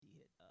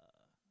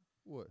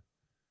What?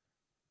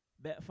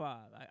 Bet 5.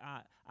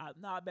 I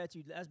bet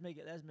you. Let's make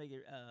it.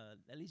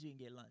 At least you can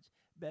get lunch.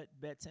 Bet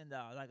 $10.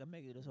 I can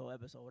make it this whole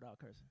episode without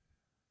cursing.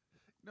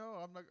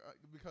 No, I'm not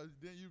because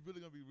then you're really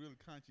gonna be really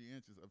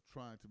conscientious of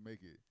trying to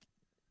make it.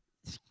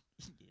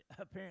 Yeah,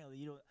 apparently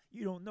you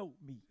don't know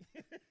me.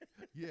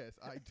 Yes,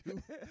 I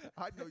do.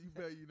 I know you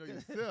better. You know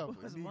yourself.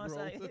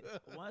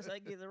 once I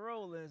get the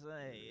rolling,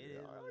 say it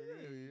is what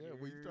it is. Yeah.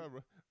 When you start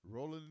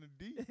rolling in the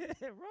deep,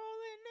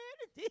 rolling in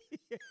the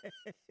deep.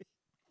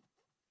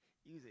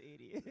 You's an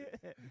idiot.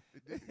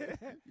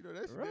 you know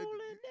that's rolling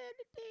in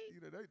the deep.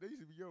 You know that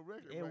used to be your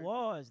record. It right?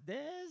 was.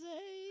 There's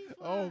a.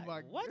 Oh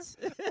my what?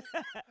 God.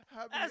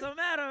 As a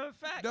matter of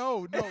fact.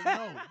 No.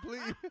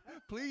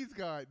 Please,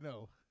 God,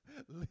 no.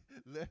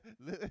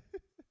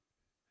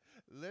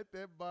 Let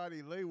that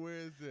body lay where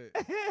it's at.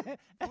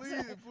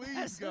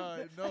 Please,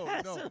 God, no.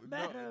 As a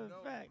matter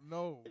of fact.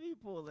 No. If you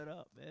pull it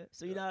up, man.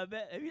 So you're not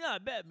bet. If you're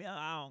not bet me,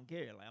 I don't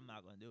care. Like I'm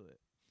not gonna do it.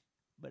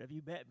 But if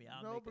you bet me,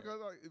 I'll make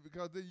it.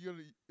 Because then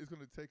it's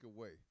gonna take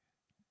away.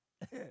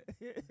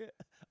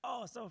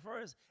 Oh, so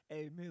first,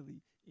 hey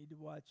Millie, you need to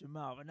watch your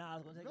mouth, and now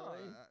it's gonna take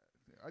away.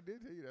 I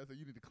did tell you that. So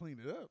you need to clean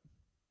it up.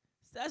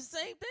 That's the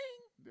same thing.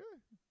 Yeah.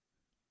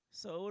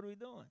 So what are we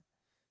doing?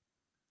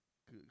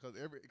 Because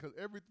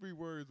every 3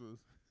 words was.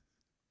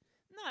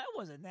 No, it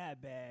wasn't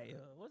that bad,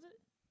 yo. Was it?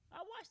 I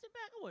watched it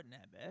back. It wasn't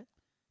that bad.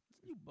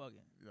 You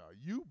bugging? No,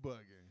 you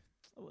bugging.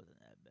 It wasn't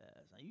that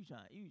bad. So you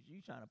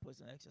trying to put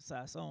some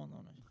exercise on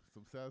it?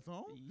 Some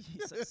Sasson?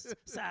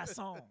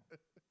 Sasson.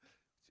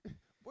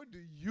 What do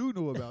you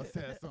know about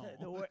Sasson?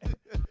 Don't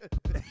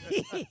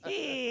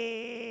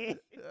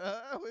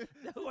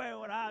worry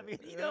what I mean.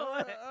 You know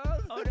what?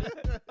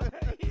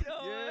 You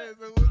know yeah, what?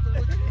 so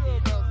what you know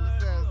about some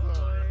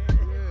Sasson?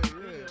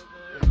 Yeah.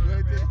 Go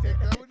ahead and take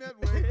that one that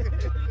way.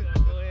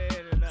 Go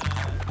ahead and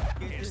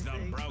it's the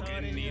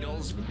Broken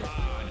Needles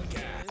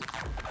Podcast.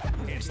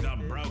 It's the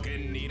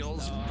Broken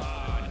Needles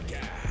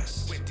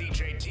Podcast with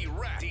DJ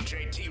T-Rex,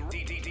 DJ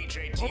T-Rex,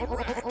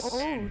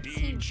 and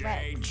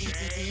DJ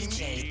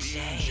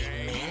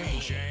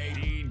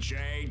J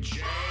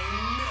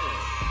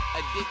Millie.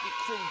 Addicted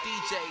crew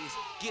DJs,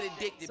 get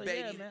addicted, so baby.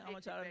 Yeah, man, I'm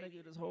gonna try to make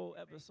it this whole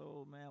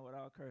episode, man,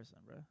 without cursing,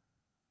 bro.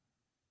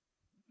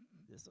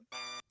 Yes,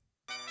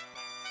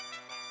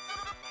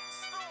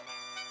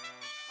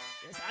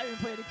 I didn't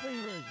play the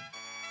clean version.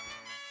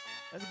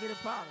 Let's get it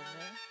poppin',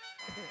 man.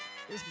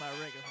 This is my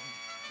record.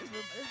 This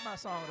is my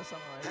song of the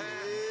summer right here.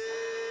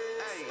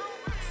 Hey,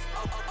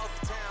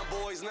 uptown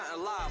boys,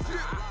 nothing live.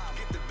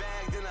 Get the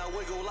bag, then I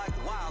wiggle like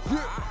a wild.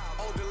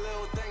 Oh, the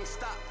little things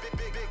stop,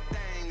 big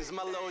things.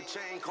 My little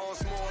chain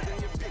costs more than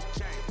your big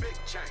chain.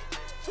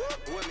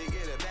 Let me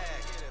get a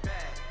bag.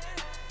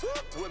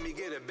 Let me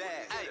get a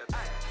bag.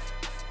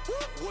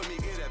 Let me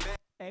get a bag.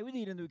 Hey, we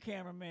need a new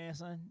cameraman,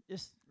 son.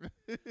 Just,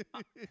 I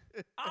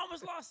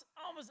almost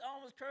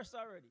cursed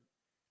already.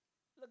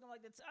 Looking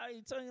like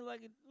I telling you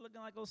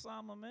looking like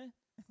Osama, man.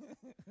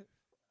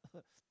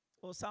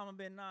 Osama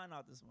bin Laden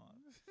out this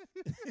month.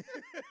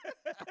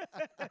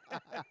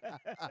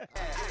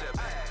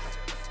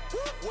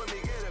 When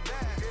we get it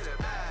back,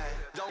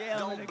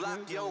 don't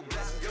block your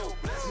blessings.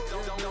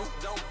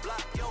 Don't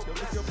block your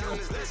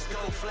blessings. Let's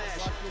go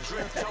flash,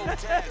 drip toe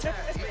tag,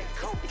 make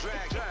coke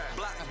drag,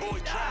 block boy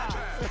trap,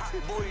 hot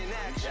boy in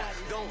action.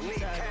 Don't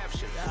need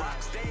caption, rock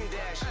stain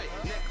dash,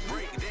 neck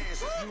break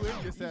dance. You in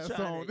your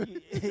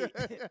Sasson.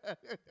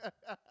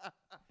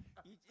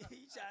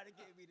 He trying to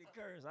get me to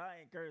curse. I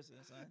ain't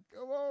cursing, son.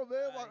 Come on,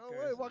 man.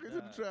 Walk into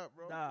the trap,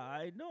 bro. Nah,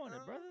 I ain't doing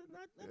it, brother.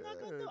 I'm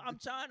not gonna do it. I'm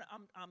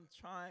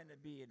trying to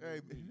be in the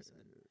movie, son.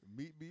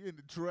 Meet me in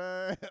the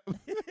trap.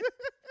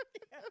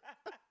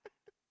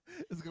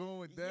 It's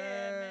going down.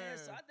 Yeah, man.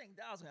 So I think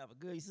Dallas gonna have a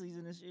good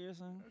season this year,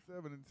 son.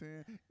 7 and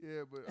 10.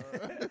 Yeah, but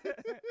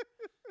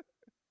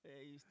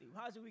yeah, you stupid.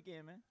 How's your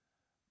weekend, man?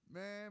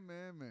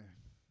 Man.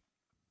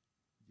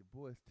 Your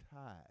boy's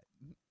tired.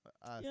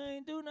 You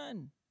ain't do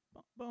nothing.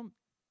 Bum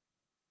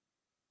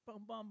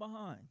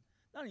behind.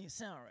 That don't even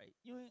sound right.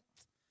 You ain't.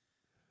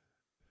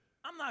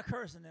 I'm not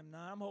cursing them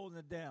now. I'm holding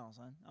it down,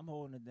 son. I'm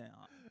holding it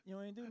down.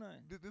 You ain't do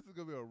nothing. This is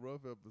gonna be a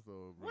rough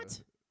episode, bro.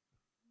 What?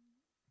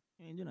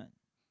 You ain't do nothing.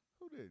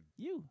 Who did?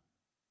 You.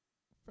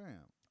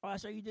 Fam. Oh, I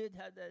saw you did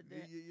have that.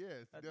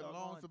 Yes, that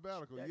long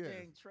sabbatical. That yes.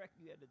 dang trek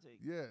you had to take.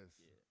 Yes.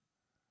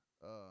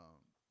 Yeah.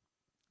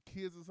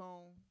 Kids is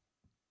home.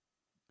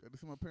 Got to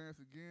see my parents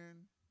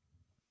again.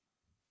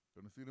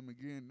 Gonna see them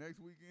again next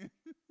weekend.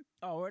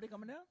 Oh, where are they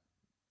coming down?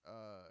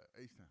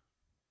 H-Town.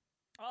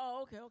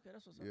 Oh, okay,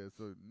 that's what's up. Yeah,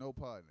 so no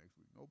pod next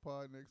week.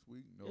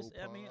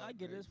 I mean, I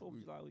get it. It's 4th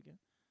of July weekend.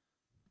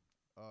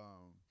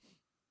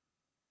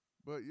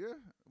 But yeah,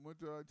 went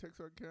to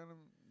Texarkana,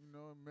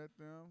 and met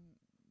them.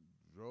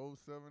 Drove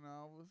 7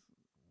 hours.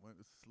 Went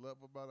to slept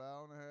for about an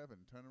hour and a half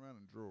and turned around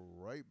and drove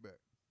right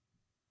back.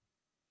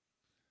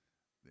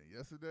 Then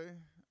yesterday,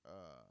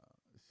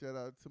 shout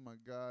out to my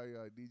guy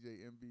DJ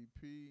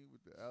MVP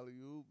with the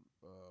alley-oop,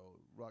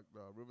 rocked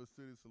River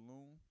City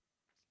Saloon.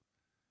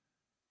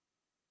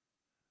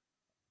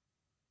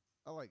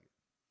 I like it.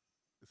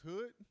 It's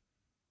hood,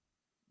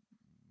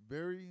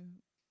 very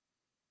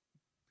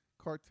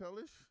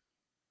cartelish.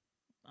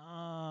 You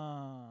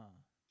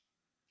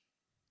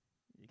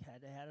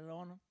had to have it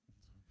on them.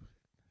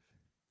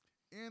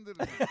 End of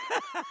the night.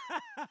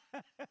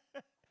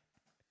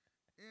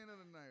 End of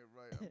the night,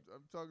 right?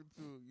 I'm talking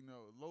to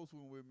Los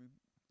went with me,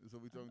 so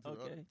we talking to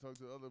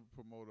the other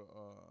promoter.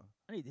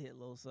 I need to hit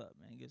Los up,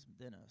 man. Get some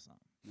dinner or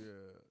something.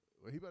 Yeah,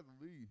 well, he about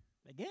to leave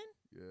Again?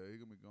 Yeah, he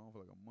gonna be gone for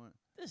like a month.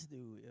 This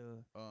dude,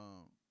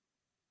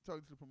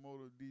 Talking to the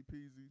promoter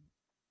DPZ.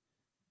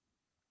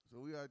 So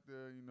we out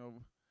there,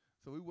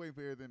 so we waiting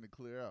for everything to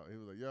clear out. He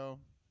was like, "Yo,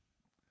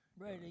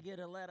 ready to get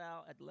a let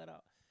out at the let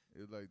out."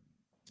 It was like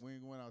we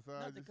ain't going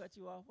outside. Not to cut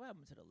you off. What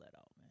happened to the let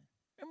out, man?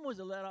 Remember when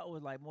the let out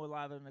was like more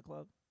live in the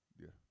club?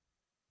 Yeah.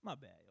 My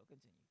bad, yo.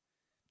 Continue.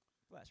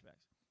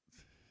 Flashbacks.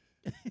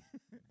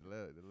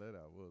 The let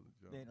out was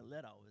a joke. Man, the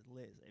let out was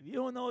lit. If you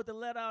don't know what the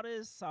let out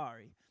is,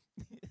 sorry.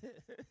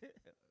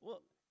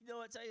 Well, you know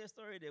what? Tell your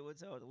story then. We'll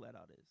tell what the let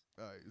out is.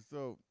 All right,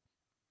 so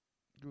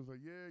he was like,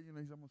 "Yeah,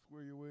 I'm gonna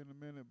square your way in a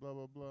minute, blah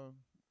blah blah.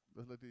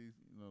 Let's let these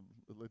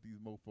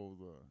mofos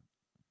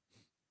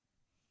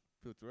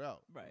filter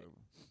out." Right.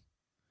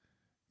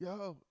 Whatever.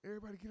 Yo,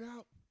 everybody get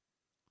out.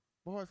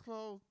 Bars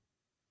closed.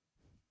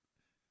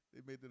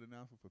 They made that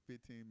announcement for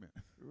 15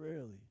 minutes.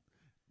 Really?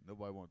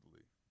 Nobody wanted to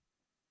leave.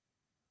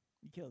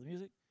 You killed the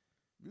music?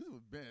 Music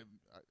was bad.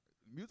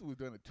 Music was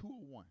done at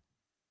 2:01.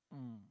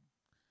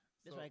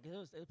 That's right,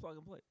 because it was plug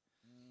and play.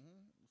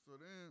 Mm-hmm. So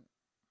then,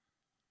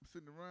 I'm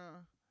sitting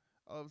around.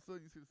 All of a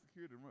sudden, you see the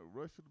security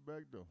rush to the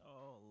back door.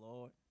 Oh,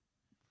 Lord.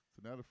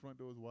 So now the front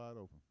door is wide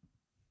open.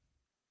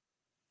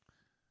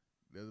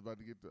 They're about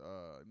to get the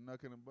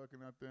knucking and bucking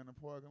out there in the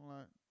parking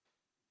lot.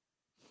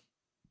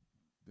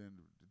 Then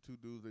the two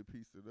dudes, they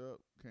pieced it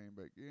up, came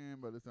back in.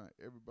 By this time,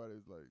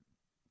 everybody's like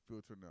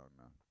filtering out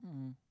now.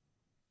 Mm-hmm.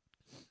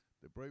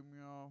 They break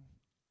me off.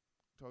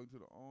 Talking to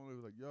the owner,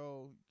 was like,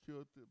 "Yo, you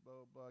killed it, blah,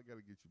 blah, blah. I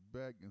got to get you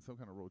back in some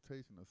kind of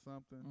rotation or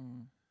something."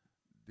 Mm-hmm.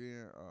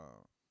 Then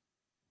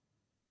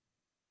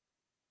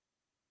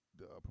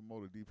the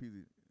promoter,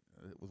 DPZ,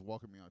 was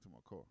walking me out to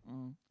my car.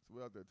 Mm-hmm. So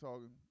we're out there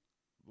talking,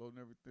 loading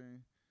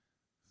everything.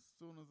 As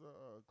soon as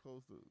I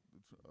closed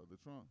the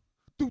trunk,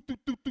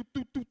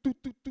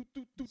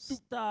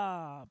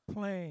 stop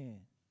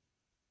playing.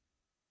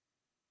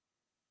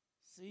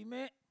 See,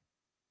 man?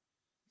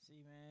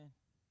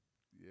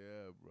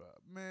 Yeah, bro.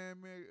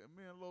 Man, me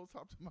and Lowe's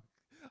hopped in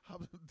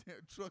the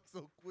damn truck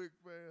so quick,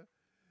 man.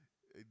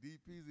 And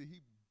DPZ,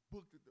 he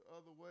booked it the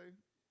other way.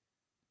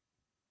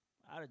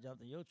 I'd have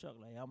jumped in your truck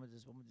like, I'm gonna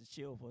just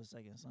chill for a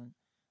second, son.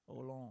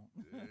 Hold on.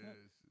 Yeah,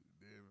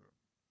 then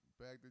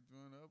backed the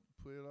joint up,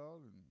 put it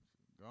out, and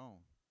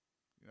gone.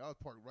 I was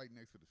parked right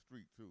next to the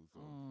street too. So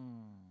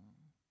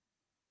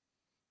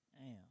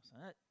damn,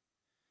 son.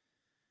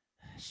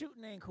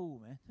 Shooting ain't cool,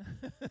 man.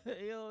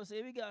 You know what I'm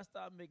saying? We gotta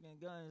stop making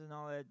guns and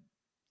all that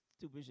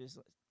stupid shit.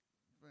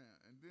 Man,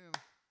 and then,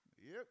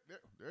 yep,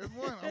 there's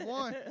one. I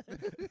won.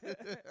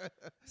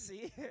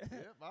 See?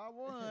 Yep, I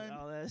won.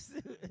 All that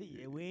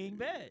yeah, we ain't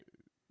bad.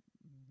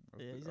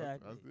 Yeah,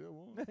 exactly. I still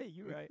won.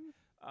 You right.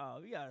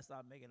 We gotta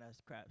stop making that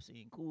crap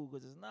scene cool,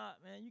 because it's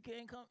not, man. You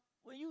can't come.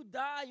 When you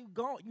die, you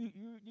gone. You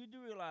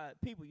do realize,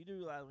 people, you do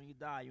realize when you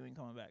die, you ain't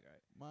coming back,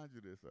 right? Mind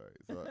you this, all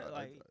right. So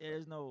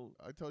there's no.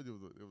 I told you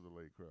it was a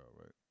late crowd,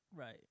 right?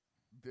 Right.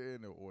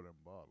 Then they're ordering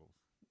bottles.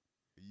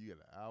 And you got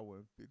an hour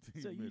and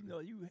 15 so minutes. So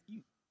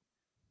you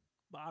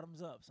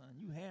bottoms up, son.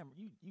 You hammer.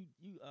 You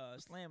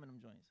slamming them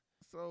joints.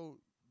 So,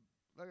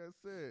 like I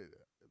said,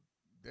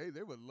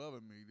 they were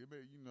loving me. They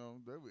made,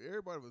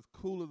 everybody was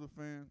cool as a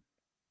fan.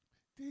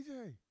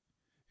 DJ,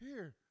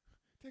 here,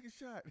 take a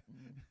shot.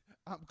 Mm-hmm.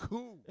 I'm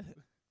cool.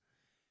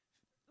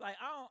 Like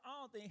I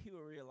don't think he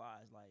would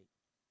realize like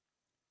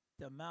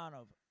the amount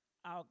of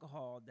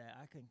alcohol that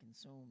I can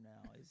consume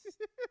now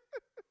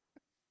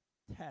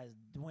has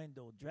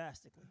dwindled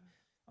drastically.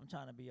 I'm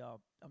trying to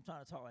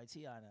talk like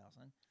T.I. now,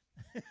 son.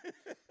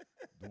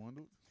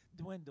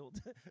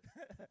 Dwindled.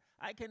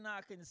 I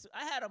cannot consume.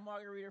 I had a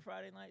margarita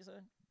Friday night,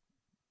 son.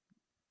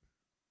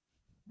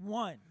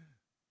 One.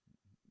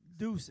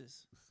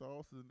 Deuces.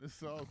 Sauce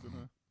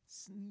in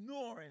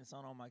Snoring,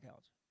 son, on my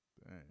couch.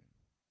 Dang.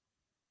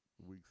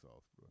 Weak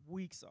sauce, bro.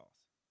 Weak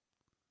sauce.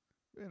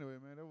 Anyway,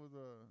 man, that was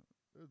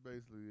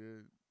basically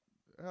it.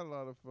 I had a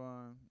lot of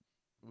fun.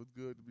 It was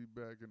good to be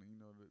back in,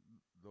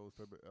 those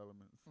type of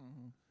elements.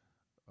 Mm-hmm.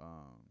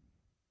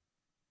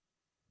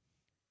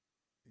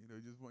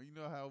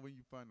 How when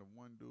you find the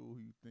one dude who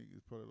you think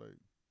is probably like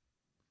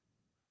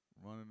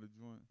running the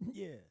joint.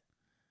 Yeah.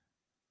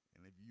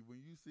 And when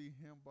you see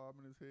him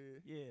bobbing his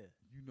head, yeah,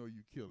 you know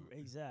you killing it.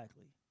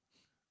 Exactly.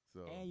 So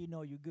and you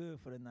know you're good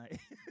for the night.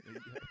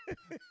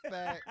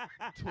 Factory.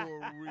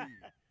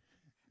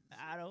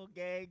 I don't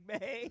gang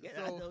bang,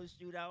 and I don't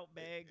shoot out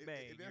bang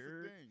bang. And that's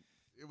the thing.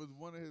 It was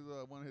one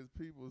of his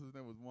people. His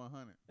name was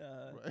 100.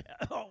 Right?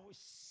 Oh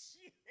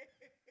shit!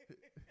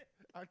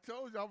 I I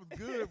told you I was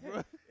good, bro.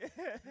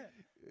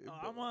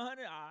 Oh, I'm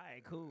 100. All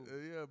right, cool.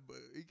 Yeah,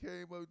 but he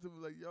came up to me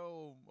like,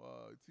 "Yo,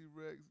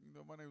 T-Rex, you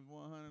know my name is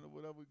 100 or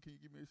whatever. Can you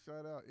give me a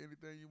shout out?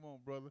 Anything you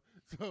want, brother."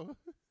 So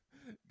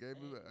I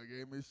gave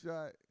him a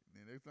shot.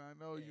 And next time I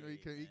know, you know, he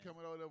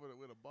coming over there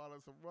with a bottle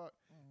of some rock.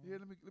 Yeah,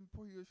 let me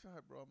pour you a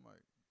shot, bro. I'm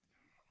like,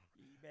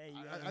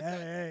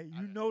 Hey,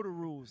 you know the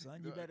rules,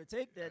 son. You Yeah, better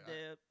take that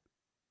there.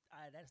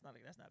 That's not a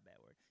bad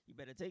word. You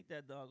better take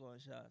that doggone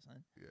shot,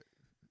 son. yeah,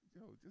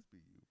 yo, just be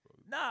you, bro.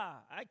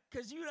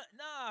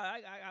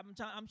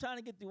 I'm trying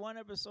to get through one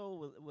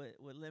episode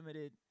with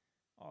limited,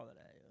 all of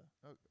that.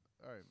 Yeah. Okay,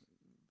 all right,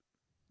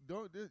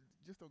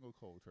 just don't go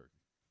cold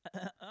turkey.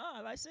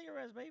 I like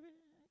cigarettes, baby.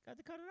 Got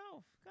to cut it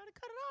off.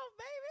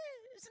 Baby.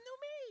 It's a new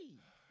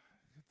me.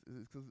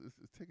 It's because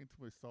it's taking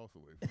too much sauce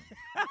away from me.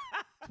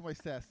 Too much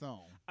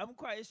sazon. I'm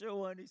quite sure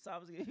one of these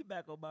topics gonna be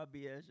back on my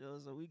BS show,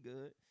 so we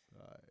good.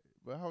 All right,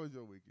 but how was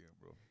your weekend,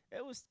 bro?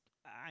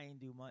 I ain't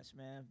do much,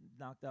 man.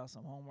 Knocked out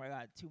some homework. I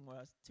got two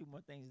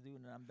more things to do,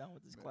 and then I'm done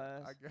with this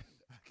class. I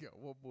got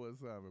one more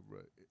assignment, bro,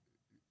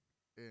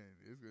 and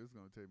it's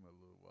gonna take me a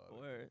little while.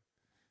 Word.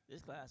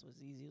 This class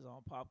was easy. It was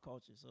on pop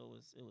culture, so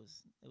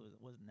it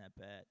wasn't that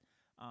bad.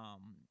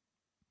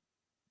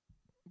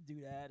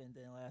 Do that, and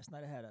then last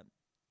night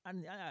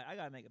I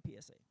gotta make a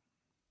PSA.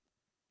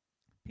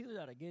 People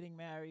that are getting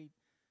married,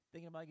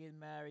 thinking about getting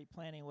married,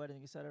 planning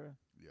weddings, etc.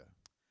 Yeah.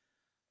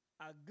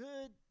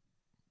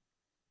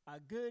 A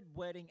good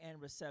wedding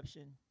and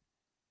reception,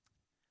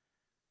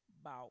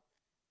 about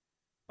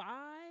 5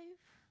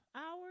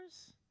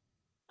 hours,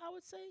 I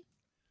would say.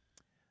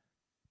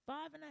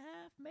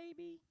 5.5,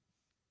 maybe.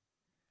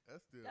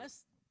 That's still.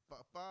 That's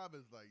 5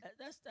 is like.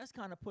 that's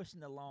kind of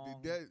pushing it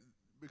along.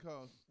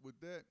 Because with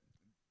that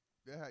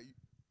how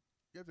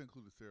you have to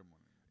include the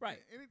ceremony. Right.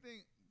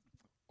 Anything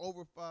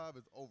over 5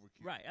 is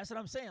overkill. Right. That's what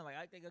I'm saying. Like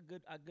I think a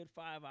good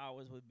 5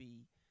 hours would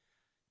be.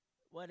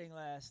 Wedding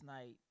last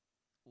night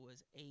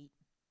was 8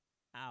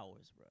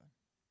 hours, bro.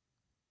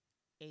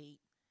 8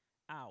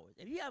 hours.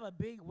 If you have a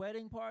big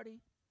wedding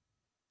party,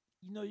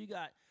 you know you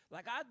got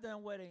like I've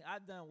done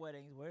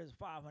weddings where there's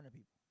 500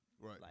 people.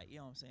 Right. Like, you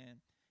know what I'm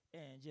saying?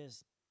 And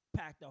just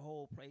pack the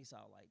whole place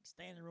out, like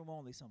standing room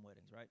only some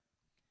weddings, right?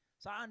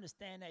 So I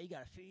understand that you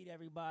gotta feed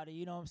everybody,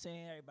 you know what I'm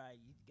saying? Everybody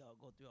you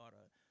go through all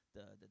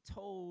the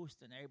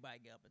toast and everybody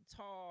get up and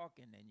talk,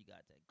 and then you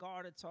got the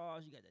garter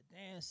toss, you got the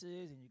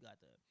dances, and you got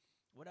the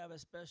whatever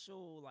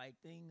special like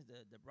things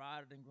the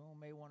bride and groom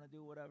may want to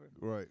do, whatever.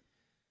 Right.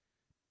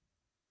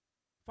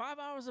 5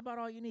 hours is about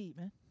all you need,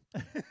 man.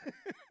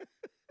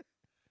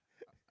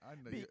 I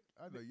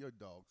know your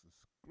dogs are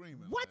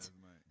screaming. What? Last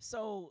night.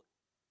 So,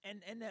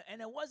 and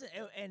it wasn't.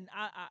 And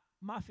I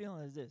my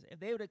feeling is this: if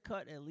they would have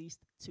cut at least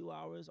 2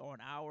 hours or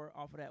an hour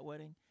off of that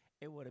wedding,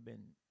 it would have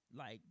been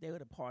like they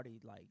would have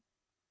partied like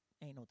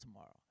ain't no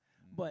tomorrow.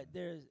 But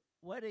there's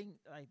wedding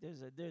like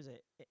there's a.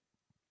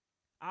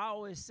 I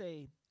always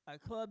say a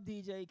club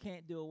DJ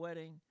can't do a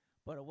wedding,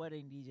 but a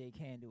wedding DJ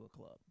can do a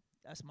club.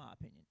 That's my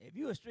opinion. If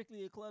you are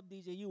strictly a club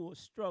DJ, you will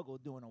struggle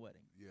doing a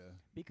wedding. Yeah.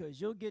 Because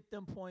you'll get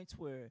them points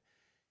where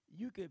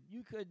you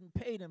couldn't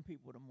pay them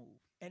people to move.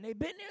 And they've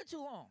been there too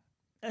long.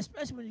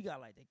 Especially when you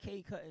got like the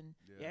cake cutting.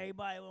 Yeah.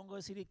 Everybody want to go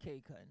see the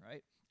cake cutting,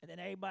 right? And then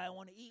everybody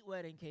want to eat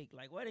wedding cake.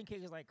 Like wedding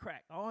cake is like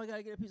crack. Oh, I got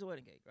to get a piece of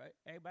wedding cake, right?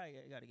 Everybody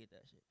got to get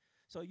that shit.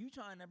 So you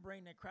trying to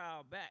bring the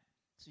crowd back.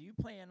 So you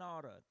playing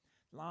all the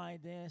line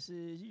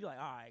dances. You like,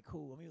 all right,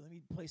 cool. Let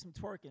me play some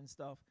twerking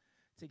stuff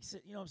to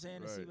sit, you know what I'm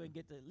saying, to see if we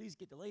can at least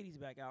get the ladies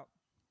back out.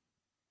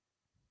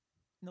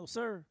 No,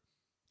 sir.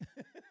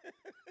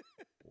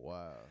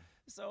 Wow.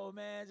 So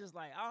man, just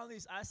like I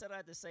said I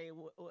had to say it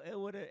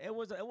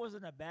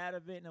wasn't a bad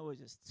event. And it was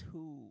just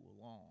too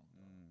long.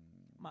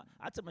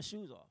 I took my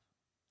shoes off.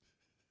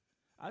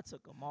 I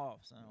took them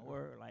off, son.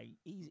 Word, like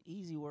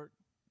easy work.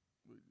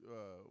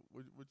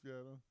 What you got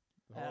on?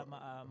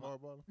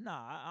 Hard bottom? Nah,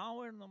 I don't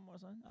wear them no more,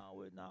 son. I don't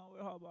wear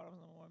hard bottoms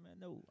no more, man.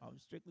 No, I'm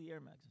strictly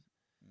Air Maxes.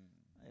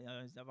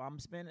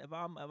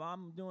 If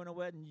I'm doing a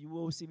wedding, you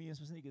will see me in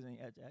some sneakers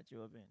at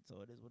your event.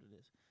 So it is what it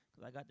is,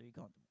 because I got to be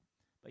comfortable.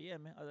 But yeah,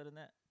 man. Other than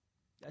that,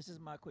 that's just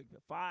my quick.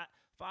 5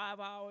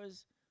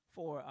 hours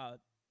for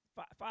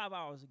 5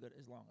 hours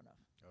is long enough.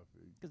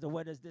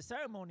 Because the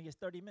ceremony is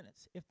 30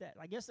 minutes, if that.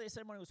 Like yesterday's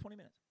ceremony was 20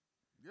 minutes.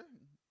 Yeah.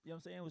 You know what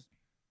I'm saying? It was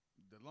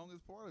the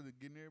longest part of it,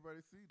 getting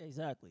everybody seated.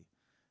 Exactly.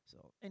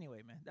 So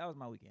anyway, man, that was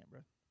my weekend, bro.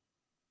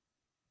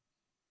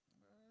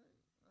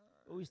 All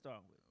right. What we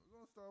starting with? We're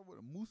gonna start with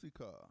a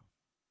Musica.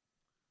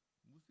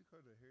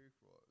 Musica the Harry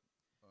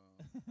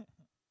Fraud.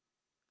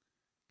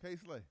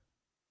 K-Slay.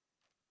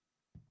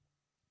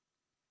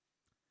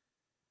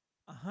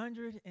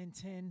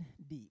 110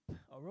 deep.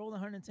 Rolling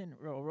 110.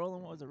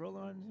 Rolling, what was it?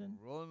 Rolling 110?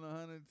 Rolling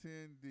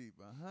 110 deep.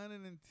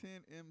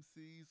 110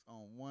 MCs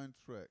on one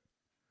track.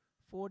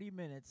 40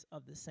 minutes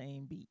of the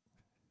same beat.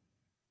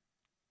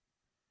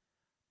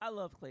 I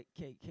love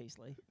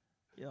K-Slay.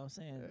 You know what I'm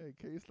saying? Hey,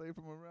 K-Slay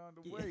from around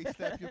the way.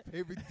 Slap your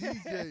favorite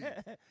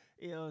DJ.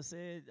 You know what I'm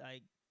saying?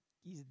 Like,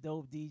 he's a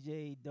dope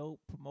DJ, dope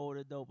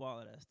promoter, dope all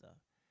of that stuff.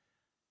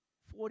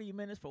 40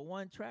 minutes for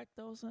one track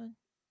though, son.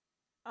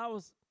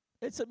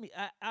 It took me.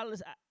 I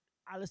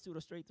listened to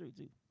it straight through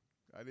too.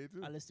 I did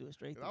too. I listened to it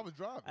straight And through. I was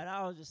driving. And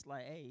I was just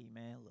like, hey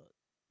man, look.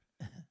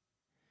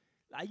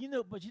 Like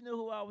but you know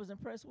who I was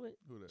impressed with?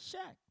 Who that?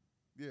 Shaq.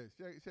 Yeah,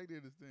 Shaq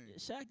did his thing. Yeah,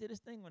 Shaq did his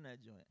thing on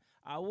that joint.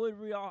 I would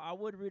read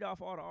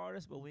off all the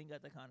artists, but we ain't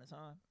got that kind of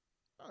time.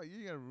 Oh,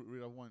 you gotta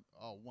read off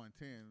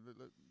 110.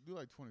 Do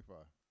like 25.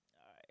 All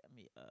right, let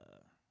me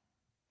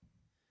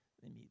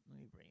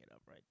bring it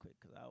up right quick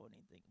because I wouldn't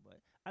even think about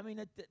it. I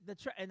mean the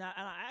track, and I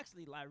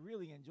actually like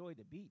really enjoyed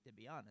the beat, to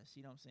be honest.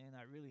 You know what I'm saying?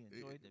 I really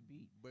enjoyed the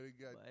beat, but it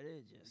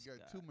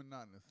got too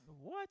monotonous.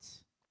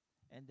 What?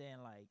 And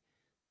then like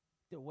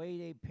the way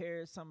they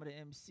paired some of the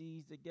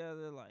MCs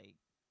together, like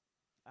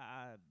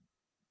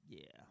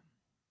yeah.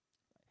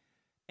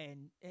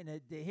 And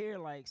to hear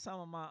like some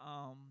of my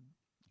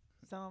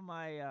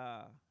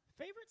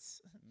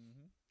favorites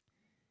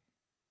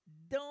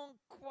don't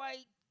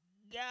quite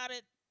got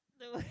it.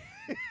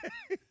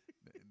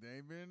 They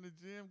ain't been in the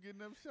gym getting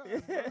them shots.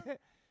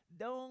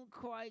 Don't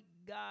quite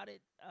got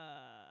it.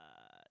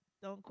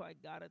 Don't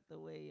quite got it the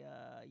way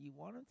you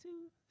want them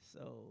to.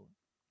 So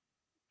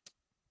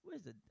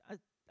where's the?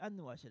 I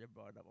knew I should have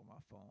brought it up on my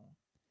phone.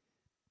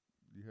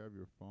 You have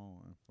your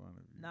phone in front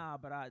of you. Nah,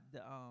 but I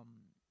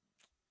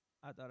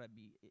thought it'd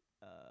be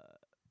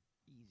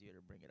easier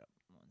to bring it up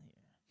on here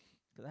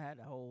because I had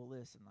the whole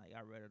list and like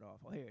I read it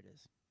off. Oh, here it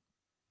is.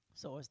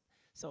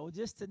 So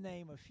just to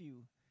name a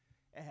few,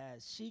 it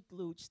has Sheik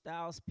Luch,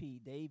 Styles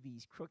P,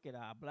 Davies, Crooked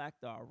Eye, Black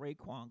Dog,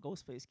 Raekwon,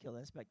 Ghostface Killer,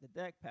 Inspector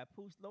Deck,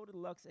 Papoose, Loaded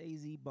Lux,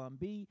 AZ, Bun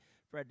B,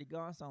 Fred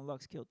DeGarson,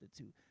 Lux killed the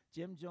two.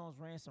 Jim Jones,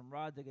 Ransom,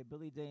 Rod Digger,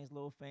 Billy Danes,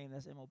 Lil Fame,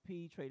 that's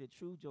MOP, Trader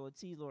True, Joe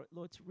T, Lord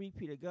Tariq,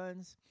 Peter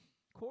Guns,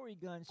 Corey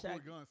Gunn, Shaq.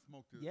 Corey Gunn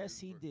smoked his Yes,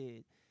 he verse.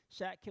 Did.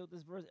 Shaq killed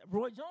this verse.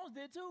 Roy Jones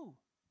did too.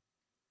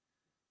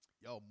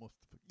 Y'all must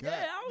have forgot.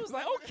 Yeah, I was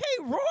like, okay,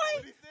 Roy.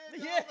 What he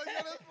said, Yeah.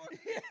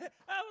 yeah.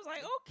 I was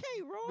like,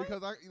 okay, Roy.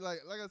 Because like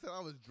I said,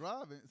 I was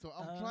driving, so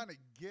I'm trying to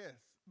guess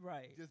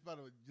Right. just by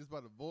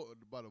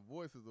the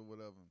voices or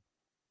whatever.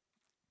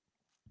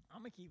 I'm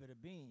gonna keep it a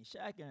bean.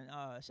 Shaq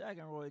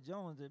and Roy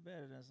Jones did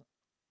better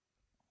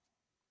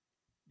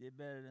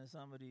than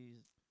some of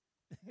these.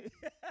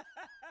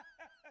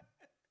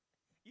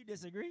 You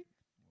disagree?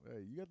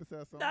 Hey, you got to say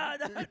something. Nah.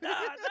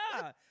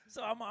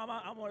 So I'm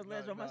on the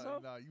ledge on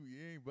myself. Nah,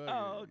 you ain't bugging.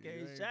 Oh, okay.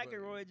 You ain't Shaq and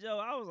bugging. Roy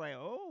Jones. I was like,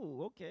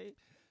 oh, okay.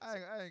 I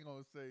ain't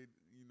gonna say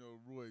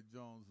Roy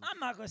Jones. I'm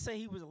not gonna say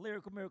he was a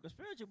lyrical miracle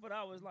spiritual, but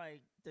I was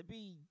like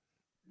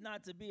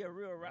not to be a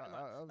real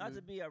rapper, not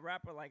to be a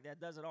rapper like that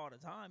does it all the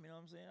time. You know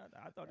what I'm saying?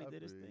 I thought he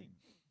did his thing.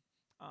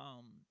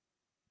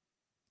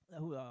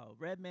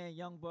 Redman,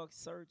 Young Buck,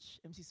 Search,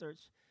 MC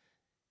Search,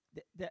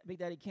 that Big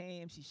Daddy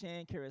Kane, MC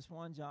Shan, Karis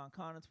One, John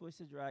Connor,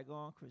 Twisted, Drag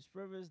On, Chris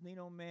Rivers,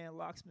 Nino Man,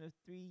 Locksmith,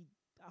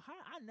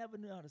 I never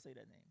knew how to say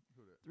that name.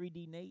 Who that?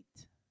 3D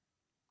Nate,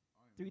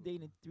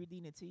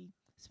 3D Nate,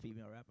 it's a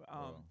female rapper.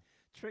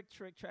 Trick,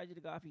 Tragedy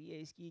Goffy,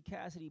 EA Ski,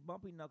 Cassidy,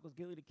 Bumpy Knuckles,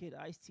 Gilly the Kid,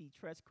 Ice-T,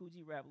 Tretz,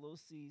 Coogee Rap, Lil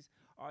C's,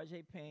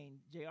 RJ Payne,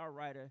 JR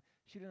Ryder,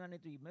 Shooter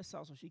 93, Miss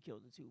Sauce, so she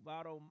killed it too.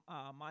 Votto,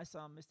 My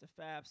Son, Mr.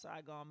 Fab,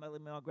 Saigon, Melly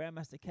Mel,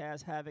 Grandmaster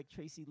Cass, Havoc,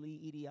 Tracy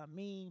Lee, Edie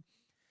Amin,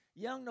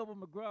 Young Noble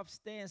McGruff,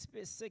 Stan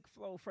Spit, Sick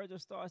Flow, Fredro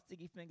Star,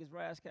 Sticky Fingers,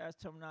 Razzcast,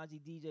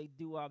 Terminology, DJ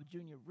Doo-Wop,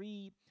 Junior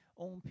Reed,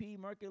 Own P,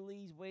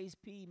 Mercules, Waze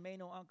P,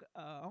 Mano,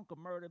 Uncle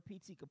Murder,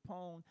 PT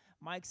Capone,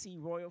 Mike C,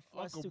 Royal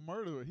Flush. Uncle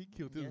Murder, he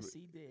killed his. Yes,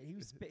 he did. He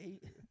was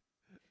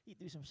he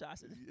threw some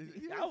shots at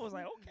Yes. I was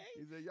like, okay.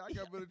 He said, y'all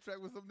got better track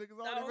with some niggas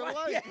I I don't even was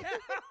like.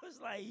 I was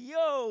like,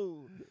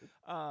 yo.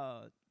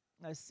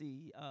 Let's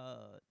see.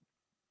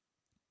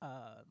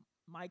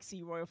 Mike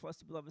C, Royal Flush,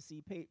 Beloved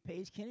C,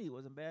 Paige Kennedy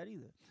wasn't bad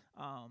either.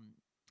 I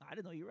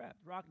didn't know you rapped.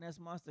 Rock Ness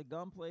Monster,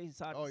 Gunplay.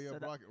 Oh yeah,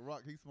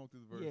 Rock. He smoked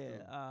his verse too.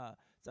 Yeah.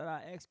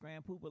 Sada X,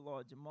 Grand Pooper,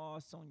 Lord Jamal,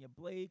 Sonya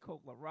Blade,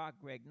 Coke La Rock,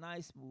 Greg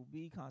Nice, Smooth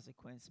B,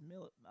 Consequence,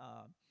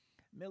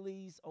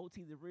 Millies,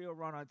 OT The Real,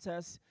 Ron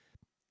Artest,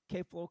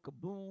 K-Flow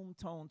Kaboom,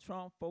 Tone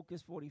Trump,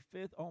 Focus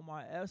 45th,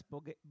 Omar S,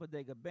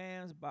 Bodega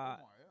Bands by.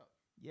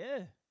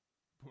 Yeah.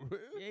 For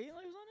real? Yeah, you know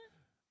he was on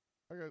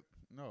I got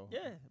no. it?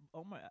 Yeah.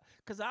 Omar.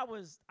 Because I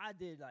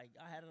had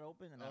it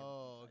open and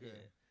okay. Yeah,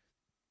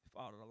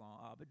 followed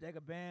along. Bodega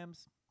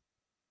Bams,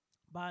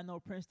 By No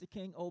Prince the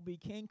King, OB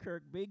King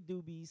Kirk, Big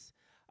Doobies,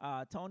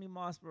 Tony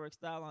Mossberg,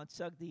 Style on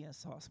Chuck D, and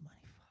Sauce Money.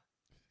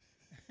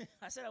 Fuck.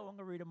 I said I wasn't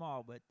going to read them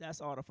all, but that's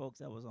all the folks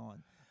that was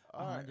on.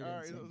 All right.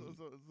 So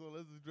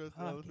let's address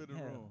the elephant in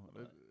the room.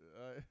 Let's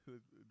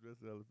address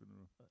the elephant in the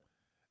room.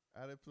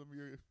 Out of some of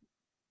your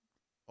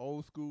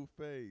old school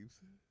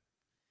faves.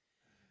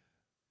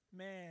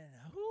 Man,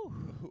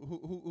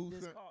 who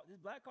this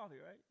black coffee,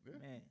 right? Yeah.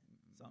 Man,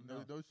 something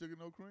else. No sugar,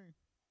 no cream.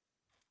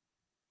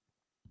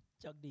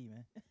 Chuck D,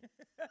 man.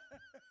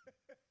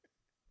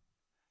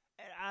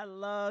 And I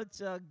love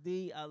Chuck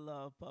D. I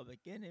love Public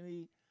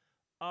Enemy,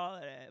 all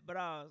of that. But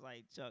I was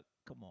like, Chuck,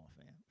 come on,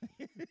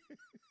 fam.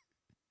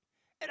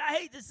 And I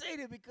hate to say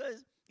that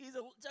because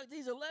Chuck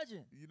D's a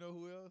legend. You know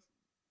who else?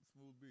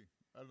 Smooth B.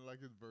 I didn't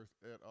like his verse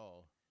at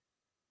all.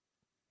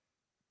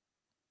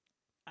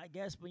 I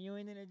guess when you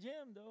ain't in the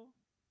gym though.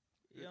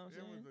 You know what I'm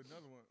saying? It was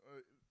another one.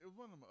 It was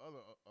one of them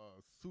other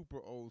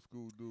super old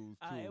school dudes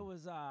too. It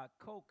was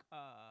Coke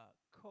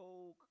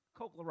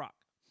LaRock.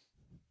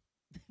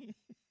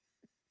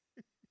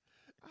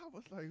 I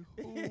was like,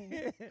 who?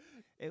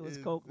 It was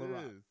is Coke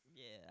LaRock. this?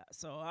 Yeah.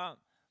 So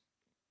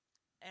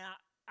and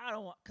I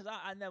don't want, cause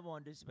I never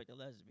want to disrespect the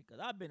legends because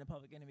I've been to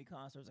Public Enemy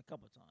concerts a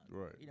couple times.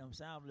 Right. You know what I'm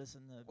saying? I've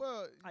listened to.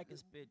 Well, I can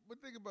spit.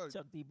 But think about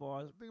Chuck D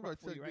bars. Think about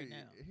Chuck D. right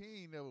now.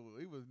 He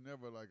was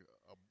never like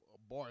a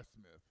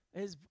barsmith.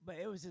 But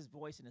it was his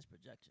voice and his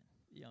projection.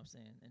 You know what I'm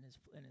saying?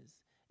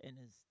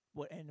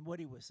 And what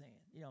he was saying.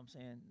 You know what I'm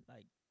saying?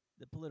 Like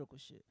the political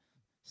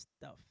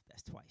stuff.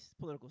 That's twice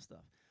political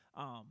stuff.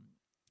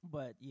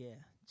 But yeah,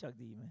 Chuck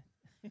D, man.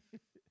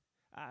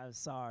 I'm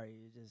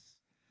sorry.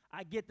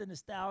 I get the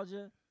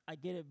nostalgia. I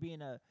get it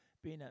being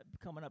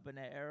coming up in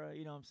that era.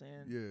 You know what I'm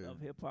saying? Yeah. Of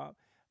hip hop.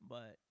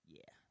 But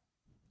yeah.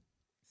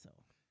 So.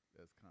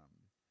 That's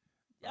comedy.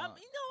 I'm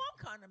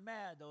kind of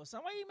mad though.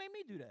 Somebody made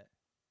me do that.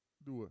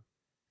 Do what?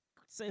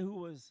 Say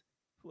who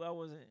I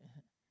wasn't.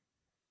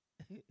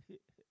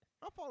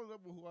 I followed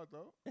up with who I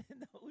thought.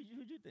 No,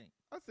 who'd you think?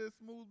 I said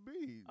Smooth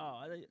B.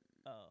 Oh,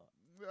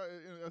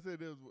 I said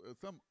there was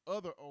some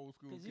other old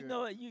school. because you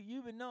know what,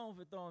 you've been known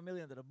for throwing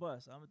Millie under the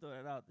bus. I'm gonna throw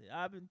that out there.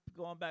 I've been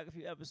going back a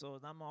few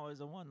episodes. I'm always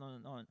the one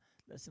on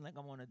that seems like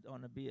I'm on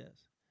the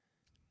BS.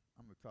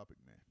 I'm the topic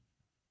man.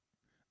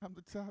 I'm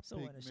the topic So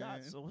when the man.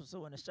 shots, so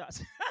when the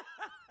shots.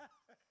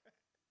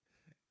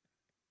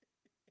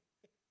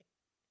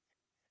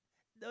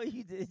 No,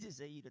 you did just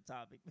say you the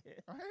topic, man.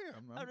 I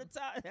am. I'm the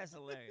topic. That's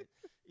hilarious.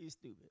 You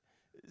stupid.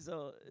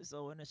 So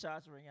when the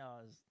shots ring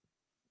out,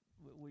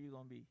 where you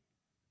gonna be?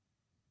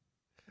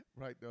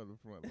 Right there on the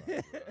front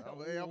line.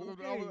 I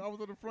was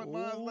on the front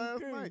lines Okay.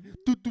 last night.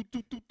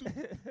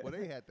 Well,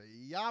 they had the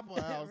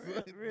Yappa house.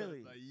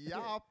 Really? The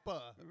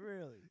Yappa.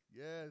 Really?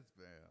 Yes,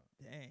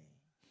 man. Dang.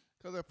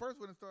 Because at first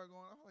when it started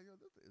going, I was like, yo,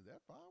 is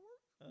that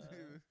fireworks?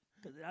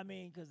 Because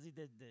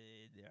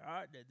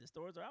the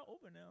stores are out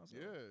open now. So.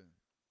 Yeah.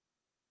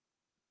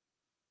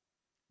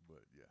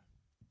 But yeah.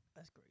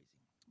 That's crazy.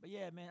 But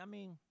yeah, man. I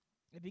mean,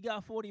 if you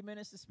got 40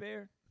 minutes to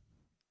spare,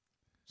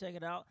 check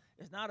it out.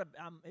 It's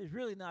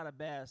really not a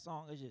bad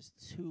song. It's just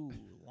too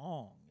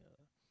long.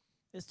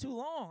 It's too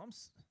long.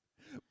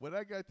 When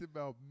I got to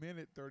about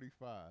minute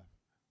 35,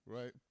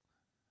 right?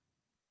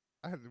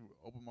 I had to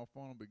open my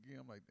phone up again.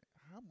 I'm like,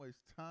 how much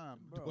time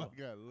do I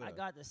got left? I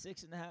got the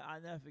 6.5. I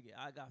never forget.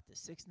 I got the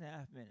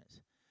 6.5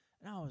 minutes,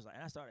 and I was like,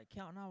 and I started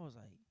counting. I was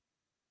like,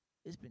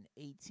 it's been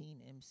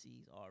 18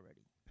 MCs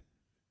already.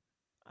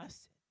 I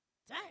said,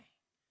 dang.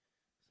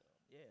 So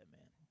yeah,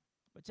 man.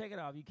 But check it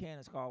out if you can.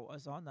 It's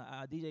on the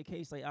DJ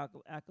K-Slate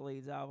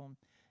Accolades album.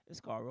 It's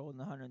called Rolling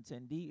the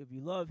 110 Deep. If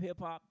you love hip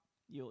hop,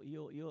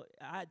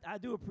 I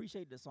do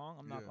appreciate the song.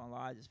 I'm not gonna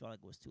lie. I just felt like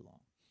it was too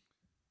long.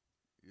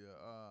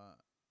 Yeah.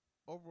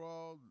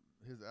 Overall,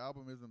 his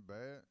album isn't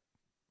bad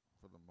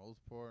for the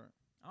most part.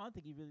 I don't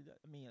think he really does.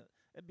 I mean,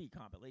 it'd be a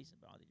compilation,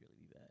 but I don't think it'd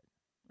really be bad.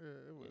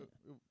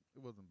 Yeah,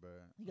 it wasn't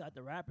bad. He got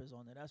the rappers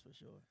on there, that's for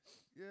sure.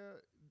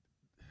 Yeah.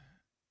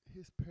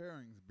 His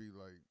pairings be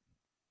like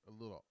a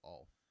little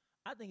off.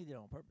 I think he did it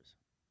on purpose.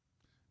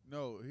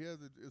 No, he has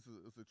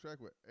it's a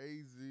track with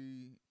AZ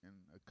and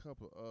a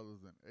couple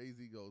others, and AZ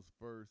goes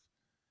first.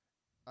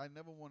 I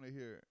never want to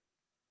hear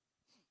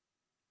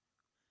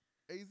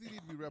AZ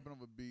need to be rapping on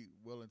a beat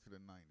well into the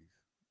 90s,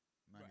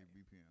 90 Right.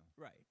 BPM.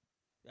 Right.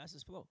 That's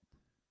his flow.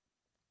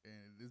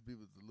 And this beat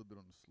was a little bit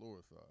on the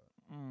slower side.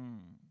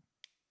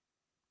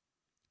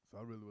 So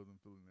I really wasn't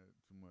feeling that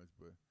too much,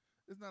 but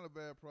it's not a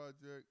bad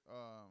project.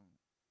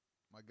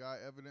 My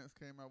guy Evidence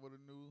came out with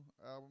a new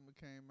album. It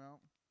came out.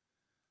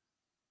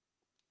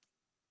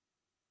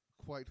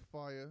 Quite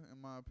fire, in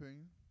my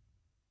opinion.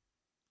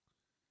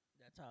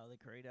 That's how they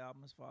create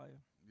albums, fire.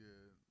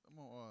 Yeah, I'm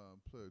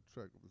gonna play a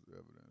track of his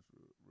Evidence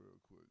real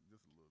quick,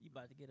 just a little. You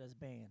about to get us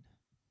banned.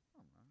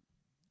 I'm not.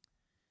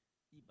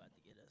 You about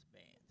to get us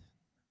banned.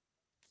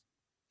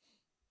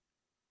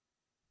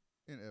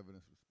 In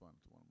Evidence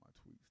responded to one of my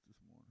tweets this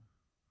morning.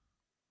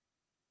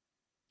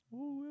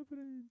 Ooh,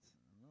 Evidence.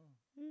 I know.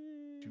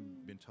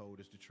 You've been told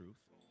is the truth,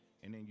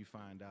 and then you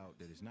find out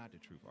that it's not the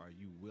truth. Are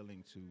you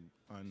willing to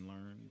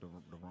unlearn the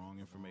wrong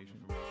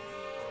information?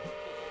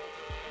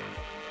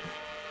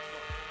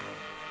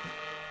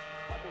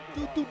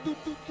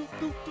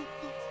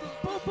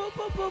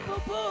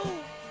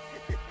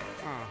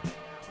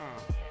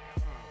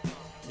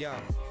 Yo,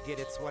 get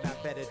it's what I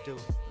better do.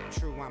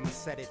 True, I'ma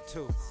set it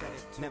too.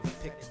 Never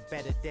picked a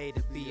better day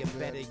to be a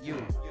better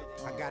you.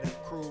 I got a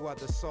crew of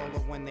the solo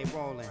when they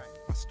rollin'.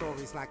 My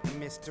story's like a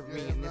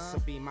mystery, and this'll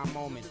be my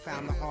moment.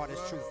 Found the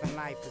hardest truth in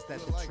life is that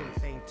the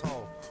truth ain't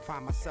told.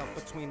 Find myself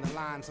between the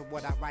lines of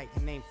what I write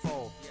and ain't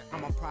fold.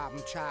 I'm a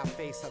problem child,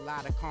 face a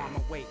lot of karma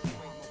waiting.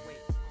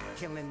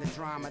 Killing the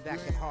drama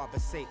that can harbor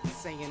Satan.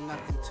 Saying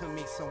nothing to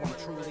me, so I'm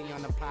truly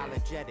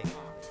unapologetic.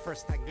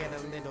 First I get a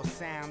little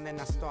sound, then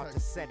I start to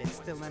set it.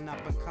 Still an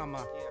up and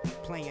comer,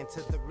 playing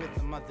to the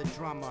rhythm of the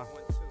drummer.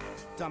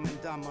 Dumb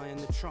and Dumber in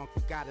the trunk,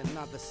 we got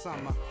another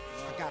summer.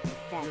 I got the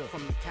funk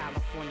from the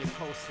California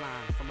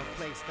coastline, from a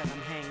place that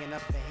I'm hanging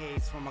up the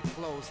haze from a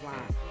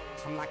clothesline.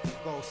 I'm like a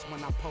ghost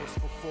when I post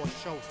before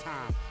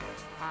showtime.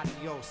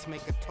 Adios,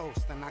 make a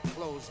toast and I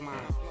close mine.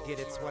 Get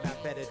it's what I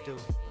better do.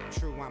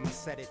 True, I'ma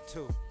set it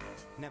too.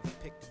 Never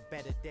picked a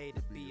better day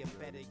to be a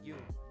better you.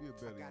 Be a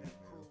better I got you,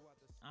 a crew man.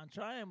 of the I'm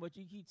trying, but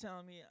you keep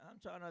telling me, I'm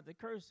trying not to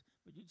curse,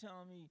 but you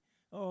telling me,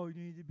 oh,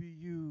 you need to be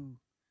you.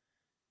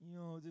 You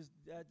know, this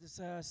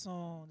sad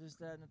song, this,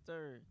 that, and the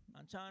third.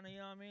 I'm trying to, you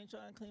know what I mean,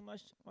 trying to clean my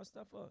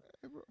stuff up.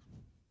 Hey, bro.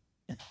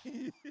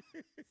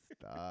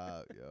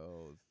 Stop,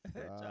 yo.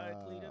 Stop. Try to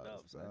clean it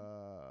up, son.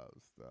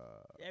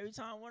 Stop. Every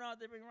time I went out,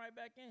 they bring me right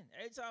back in.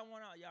 Every time I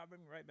went out, y'all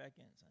bring me right back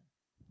in, son.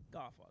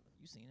 Godfather,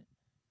 you seen it.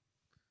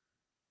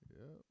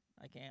 Yep.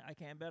 I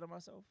can't bet on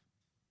myself.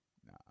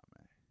 Nah,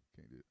 man.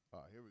 Can't do it.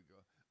 Oh, here we go.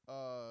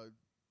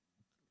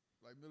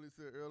 Like Millie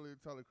said earlier,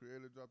 Tyler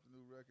Creator dropped a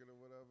new record or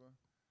whatever.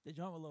 The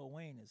joint with Lil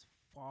Wayne is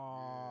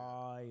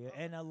fire. Yeah.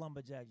 And that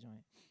Lumberjack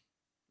joint.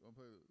 Gonna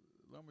play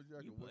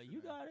Lumberjack or what's You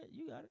your name? got it.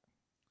 You got it.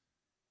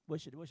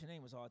 What's your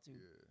name was hard too.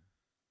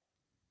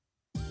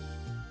 Yeah.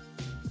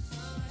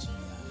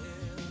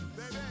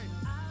 Baby.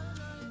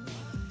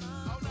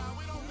 Oh, no,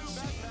 we don't do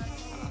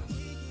backpacks.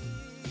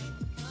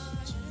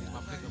 My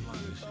pickup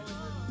line this shit.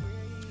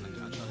 I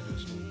try to do it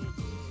smooth.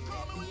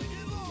 Call me when you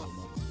get lost.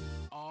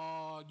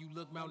 Oh, you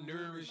look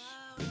malnourished.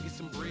 Let's get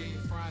some bread,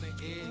 fried and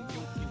egg,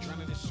 yolk, and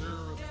drown it in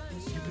syrup. You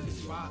pick a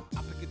spot,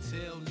 I pick a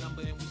tail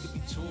number, and we could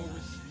be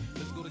tourists.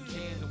 Let's go to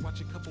Cannes and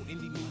watch a couple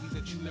indie movies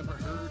that you never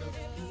heard of.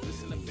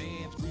 Listen to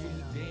bands, groove and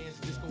we dance,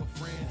 disco in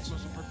France, smell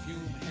some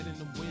perfume, head in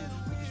the wind.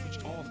 We can switch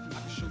off, I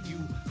can show you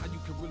how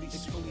you can really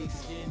exfoliate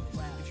skin.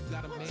 If you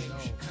got a man, you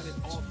should cut it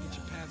off. Get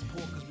your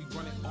passport, cause we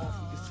run it off.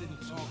 We can sit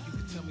and talk, you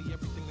can tell me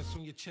everything that's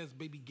on your chest,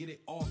 baby, get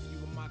it off. You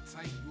are my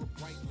type, you a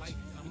bright light.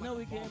 I'm You know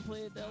we like a can't moth.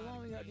 play it that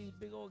long. We got these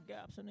big old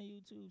gaps on the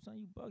YouTube. Son,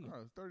 you bugging.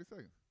 Oh, it's 30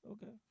 seconds.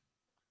 Okay.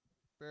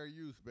 Fair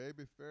use,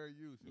 baby. Fair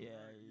use. Yeah,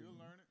 You'll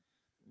learn it.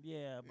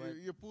 Yeah, but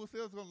Your full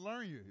sales gonna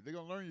learn you. They're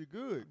gonna learn you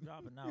good. I'm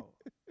dropping out.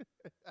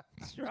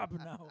 Dropping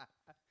out.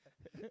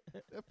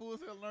 That full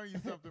sale learn you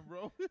something,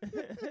 bro.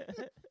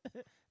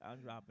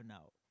 I'm dropping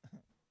out.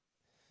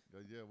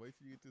 Yeah, wait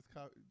till you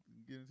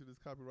get into this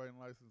copywriting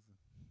license.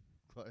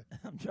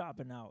 I'm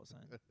dropping out,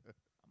 son.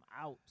 I'm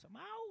out. I'm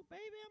out,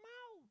 baby.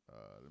 I'm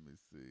out. Let me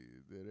see.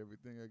 Is that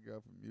everything I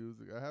got for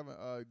music? I haven't.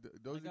 I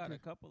Doja got a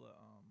Cat. couple of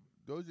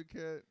Doja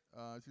Cat.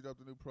 She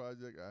dropped a new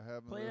project. I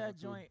haven't. play that listened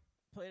to. joint.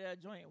 Play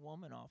that joint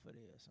woman off of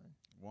there, son.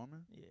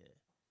 Woman. Yeah.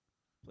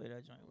 Play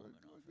that joint woman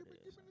off of Give there,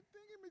 me son. the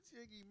thing, give me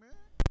Chiggy, man.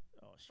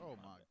 Oh shit. Oh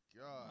my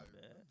God,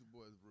 bad. this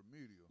boy is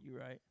remedial. You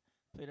right.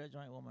 Play that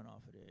joint woman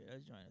off of there.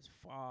 That joint is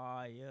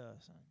fire,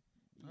 son.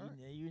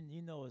 Alright.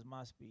 You know it's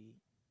my speed.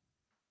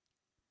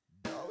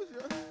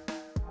 Doja.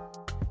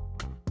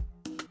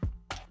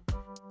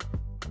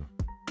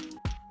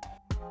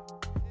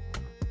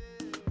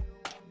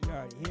 You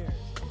already hear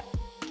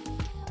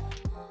it.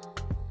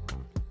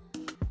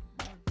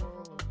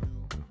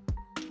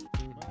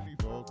 Money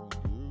falls on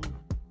you.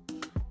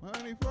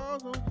 Money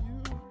falls on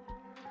you.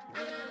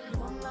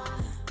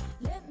 Woman,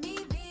 let me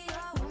be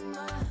your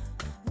woman.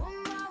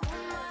 Woman,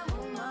 woman,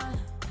 woman.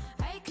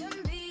 I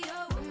can be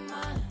your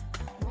woman.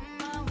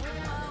 Woman,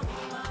 woman,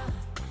 woman.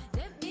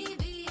 Let me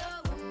be your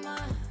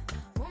woman.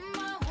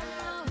 Woman,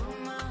 woman,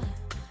 woman.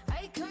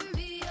 I can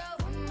be your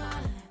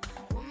woman.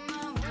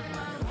 Woman,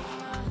 woman,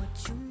 woman. What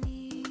you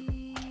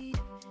need?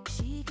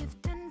 She give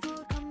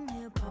tenfold. Come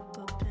here,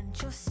 Papa,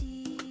 plant your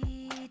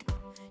seed.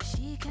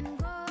 She can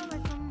go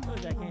right from Told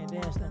you I can't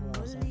dance no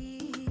more, son.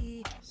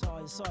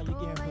 Saw you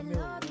getting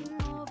familiar.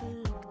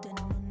 Overlooked and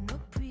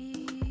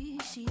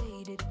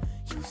unappreciated.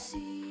 You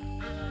see,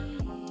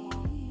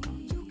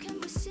 you can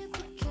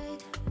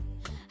reciprocate.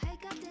 I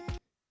got the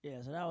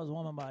Yeah, so that was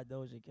Woman by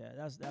Doja Cat.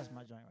 That's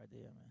my joint right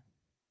there, man.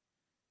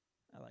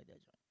 I like that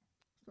joint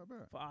It's not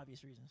bad. for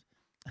obvious reasons.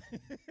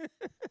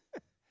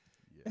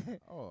 Yeah.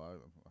 Oh, I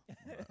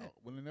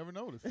would have never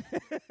noticed.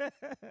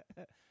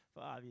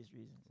 For obvious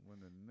reasons. Would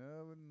have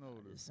never I'm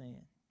noticed. just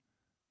saying.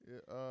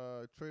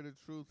 Yeah, Trader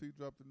Truth, he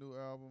dropped a new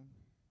album.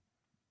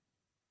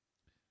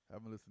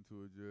 Haven't listened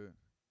to it yet.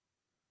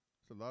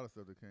 It's a lot of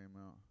stuff that came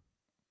out.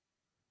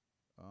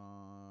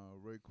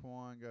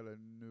 Raekwon got a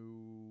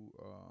new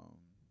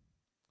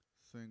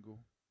single.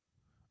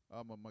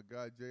 My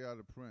guy J.I.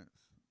 the Prince,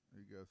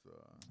 he got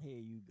Here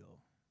you go.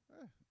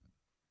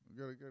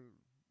 gotta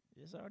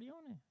It's already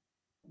on there.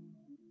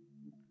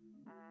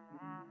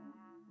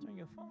 Turn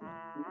your phone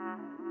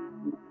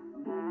on.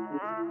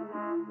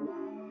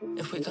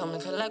 If we come to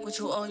collect what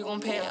you owe, you gon'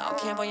 pay it. I'll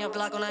camp on your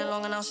block all night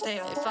long and I'll stay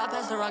up. If I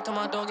pass the rock to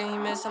my dog and he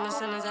miss, I'ma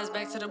send his ass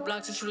back to the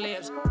block till she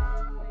lives.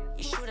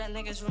 We shoot at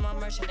niggas with my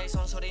merchandise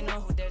on so they know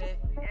who did it.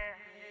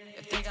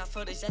 If they got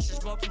footage, that's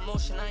just raw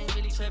promotion. I ain't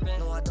really tripping.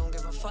 No, I don't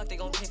give a a fuck, they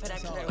gon' pay for that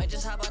clearance. Might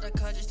just hop out the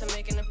cut just to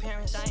make an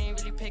appearance. I ain't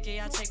really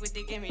picky, I take what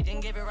they give me, then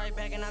give it right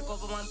back and I go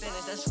for my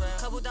business. That's real.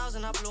 Couple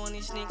thousand I blew on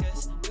these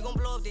sneakers. We gon'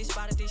 blow up they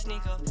spot if they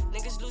sneak up.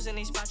 Niggas losing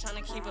they spot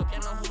trying to keep up.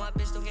 Y'all know who my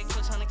bitch don't get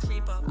killed trying to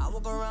creep up. I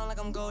walk around like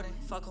I'm golden.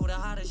 Fuck who the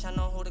hottest, y'all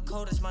know who the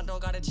coldest. My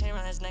dog got a chain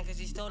around his neck cause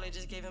he stole it.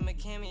 Just gave him a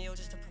cameo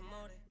just to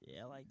promote it.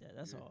 Yeah, I like that.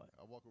 That's hard.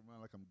 I walk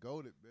around like I'm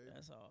goated, baby.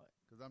 That's hard.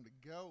 Cause I'm the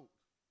goat.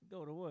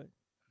 Go to what?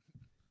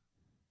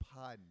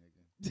 Pod nigga.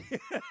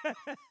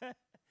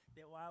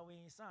 Then why we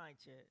ain't signed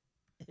yet?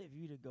 If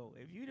you the GOAT.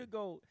 If you the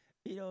GOAT,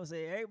 you know what I'm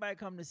saying? Everybody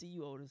come to see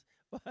you, Otis.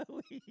 Why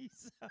we ain't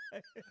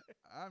signed?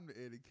 I'm the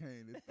Eddie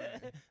Kane this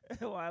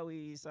thing. Why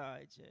we ain't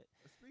signed yet?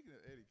 Speaking of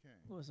Eddie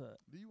Kane. What's up?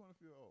 Do you want to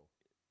feel old?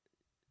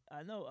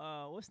 I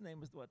know, what's the name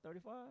was what,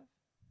 35? Yeah,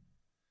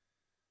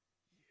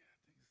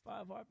 I think it's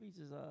 5 heartbeats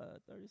is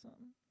 30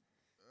 something.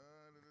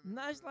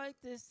 Nights like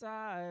this,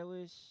 I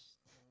wish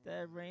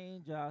that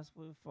raindrops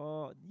would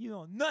fall. You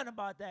know nothing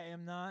about that,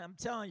 M9. I'm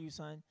telling you,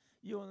 son.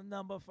 You on the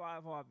number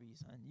 5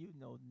 heartbeats, son. You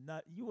know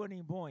not. You weren't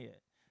even born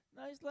yet.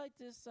 Nights like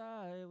this,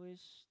 I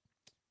wish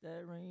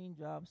that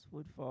raindrops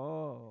would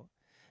fall.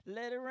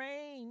 Let it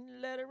rain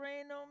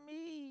on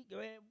me. Go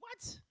ahead.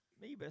 What?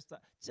 Man, you better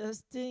stop.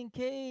 Just in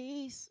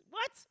case.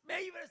 What?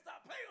 Man, you better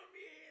stop playing with me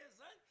here,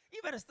 son.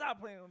 You better stop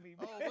playing with me,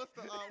 man. Oh, what's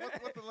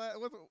the last?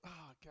 Oh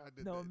God!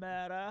 No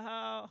matter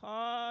how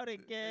hard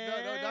it gets.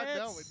 No,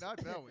 not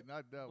that one.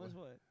 Not that one. What's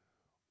what?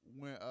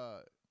 When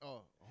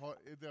hard,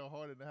 is there a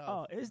heart in the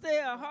house? Oh, is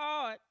there a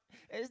heart?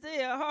 Is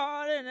there a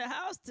heart in the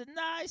house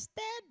tonight?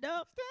 Stand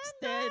up,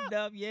 stand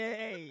up. Yeah,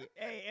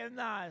 hey,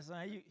 M9,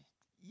 son.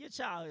 Your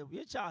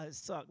childhood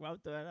sucked. Right? I'm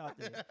throwing it out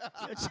there.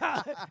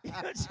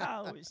 Your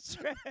child was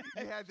trash.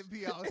 You had to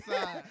be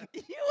outside.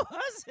 You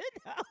wasn't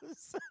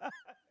outside.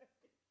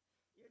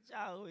 Your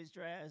childhood was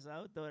trash. So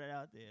I'm throwing it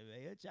out there,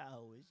 man. Your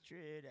childhood was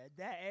trash.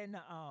 That and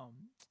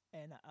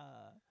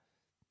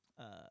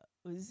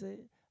what is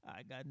it?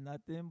 I got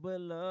nothing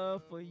but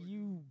love for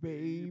you,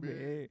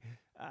 baby.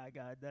 I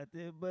got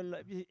nothing but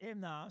love.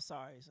 No, I'm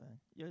sorry, son.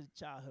 Your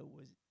childhood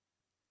was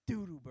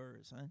doo-doo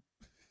bird, son.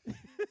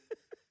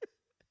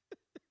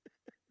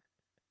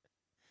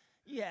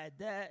 You had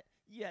that.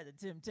 You had the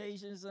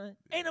Temptations, son.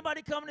 Ain't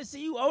nobody coming to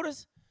see you,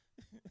 Otis.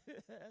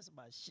 That's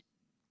my shit.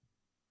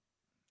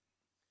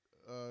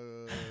 Let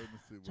me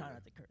see. Try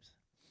not to curse.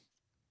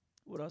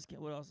 What else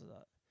is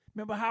up?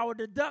 Remember Howard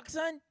the Duck,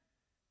 son?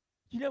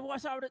 You never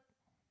watched Howard the...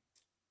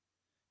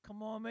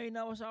 Come on, man. You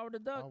never watched Howard the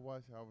Duck? I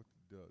watched Howard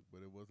the Duck,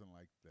 but it wasn't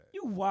like that.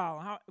 You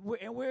wild.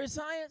 And where is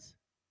science?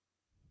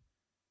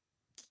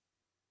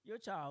 Your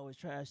child was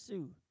trash,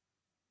 too.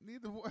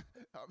 Neither one.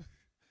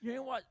 You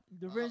ain't watch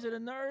Revenge of the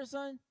Nerds,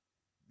 son?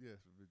 Yes,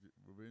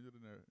 Revenge of the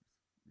Nerds.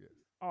 Yes.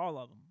 All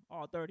of them.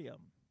 All 30 of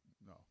them.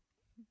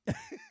 No.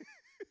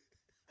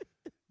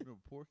 You know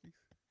Porky's?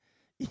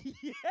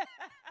 Yeah.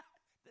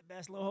 The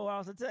best little whole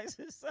house in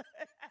Texas, son.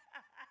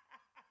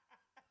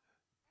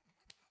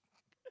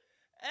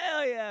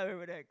 Hell yeah, I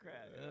remember that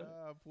crap.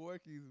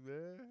 Porky's,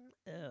 man.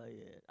 Hell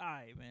yeah. All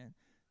right, man.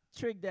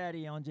 Trick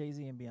Daddy on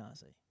Jay-Z and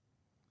Beyonce.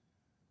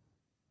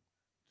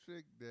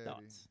 Trick Daddy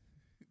Thoughts?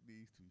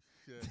 needs to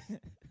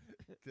shut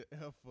the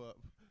F up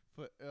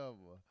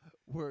forever.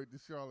 Word to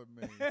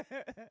Charlamagne.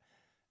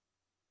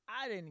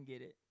 I didn't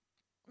get it.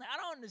 I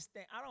don't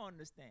understand.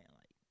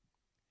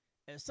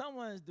 Like, if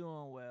someone's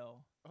doing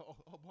well. Hold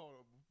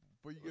on.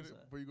 Before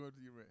you go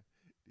into your rant,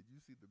 did you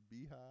see the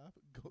Beehive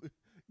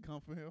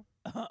come for him?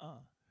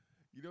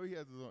 You know he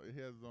has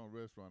his own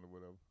restaurant or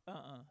whatever.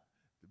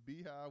 The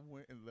Beehive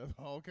went and left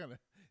all kind of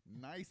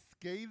nice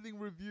scathing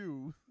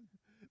reviews.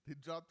 They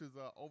dropped his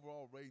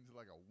overall rating to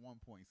like a 1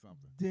 point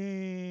something.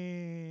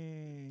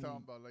 Dang.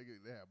 Talking about like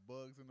they had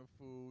bugs in the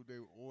food. They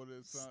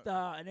ordered something.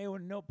 Stop. And they were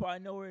probably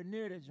nowhere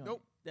near the joint.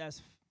 Nope.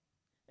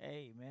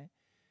 Hey, man.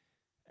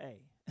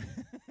 Hey.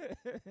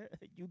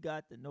 You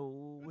got to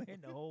know when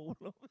to hold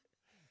on.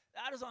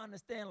 I just don't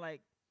understand,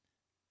 like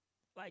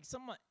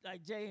someone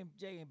like J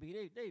and B,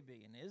 they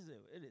big in this.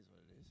 It is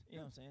what it is. You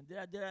know what I'm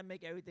saying? Did I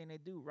make everything they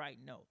do right?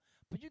 No.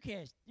 But you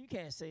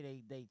can't say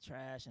they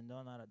trash and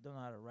don't know how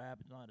to rap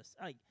and don't know how to,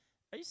 like,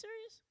 are you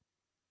serious?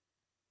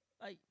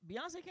 Like,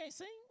 Beyonce can't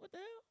sing? What the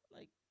hell?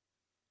 Like,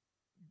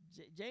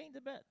 Jay ain't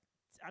the best.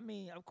 I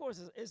mean, of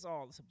course it's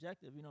all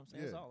subjective, you know what I'm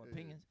saying? It's all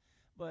opinions.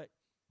 But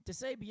to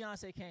say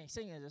Beyonce can't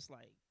sing is just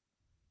like,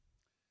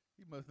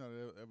 he must not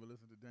ever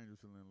listen to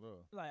Dangerously in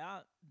Love. Like,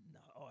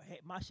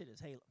 my shit is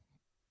Halo.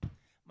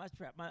 My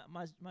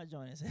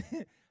joint is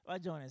my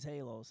joint is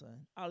Halo,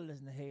 son. I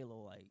listen to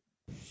Halo like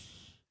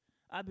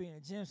I be in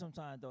the gym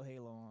sometimes, throw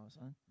Halo on,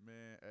 son.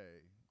 Man, hey,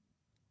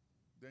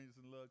 Dangerous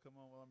in Love, come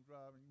on while I'm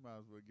driving. You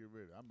might as well get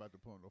ready. I'm about to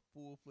put on a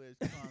full-fledged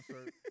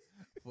concert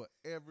for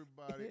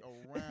everybody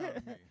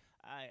around me.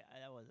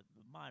 That was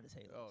mine is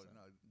Halo. Oh son.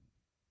 no,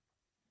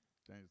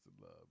 Dangerous in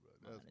Love, bro.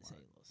 Mine That's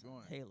is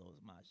mine. Halo. Son. Halo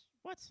is my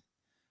what?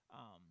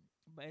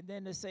 But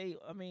then to say,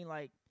 I mean,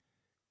 like,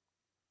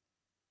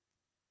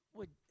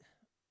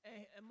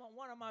 and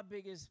one of my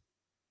biggest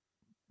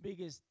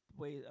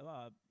ways,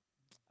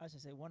 I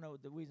should say, one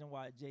of the reason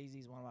why Jay-Z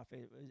is one of my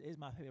favorite is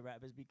my favorite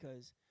rappers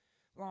because,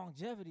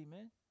 longevity,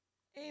 man.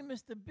 Ain't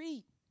missed a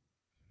beat.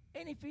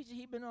 Any feature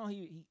he been on,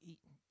 he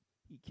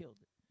killed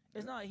it.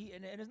 It's not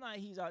and it's not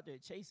he's out there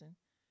chasing.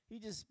 He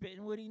just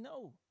spitting what he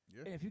know.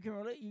 Yeah. And if you can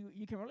relate,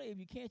 you can relate. If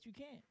you can't, you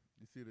can't.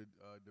 You see the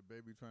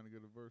baby trying to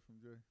get a verse from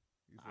Jay?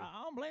 He said,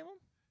 I don't blame him.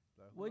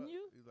 like, Wouldn't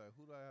you? He's like,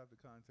 who do I have to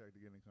contact to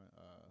get in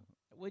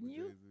Wouldn't with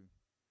you? Jay-Z?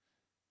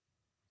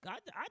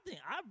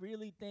 I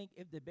really think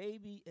if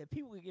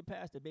people could get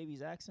past the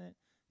baby's accent,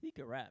 he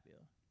could rap, yo.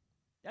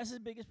 That's his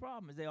biggest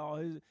problem. Is they all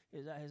his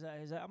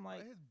I'm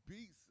like, his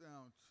beats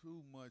sound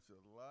too much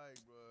alike,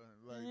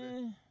 bro. Like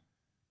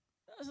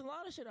there's a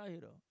lot of shit out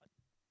here though.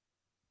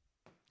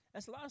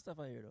 That's a lot of stuff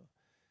out here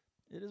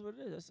though. It is what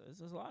it is.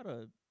 It's a lot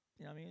of,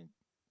 you know what I mean?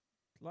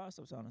 A lot of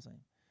stuff sound the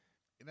same.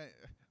 And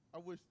I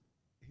wish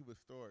he would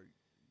start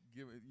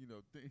giving,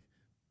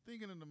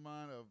 thinking in the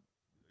mind of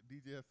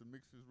DJ has to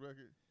mix his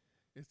record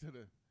instead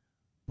of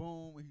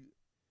boom,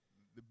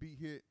 the beat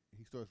hit,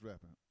 he starts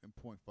rapping in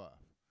 0.5.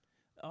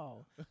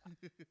 Oh,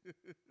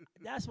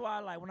 that's why I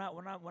like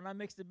when I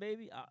mix the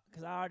baby,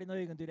 cause I already know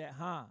you're gonna do that.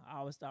 I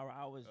always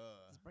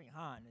just bring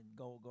and then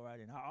go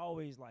right in. I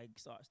always like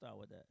start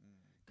with that,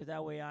 cause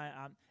that way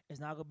I'm it's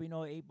not gonna be no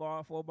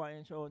 8-bar, 4-bar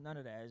intro, none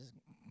of that. It's just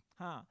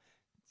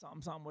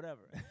something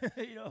whatever.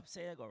 You know what I'm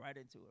saying? I go right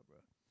into it, bro.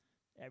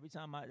 Every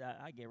time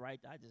I get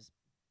right, I just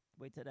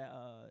wait till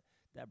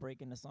that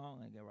break in the song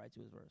and get right to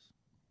his verse.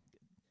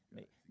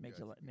 Make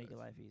your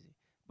life easy.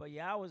 But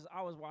yeah, I was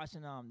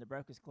watching the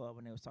Breakfast Club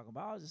when they was talking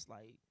about. I was just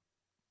like,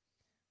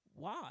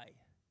 why?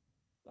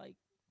 Like,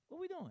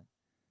 what we doing?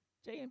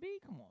 J&B,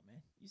 come on,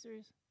 man. You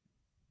serious?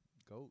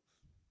 Goats.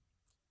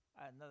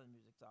 I had another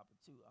music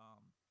topic too.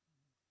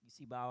 You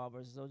see Bow Wow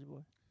versus Soulja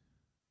Boy?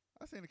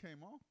 I seen it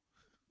came on.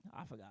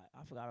 I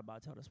forgot about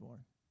it till this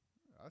morning.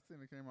 I seen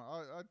it came on.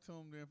 I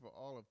tuned in for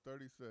all of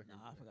 30 seconds.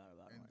 No, I forgot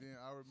about it. And then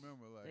I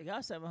remember they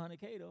got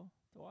 700K though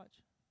to watch.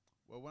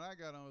 Well, when I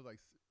got on, it was like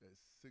at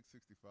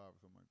 665 or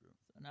something like that.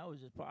 And that was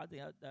just I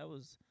think that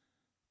was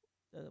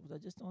I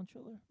just on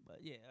Triller? But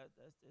yeah,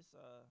 it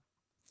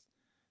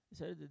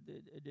said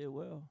it did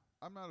well.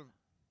 I'm not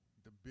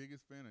the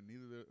biggest fan of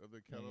neither of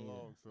their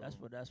catalogs. So that's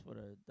for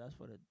the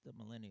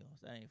millennials.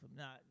 That ain't for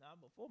not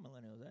before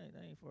millennials. That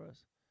ain't for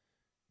us.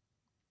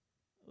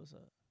 What's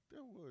up?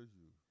 That was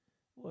you.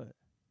 What?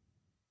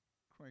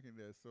 Cranking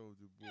that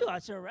Soulja Boy. You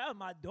out here around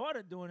my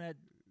daughter doing that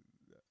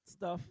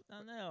stuff.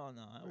 No,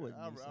 I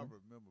wouldn't. I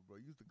remember, bro.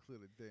 You used to clear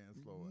the dance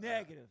floor.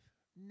 Negative.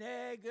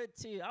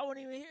 I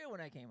wasn't even here when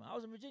that came out. I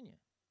was in Virginia.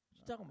 What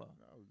you talking about?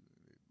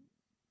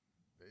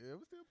 They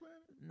ever still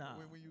playing it? Nah.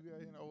 When you got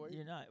here in 08?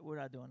 You're not. We're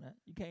not doing that.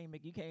 You can't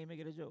make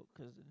it a joke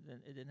because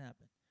it didn't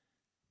happen.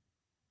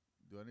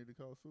 Do I need to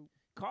call Soup?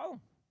 Call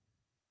him.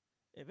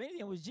 If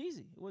anything, it was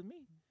Jeezy. It wasn't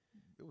me.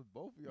 It was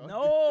both of y'all.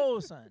 No,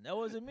 son. That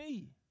wasn't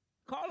me.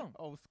 Call him.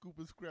 Oh, scoop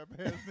and scrap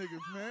ass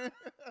niggas, man.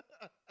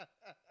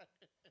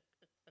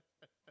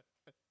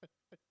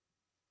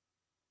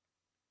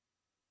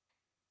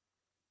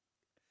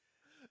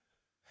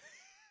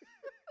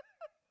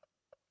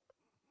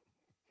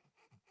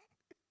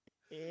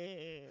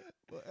 Yeah.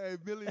 Well, hey,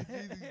 Billy and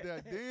Jeezy's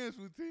that dance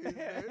routine,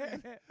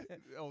 man.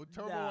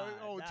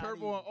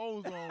 Turbo and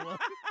Ozone, right?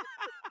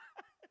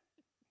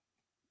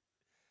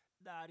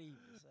 Not even,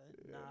 son.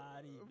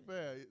 Not even.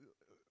 Fair.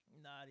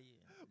 Not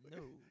even.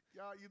 No.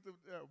 Y'all used to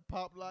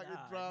pop lock and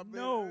drop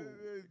no,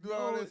 it. Do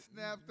all that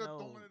snap stuff,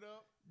 throwing it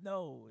up.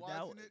 No,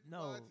 watching it,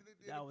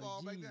 that was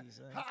Jeezy,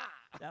 son.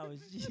 That was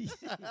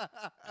Jeezy.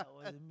 That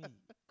wasn't me.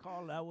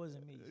 Carl, that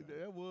wasn't me. Son.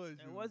 That was it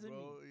you, wasn't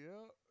bro. me.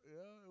 Yeah.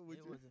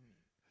 It wasn't me.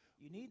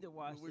 You need to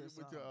watch this.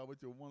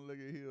 With your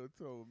one-legged heel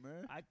toe,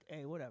 man.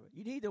 Hey, whatever.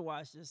 You need to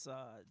watch this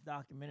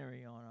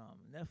documentary on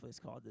Netflix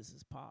called "This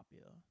Is Pop," yo.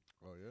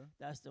 Oh yeah.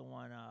 That's the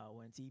one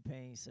when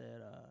T-Pain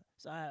said.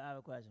 So I have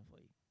a question for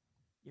you.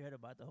 You heard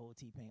about the whole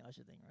T-Pain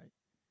Usher thing, right?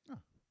 No.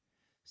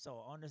 So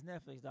on this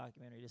Netflix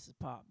documentary, "This Is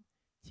Pop,"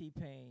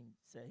 T-Pain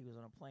said he was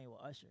on a plane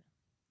with Usher.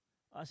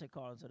 Usher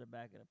called him to the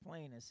back of the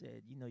plane and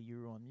said, "You know, you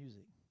ruin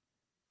music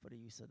for the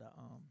use of the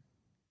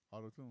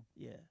auto-tune."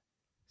 Yeah.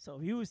 So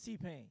if you was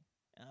T-Pain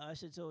and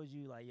Usher told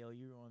you like, "Yo,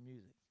 you ruin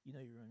music," you know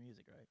you ruin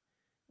music, right?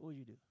 What would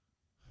you do?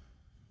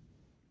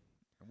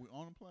 And we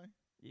on the plane?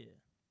 Yeah.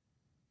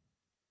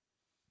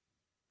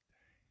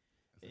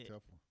 That's a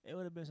tough one. It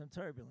would have been some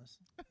turbulence.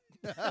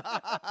 I'm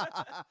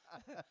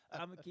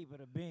gonna keep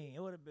it a bean. It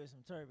would have been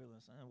some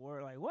turbulence, and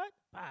we're like, "What?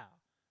 Pow!"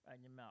 Right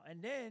in your mouth.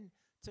 And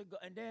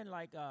then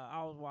like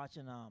I was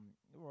watching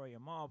Roy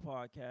Amal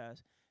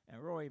podcast,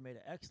 and Roy made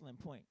an excellent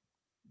point.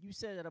 You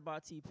said that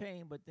about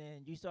T-Pain, but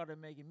then you started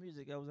making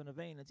music that was in the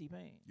vein of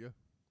T-Pain. Yeah.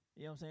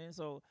 You know what I'm saying?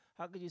 So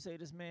how could you say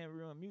this man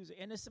ruined music?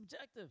 And it's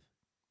subjective.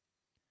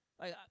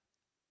 Like,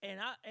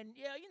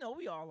 yeah, you know,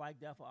 we all like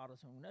that for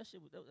auto-tune. That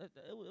shit,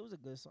 it was a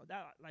good song.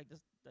 That like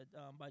this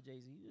by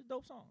Jay-Z. It's a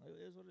dope song. It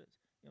is what it is.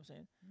 You know what I'm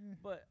saying? Yeah.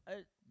 But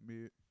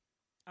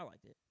I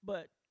liked it.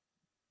 But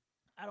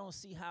I don't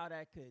see how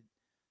that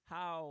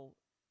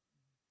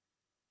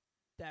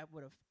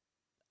would have.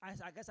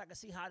 I guess I can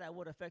see how that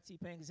would affect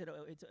T-Pain because it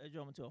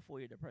drove him to a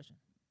 4-year depression.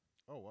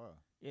 Oh wow.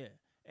 Yeah,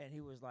 and he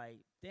was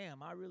like,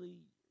 "Damn, I really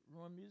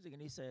Ruin Music,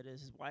 and he said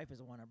his wife is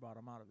the one that brought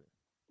him out of it.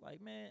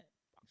 Like, man,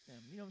 fuck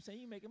them. You know what I'm saying?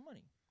 You making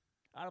money.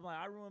 I'm like,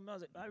 I ruin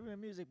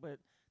music, but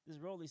this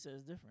Rolly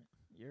says different.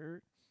 You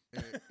heard?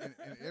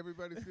 and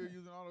everybody still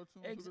using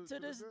auto-tune To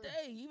this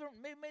day. Even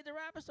made the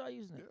rapper start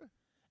using it. Yeah.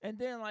 And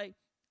then, like,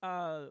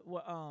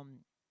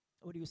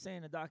 what he was saying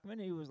in the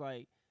documentary, he was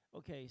like,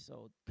 okay,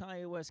 so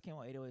Kanye West came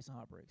out 808s and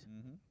Heartbreaks,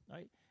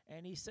 right?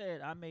 And he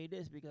said, I made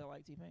this because I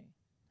like T-Pain.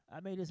 I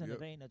made this in the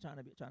vein of trying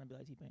to be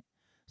like T-Pain.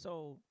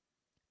 So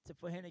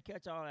for him to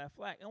catch all that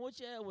flack, and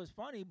which was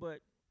funny, but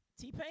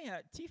T-Pain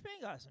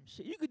got some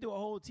shit. You could do a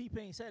whole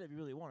T-Pain set if you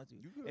really wanted to,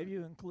 if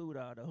you include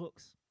the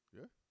hooks.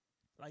 Yeah.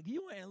 Like,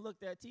 you went and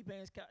looked at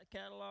T-Pain's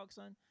catalog,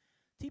 son.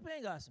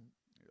 T-Pain got some.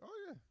 Oh,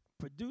 yeah.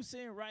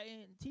 Producing,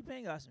 writing.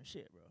 T-Pain got some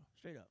shit, bro.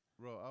 Straight up.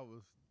 Bro, I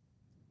was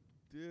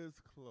this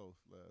close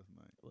last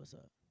night. What's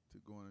up? To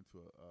going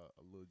into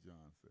a Lil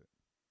Jon set.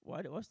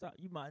 What's that?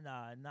 You might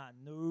not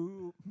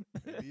noob.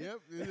 Yep.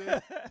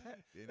 Then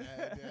I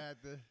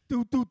had to.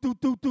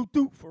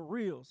 Do. For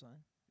real,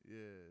 son. Yeah.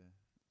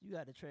 You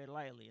got to tread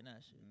lightly in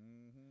that shit.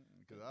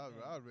 Because I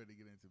was ready to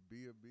get into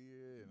beer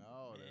and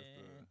all that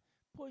stuff.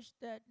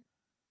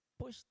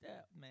 Push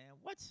that, man.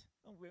 What?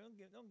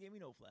 Don't give me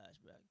no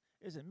flashback.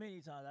 There's a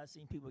many times I've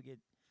seen people get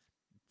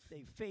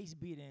they face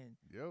beat in.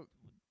 Yep.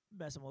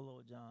 Messing with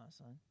Lil Jon,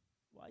 son.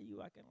 Why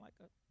you acting like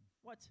a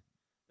what?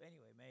 But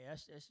anyway, man,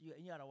 that's you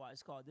gotta watch.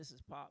 It's called This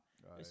Is Pop.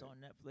 It's on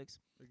Netflix.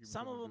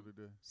 Some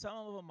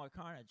of them are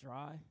kind of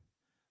dry.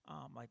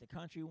 Like the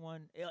country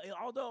one.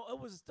 Although it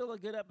was still a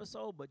good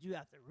episode, but you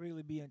have to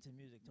really be into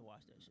music to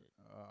watch that shit.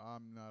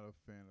 I'm not a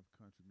fan of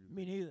country music.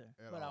 Me neither.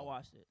 But I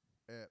watched it.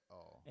 At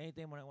all.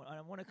 Anything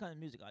when it comes to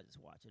music, I just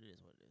watch it. It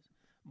is what it is.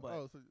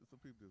 But so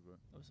people this, right?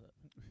 What's up?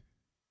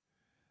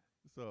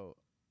 So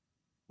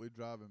we're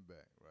driving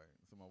back, right?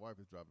 So my wife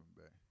is driving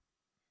back,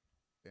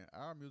 and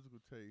our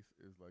musical taste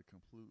is like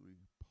completely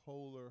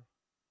polar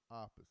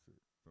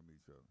opposite from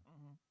each other.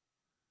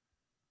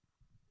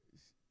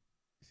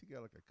 She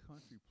got like a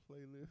country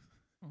playlist.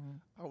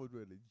 I was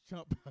ready to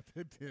jump out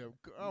that damn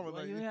car. I was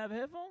like, you have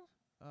headphones?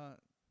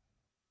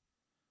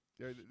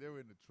 They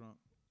were in the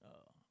trunk.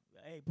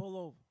 Hey, pull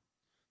over.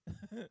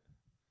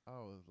 I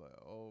was like,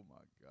 oh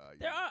my God.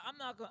 I'm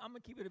gonna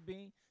keep it a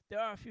bean. There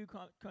are a few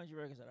country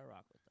records that I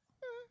rock with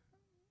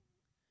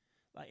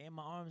though. Like In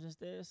My Arms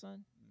Instead,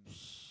 son.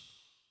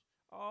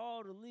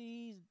 All the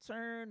leaves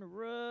turn to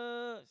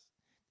rust.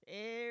 The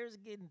air's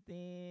getting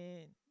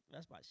thin.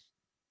 That's my shit.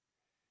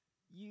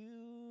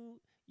 You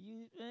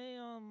stay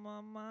on my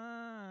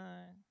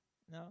mind.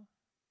 No?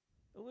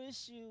 I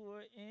wish you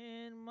were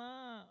in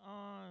my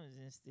arms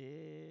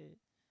instead.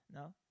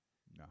 No?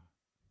 Nah.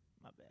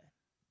 My bad.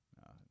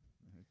 Nah.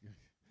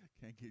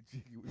 Can't get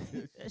jiggy with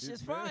that It's shit,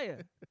 just man.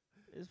 fire.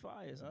 It's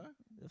fire, son. Huh?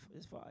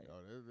 It's fire.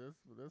 Oh,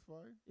 that's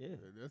fire? Yeah.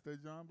 That's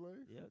that John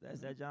Blaze? Yeah, that's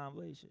that John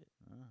Blaze shit.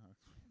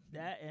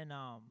 That and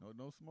No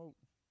smoke.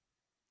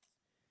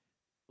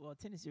 Well,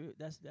 Tennessee,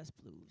 that's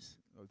blues.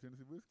 Oh,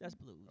 Tennessee Whiskey? That's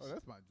blues. Oh,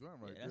 that's my joint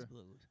right there. That's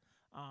blues.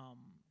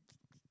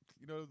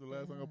 You know, that was the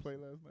last song I played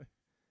last night.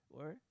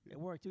 Word? It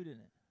worked too,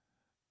 didn't it?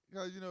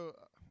 Because you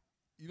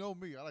know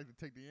me, I like to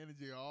take the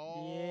energy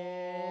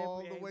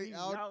all the way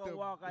out. Y'all gonna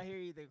walk out here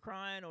either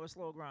crying or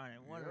slow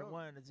grinding. One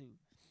of the two.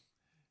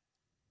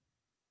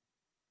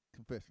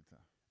 Confession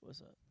time.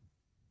 What's up?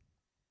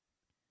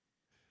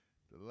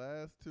 The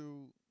last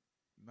 2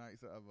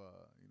 nights I've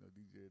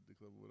DJ at the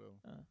club or whatever,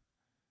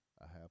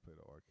 I have played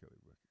an R. Kelly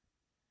record.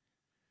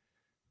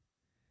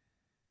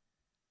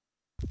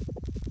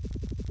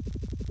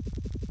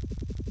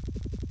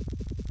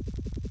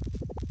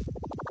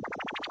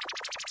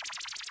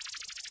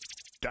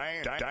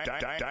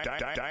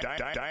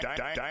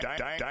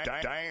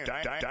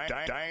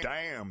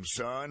 Damn,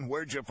 son,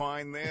 where'd you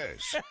find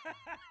this?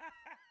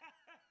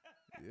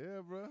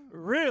 Yeah, bro.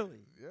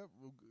 Really? Yep.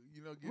 Well,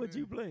 What'd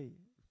you play?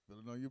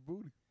 Feeling on your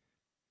booty.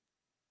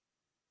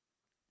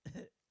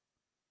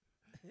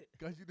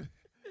 Cause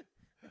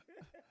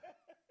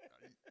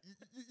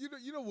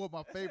you know what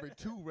my favorite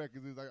 2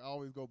 records is. I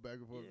always go back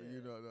and forth. Yeah.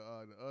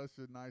 The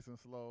Usher, Nice and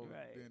Slow,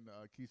 Right. then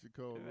Keisha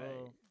Cole,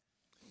 Love,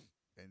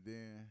 and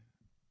then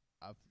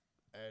I've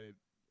added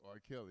R.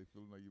 Kelly,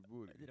 Feeling on Your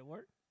Booty. Did it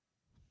work?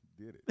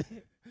 Did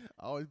it?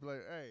 I always be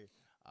like, hey,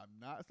 I'm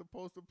not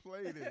supposed to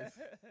play this.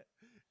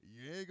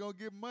 You ain't gonna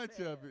get much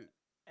of it.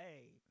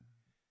 Hey,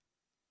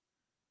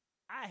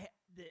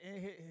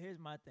 here's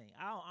my thing.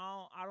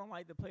 I don't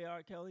like to play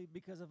R. Kelly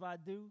because if I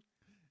do,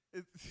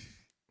 it's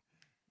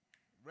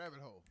rabbit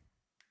hole.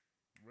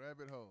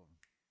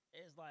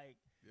 It's like,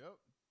 yep,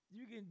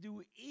 you can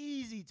do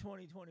easy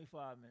 20,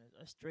 25 minutes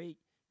of straight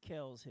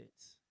Kells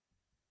hits.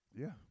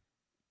 Yeah.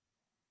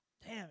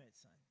 Damn it,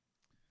 son.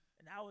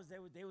 And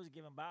they was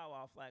giving Bow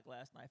Wow flack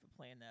last night for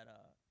playing the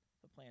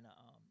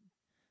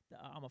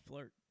I'm a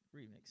Flirt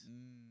remix.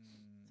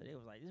 So they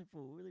was like, this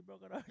fool really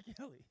broke out R.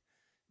 Kelly.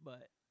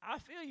 But I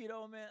feel you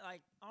though, man.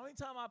 Like, only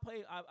time I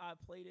played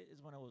it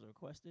is when it was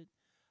requested.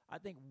 I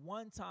think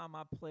one time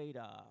I played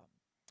a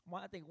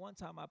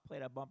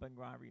Bump and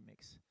Grind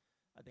remix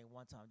I think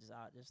one time just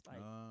out, just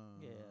like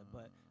yeah.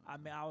 But I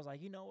mean, I was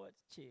like, you know what,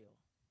 chill,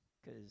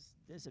 because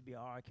this would be a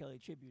R. Kelly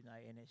tribute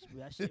night, and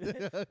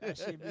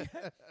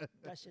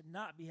that should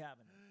not be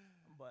happening.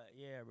 But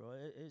yeah, bro,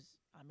 it's.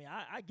 I mean,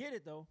 I get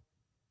it though.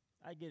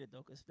 I get it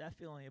though, cause that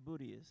feeling your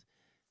booty is.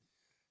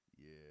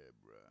 Yeah,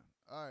 bruh.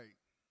 All right.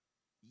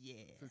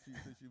 Yeah.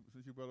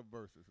 Since you brought up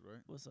verses,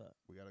 right? What's up?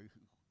 We got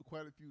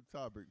quite a few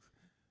topics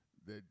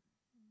that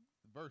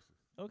verses.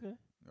 Okay.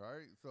 All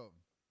right. So,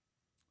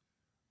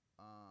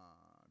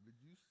 did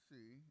you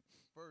see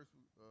first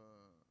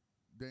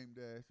Dame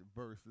Dash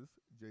versus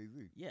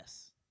Jay-Z?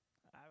 Yes.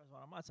 That was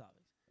one of my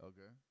topics.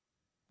 Okay.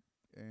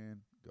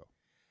 And go.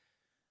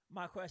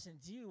 My question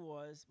to you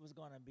was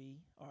gonna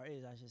be, or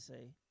is I should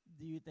say,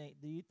 do you think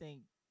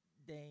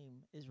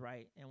Dame is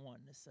right in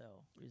wanting to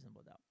sell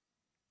Reasonable Doubt?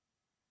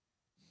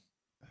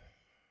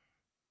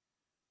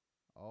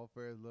 All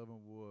fair is love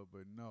and war,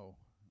 but no.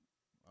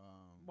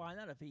 Why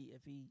not? If he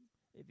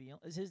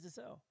it's his to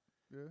sell.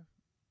 Yeah,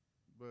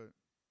 but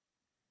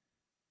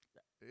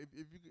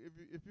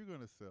if you're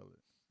gonna sell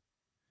it,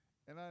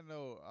 and I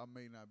know I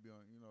may not be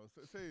on,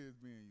 say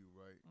it's me and you,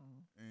 right?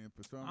 Mm-hmm. And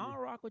for some I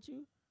don't rock with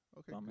you.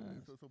 Okay,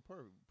 good. So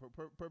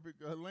perfect,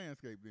 perfect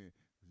landscape then.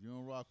 'Cause you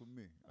don't rock with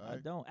me. All right? I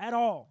don't at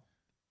all.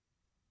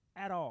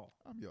 At all.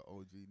 I'm your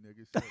OG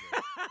nigga. Shut up.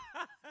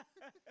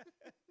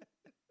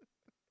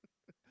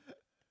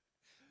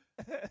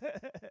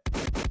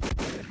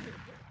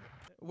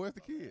 Where's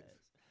the kids?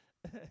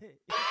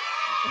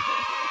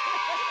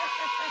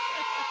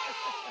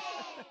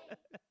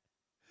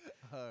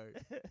 All right.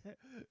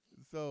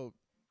 So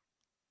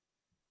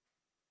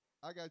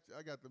I got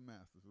the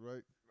masters,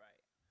 right?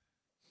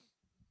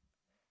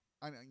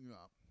 Right.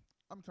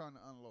 I'm trying to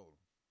unload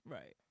them.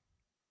 Right.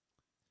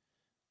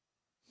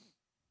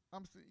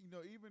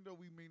 Even though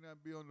we may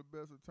not be on the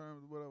best of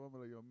terms, whatever, I'm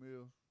like, yo,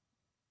 Mills,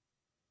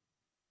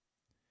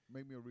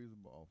 make me a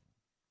reasonable offer.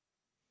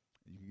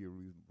 You can get a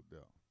reasonable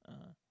doubt.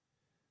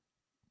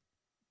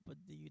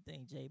 But do you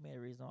think Jay made a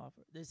reasonable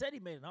offer? They said he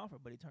made an offer,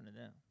 but he turned it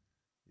down.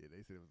 Yeah,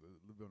 they said it was a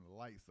little bit on the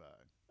light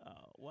side.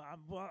 Well,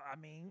 I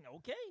mean,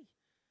 okay.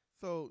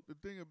 So the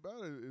thing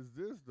about it is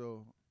this,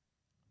 though.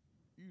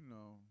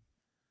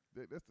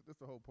 That's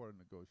the whole part of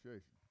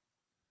negotiation.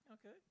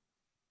 Okay.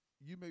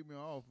 You make me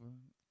an offer.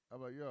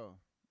 I'm like, yo,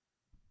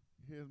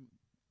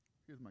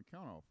 here's my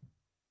counter offer.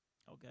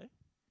 Okay.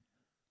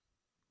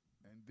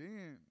 And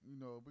then,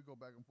 if we go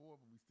back and forth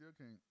and we still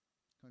can't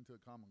come to a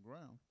common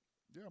ground,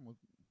 yeah, I'm going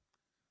to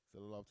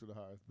sell it off to the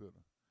highest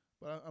bidder.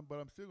 But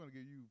I'm still going to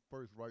give you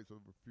first rights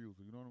of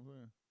refusal. You know what I'm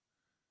saying?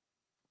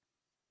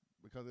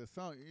 Because there's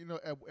some,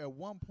 at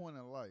one point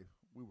in life,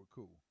 we were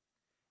cool.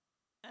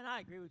 And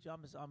I agree with you.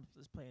 I'm just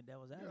playing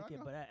devil's advocate.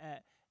 Yeah,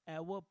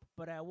 at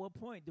what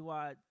point do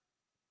I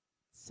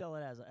sell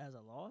it as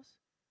a loss?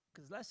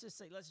 Because let's just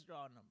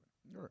draw a number.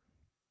 Right.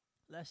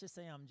 Let's just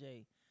say I'm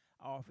Jay.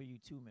 I offer you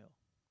 $2 million.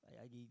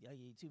 I give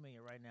you $2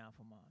 million right now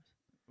for mine.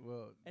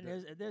 Well, and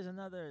there's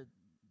another.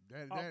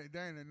 That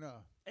ain't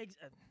enough.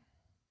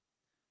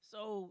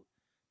 So,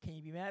 can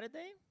you be mad at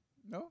Dame?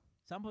 No.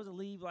 So I'm supposed to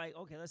leave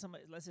okay. Let's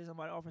say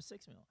somebody offers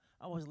 $6 million.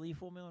 I'm supposed to leave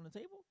 $4 million on the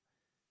table.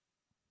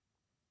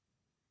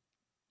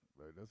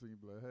 Right. That's when you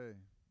be like, hey.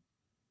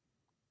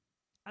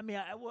 I mean,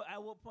 at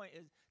what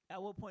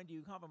point do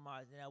you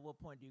compromise? And at what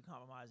point do you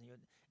compromise? And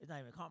it's not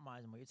even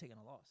compromising, but you're taking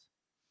a loss.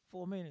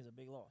 $4 million is a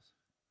big loss.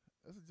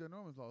 That's a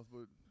ginormous loss,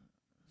 but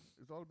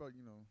it's all about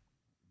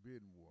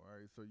bidding war. All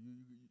right, so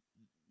you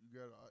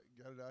got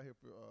it out here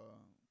for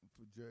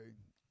Jay.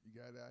 You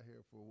got it out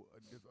here for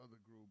this other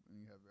group, and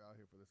you have it out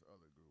here for this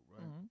other group,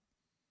 right? Mm-hmm.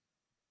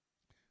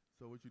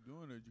 So what you're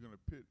doing is you're gonna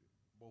pit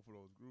both of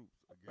those groups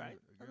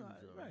against each other.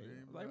 Right,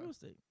 like real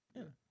estate.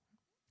 Yeah.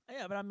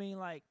 Yeah, but I mean,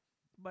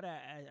 but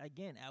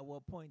again, at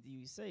what point do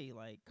you say,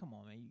 come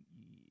on, man, you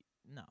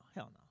no,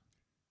 hell no.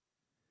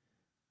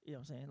 You know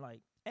what I'm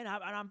saying?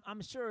 And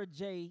I'm sure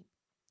Jay,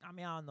 I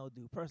mean, I don't know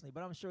dude personally,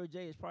 but I'm sure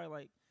Jay is probably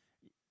like,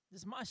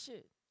 this is my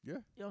shit. Yeah.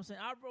 You know what I'm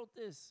saying? I wrote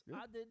this. Yeah.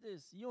 I did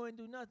this. You ain't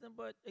do nothing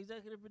but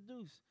executive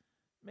produce.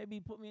 Maybe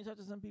put me in touch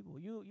with some people.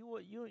 You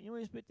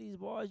ain't spit these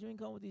bars. You ain't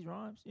come with these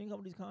rhymes. You ain't come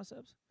with these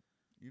concepts.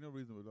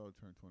 Reasonable Doubt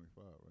turned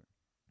 25, right?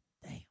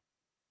 Damn.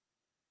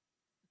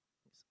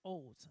 It's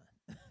old, son.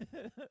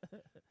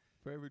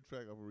 Favorite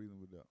track of a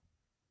Reasonable Doubt?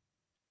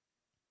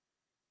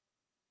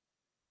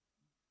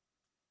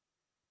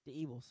 The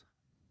Evils.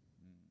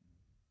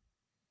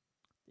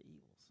 The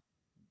Evils.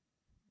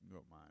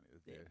 No, mine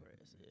is Dead that.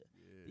 Press, yeah.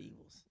 Yeah. The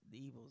Evils. The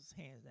Evils,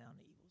 hands down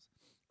the Evils.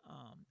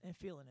 And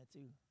Feeling It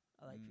too.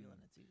 I like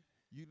Feeling It too.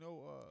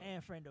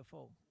 And Friend or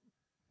Foe.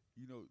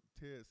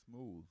 Ted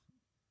Smooth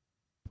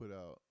put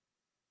out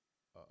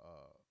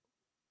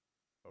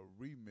a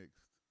remix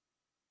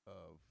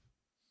of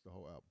the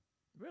whole album.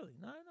 Really?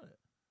 No, I didn't know that.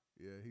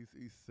 Yeah,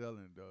 he's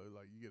selling though.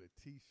 Like you get a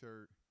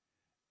T-shirt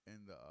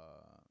and the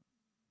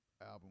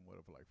album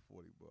whatever for like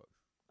 $40.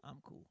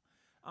 I'm cool.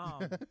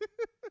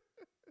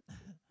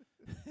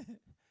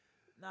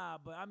 Nah,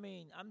 but I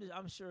mean,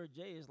 I'm sure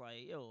Jay is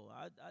like, yo,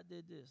 I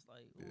did this.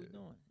 Like, what we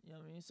doing? You know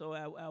what I mean? So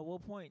at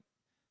what point?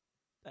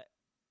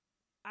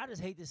 I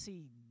just hate to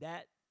see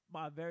that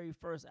my very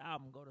first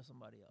album go to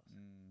somebody else.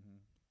 Mm-hmm.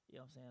 You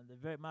know what I'm saying? The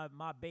very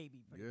my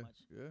baby pretty Yeah,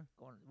 much yeah.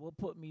 will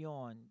put me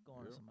on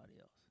going to Yeah. somebody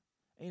else.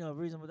 And, you know,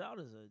 Reason Without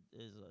is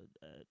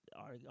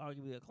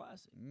arguably a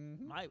classic.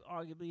 Mm-hmm. Might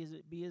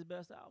arguably be his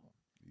best album.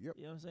 Yep.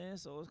 You know what I'm saying?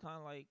 So it's kind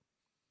of like,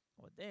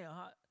 well, damn,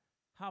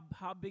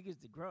 how big is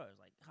the grudge?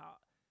 Like how,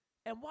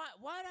 and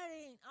why that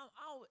ain't?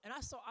 And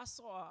I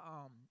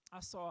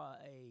saw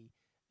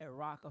a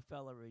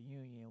Rockefeller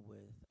reunion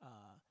with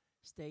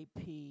State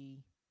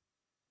P.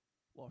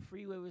 Well,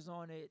 Freeway was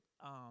on it.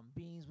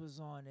 Beans was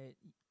on it.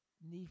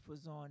 Neef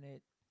was on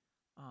it.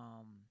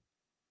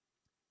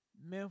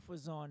 Memph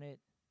was on it.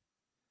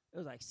 It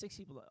was like 6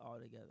 people all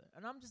together.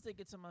 And I'm just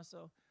thinking to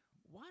myself,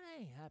 why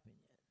that ain't happened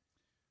yet?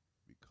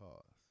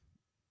 Because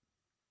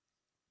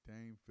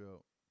Dame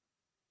felt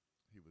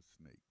he was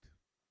snaked.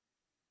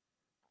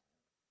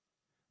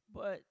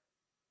 But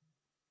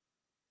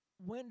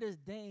when does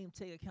Dame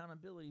take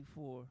accountability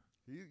for?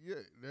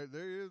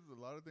 There is a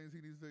lot of things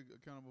he needs to take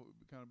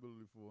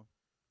accountability for.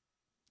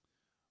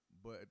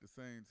 But at the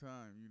same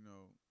time, you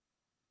know,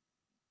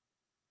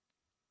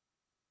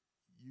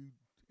 you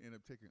end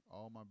up taking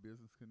all my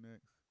business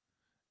connects,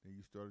 then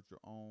you started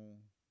your own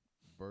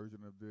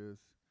version of this,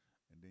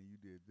 and then you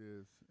did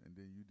this, and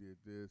then you did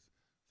this.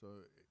 So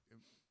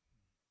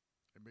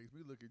it makes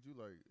me look at you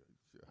like,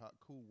 shit, how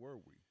cool were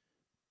we?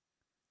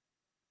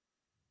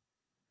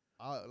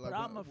 But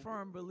I'm a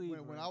firm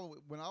believer. When I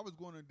was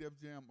going to Def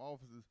Jam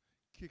offices,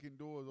 kicking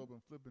doors open,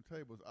 flipping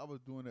tables, I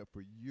was doing that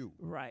for you.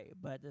 Right,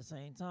 but at the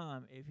same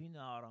time, if you know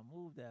how to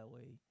move that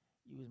way,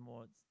 you was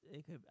more.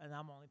 It could, and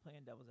I'm only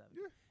playing devil's advocate.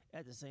 Yeah.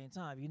 At the same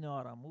time, you know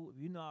how to move.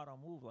 You know how to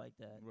move like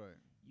that. Right.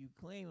 You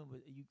claim it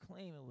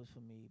was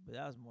for me, but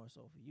that was more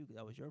so for you. 'Cause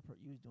that was you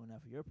was doing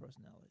that for your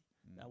personality.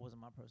 That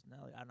wasn't my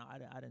personality.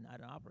 I didn't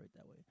operate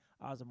that way.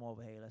 I was more of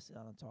a, hey, let's sit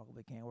down and talk. If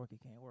it can't work, it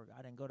can't work.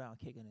 I didn't go down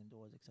kicking in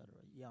doors, etc.,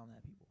 yelling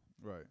at people.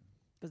 Right.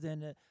 Because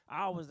then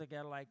I always look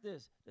at it like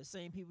this: the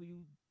same people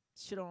you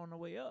shit on the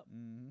way up,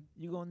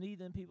 you're gonna need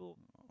them people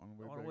on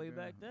the way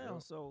back down.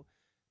 Yep. So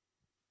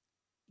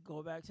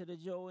go back to the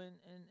Joe and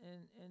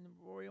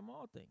Rory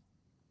Amal thing.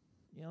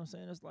 You know what I'm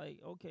saying? It's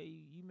like, okay,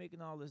 you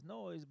making all this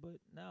noise, but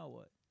now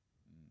what?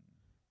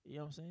 You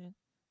know what I'm saying?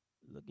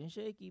 Looking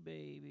shaky,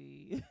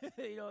 baby.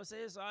 You know what I'm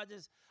saying? So I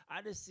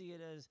just see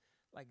it as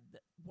like,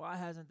 why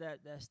hasn't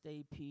that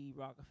State P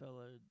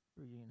Rockefeller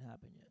reunion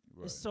happened yet?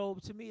 Right. It's so,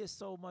 to me, it's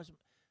so much.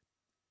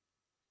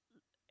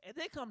 If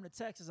they come to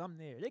Texas, I'm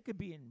there. They could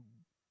be in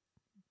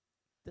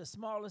the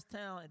smallest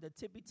town at the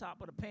tippy top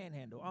of the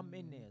panhandle. I'm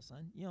in there,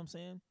 son. You know what I'm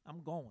saying?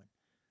 I'm going.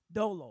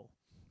 Dolo.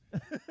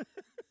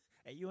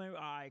 And you ain't,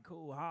 all right,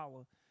 cool,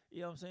 holla.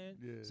 You know what I'm saying?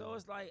 Yeah. So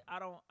it's like, I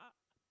don't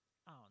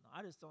know.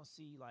 I just don't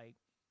see, like,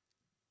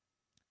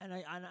 and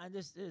I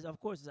just is, of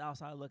course, it's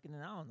outside looking,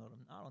 and I don't know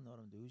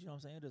them dudes. You know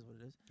what I'm saying? It is what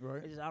it is.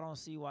 Right. It's just, I don't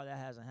see why that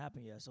hasn't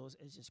happened yet. So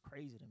it's just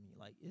crazy to me.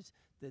 Like, it's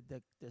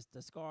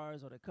the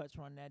scars or the cuts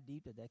run that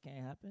deep that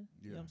can't happen.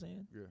 Yeah. You know what I'm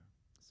saying? Yeah.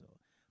 So,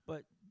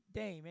 but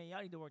Dame, man,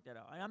 y'all need to work that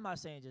out. I'm not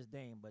saying just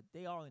Dame, but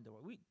they all need to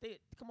work.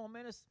 Come on,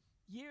 man. It's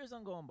years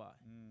I'm going by.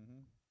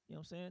 Mm-hmm. You know what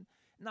I'm saying?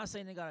 I'm not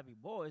saying they gotta be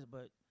boys,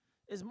 but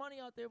there's money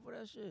out there for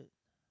that shit.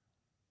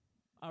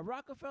 A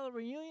Rockefeller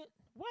reunion?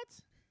 What?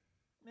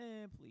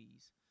 Man,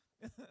 please.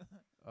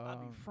 I'll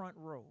be front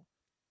row.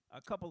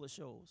 A couple of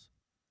shows.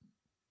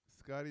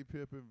 Scottie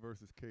Pippen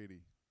versus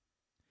KD.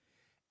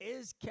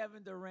 Is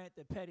Kevin Durant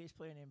the pettiest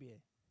player in the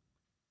NBA?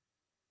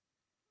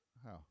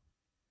 How?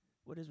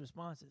 What his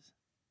responses?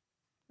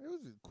 It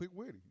was just quick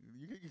witty.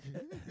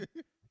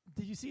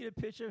 Did you see the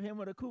picture of him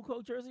with a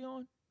Kukoc jersey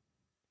on?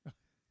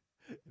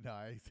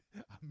 Nice.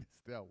 I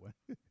missed that one.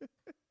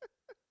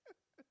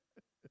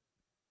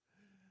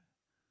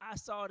 I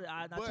saw that.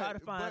 I tried to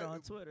find it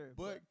on Twitter.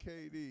 But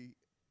KD,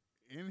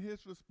 in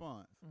his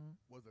response, Mhm.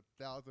 was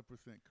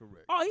 1,000%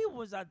 correct. Oh, he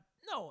was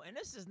no, and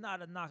this is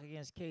not a knock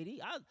against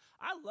KD.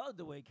 I love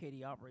the way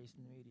KD operates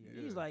in the media.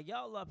 He's Yeah. like,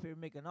 y'all up here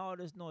making all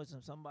this noise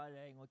from somebody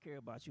that ain't gonna care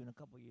about you in a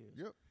couple years.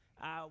 Yep.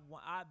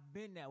 I've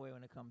been that way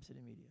when it comes to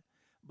the media,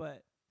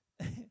 but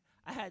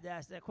I had to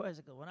ask that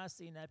question because when I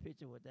seen that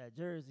picture with that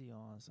jersey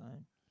on,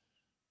 son,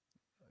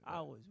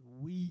 I was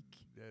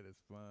weak. That is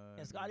fun.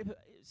 And Scotty,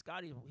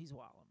 he's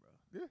wilding, bro.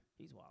 Yeah.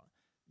 He's wilding.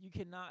 You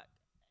cannot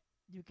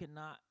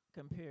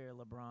compare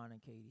LeBron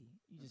and KD.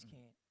 You just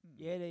can't.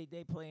 Yeah,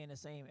 they play in the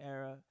same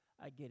era.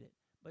 I get it,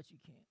 but you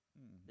can't.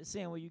 The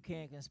same way you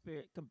can't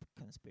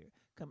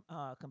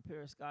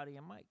compare Scotty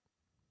and Mike.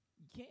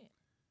 You can't.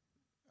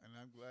 And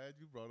I'm glad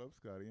you brought up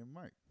Scotty and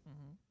Mike.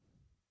 Mm-hmm.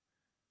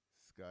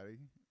 Scotty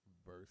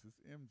versus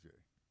MJ.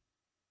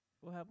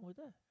 What happened with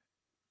that?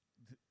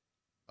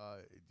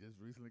 It just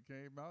recently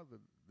came out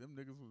that them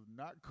niggas was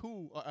not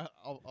cool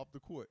off the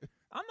court.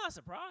 I'm not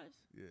surprised.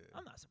 Yeah.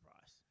 I'm not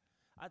surprised.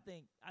 I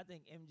think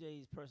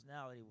MJ's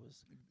personality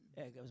was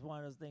one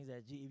of those things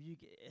that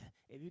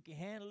if you can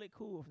handle it,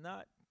 cool. If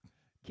not,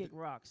 kick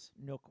rocks,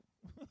 knuckle.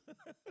 All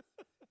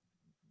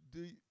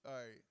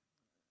right.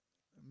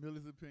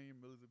 Miller's opinion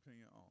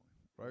only,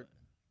 right?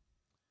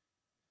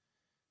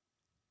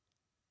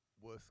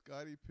 Was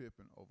Scottie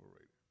Pippen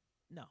overrated?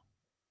 No,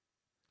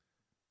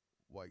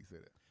 Why you say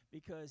that?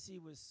 because he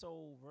was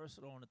so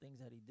versatile on the things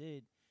that he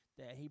did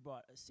that he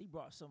brought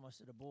so much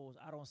to the Bulls.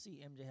 I don't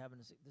see MJ having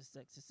the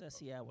success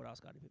he had without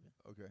Scottie Pippen.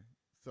 Okay.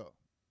 So,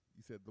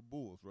 you said the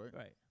Bulls, right?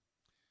 Right.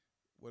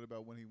 What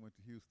about when he went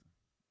to Houston?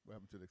 What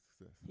happened to the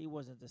success? He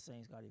wasn't the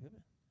same Scottie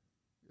Pippen.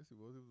 Yes, he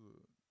was.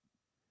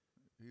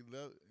 He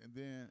left, and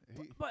then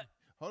he. But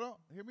Hold on,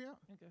 hear me out.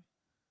 okay.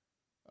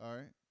 All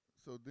right.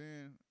 So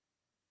then,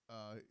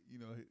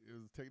 it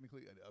was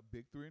technically a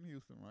big three in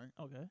Houston, right?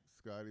 Okay.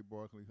 Scottie,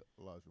 Barkley,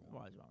 Olajuwon.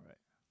 Olajuwon, right.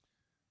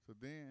 So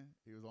then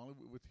he was only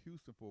with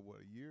Houston for what,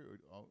 a year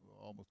or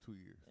almost 2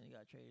 years. And he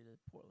got traded to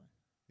Portland.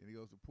 Then he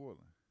goes to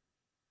Portland,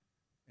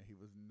 and he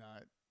was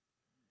not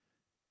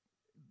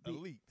Be-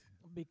 elite.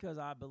 Because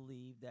I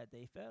believe that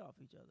they fed off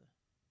each other.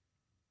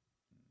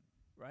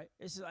 Right?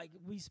 It's like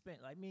we spent,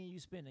 like me and you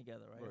spend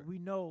together, right? Right. We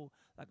know,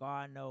 like, oh,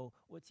 I know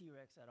what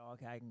T-Rex said, oh,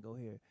 okay, I can go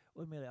here.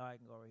 With me, like, oh, I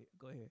can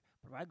go here.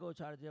 But if I go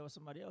try to deal with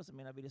somebody else, it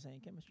may not be the same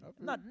chemistry. I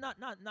feel Not you.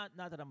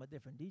 that I'm a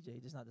different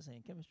DJ, just not the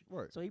same chemistry.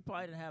 Right. So he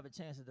probably didn't have a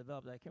chance to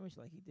develop that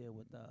chemistry like he did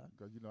with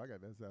Because, I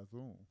got that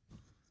Sassoon.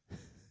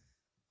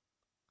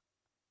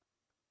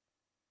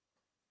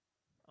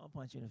 I'll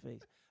punch you in the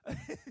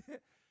face.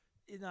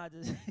 You know, I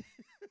just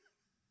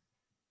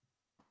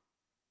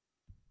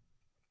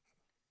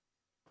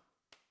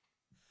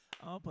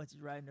I'll punch you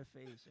right in the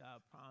face. I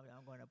promise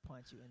I'm going to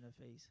punch you in the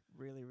face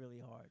really,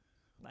 really hard.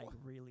 Like,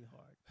 really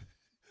hard.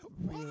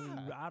 Really,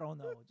 I don't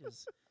know.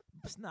 Just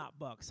snot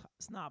box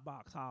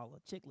holler,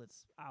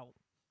 chiclets out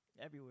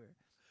everywhere.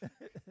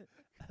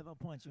 I'm going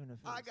to punch you in the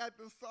face. I got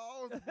the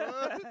sauce, bro.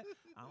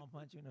 I'm going to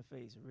punch you in the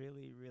face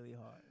really, really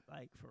hard.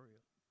 Like, for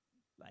real.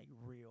 Like,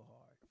 real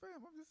hard.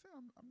 Fam, I'm just saying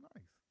I'm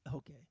nice.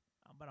 Okay.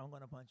 But I'm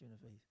going to punch you in the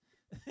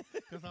face.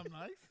 Because I'm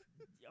nice?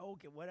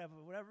 Okay, whatever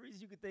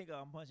reason you could think of,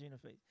 I'm punching you in the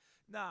face.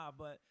 Nah,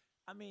 but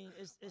I mean,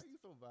 it's Why you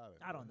so violent?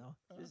 I don't man?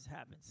 know. This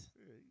happens.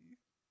 Yeah,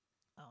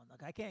 I don't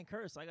know. I can't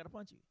curse, so I gotta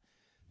punch you.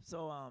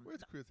 So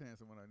where's Chris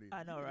Hansen when I need him?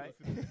 I know, You right?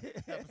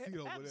 Have a seat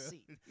over Have a there.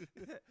 seat.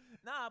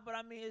 Nah, but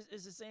I mean,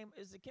 it's the same.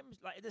 It's the chemistry.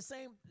 Like the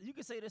same. You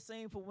could say the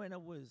same for when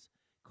it was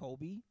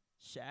Kobe,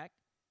 Shaq,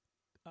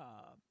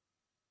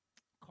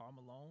 Karl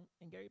Malone,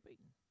 and Gary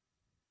Payton,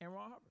 and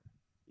Ron Harper.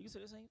 You can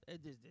say the same.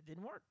 It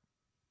didn't work.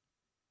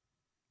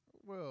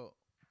 Well,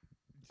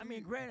 I mean,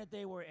 gee, granted,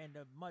 they were in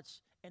the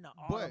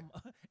But-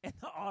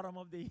 autumn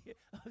of their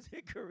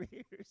careers.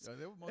 yeah,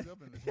 they were most up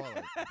in the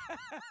twilight.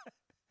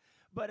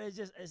 But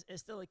it's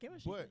still a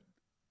chemistry But thing.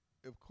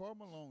 if Karl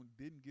Malone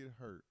didn't get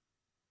hurt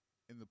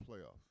in the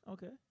playoffs,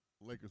 Okay.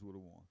 Lakers would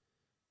have won.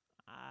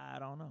 I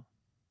don't know.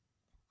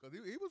 Because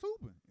he was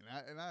hooping.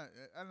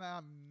 And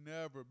I've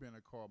never been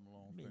a Karl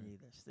Malone Me fan.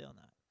 neither. Still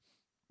not.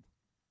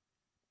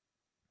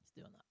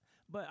 Still not.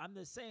 But I'm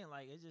just saying,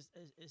 like, it's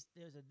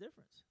there's a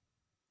difference.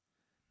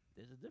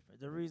 There's a difference.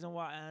 The reason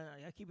why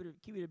I keep it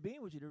a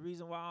being with you. The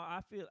reason why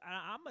I feel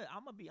I'm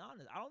gonna be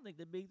honest. I don't think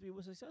the Big Three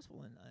was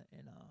successful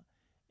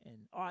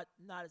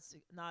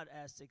not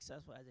as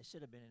successful as they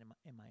should have been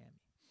in Miami.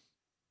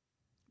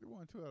 They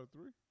won 2 out of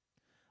 3.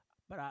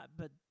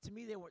 But to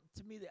me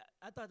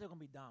I thought they were gonna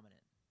be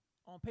dominant.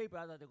 On paper,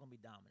 I thought they were gonna be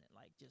dominant,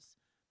 like just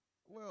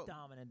Well,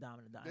 dominant.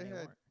 they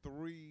had weren't.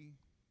 3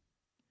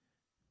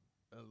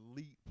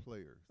 elite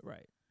players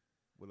Right.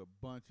 with a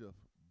bunch of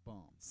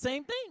bums.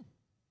 Same thing.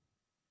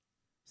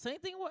 Same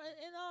thing with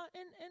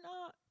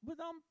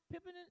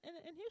Pippen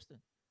in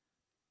Houston.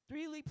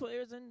 3 elite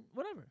players and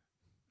whatever.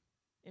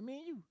 And me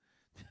and you.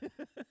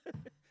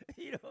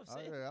 You know what I'm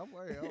saying? I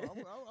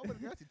would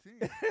have got your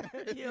team.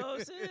 You know what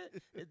I'm saying?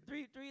 It's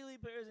three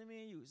elite players and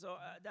me and you. So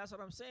that's what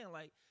I'm saying.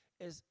 Like,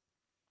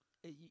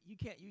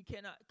 you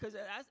cannot, because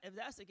if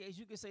that's the case,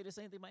 you could say the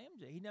same thing about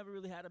MJ. He never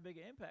really had a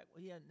bigger impact.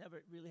 He had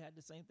never really had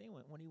the same thing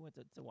when he went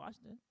to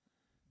Washington.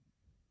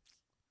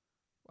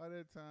 By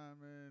that time,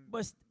 man,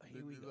 But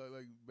here we go.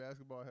 like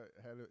basketball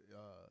had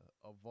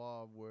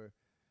evolved where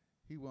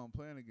he wasn't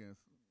playing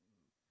against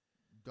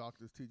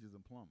doctors, teachers,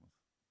 and plumbers.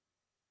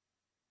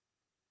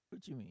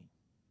 What you mean?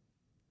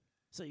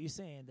 So you're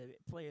saying that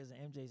players in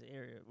MJ's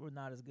area were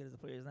not as good as the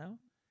players now?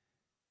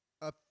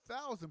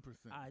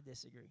 1,000%. I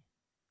disagree.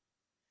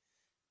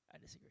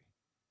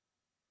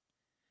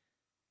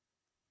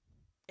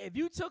 If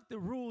you took the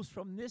rules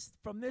from this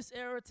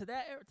era to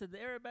that era to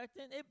the era back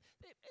then,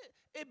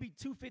 it'd be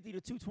 250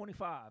 to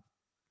 225.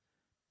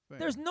 Fam,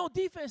 There's no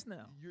defense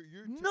now.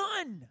 you're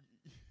None.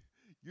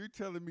 You're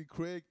telling me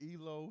Craig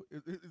Elo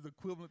is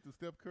equivalent to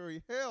Steph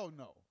Curry? Hell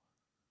no.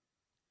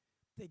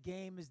 The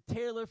game is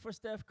tailored for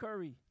Steph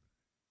Curry.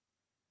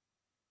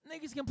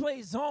 Niggas can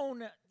play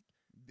zone.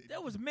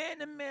 That was man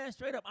to man,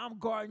 straight up. I'm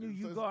guarding you,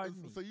 you guard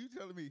me. So you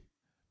telling me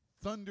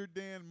Thunder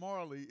Dan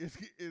Marley is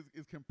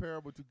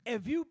comparable to?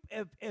 If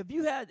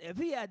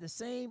he had the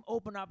same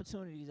open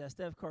opportunities that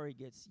Steph Curry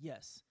gets,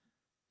 yes,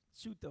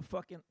 shoot the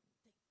fucking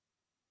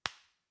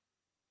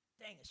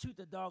dang it, shoot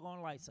the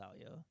doggone lights out,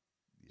 yo.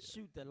 Yeah.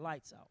 Shoot the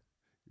lights out.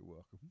 You're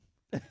welcome.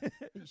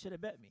 You should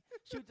have bet me.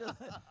 Shoot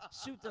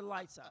the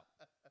lights out.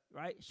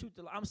 right? Shoot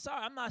the. I'm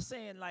sorry, I'm not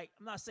saying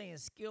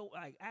skill,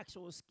 like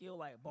actual skill,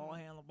 like ball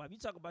handling. But if you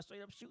talk about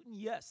straight up shooting,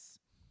 yes.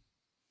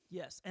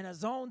 And a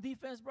zone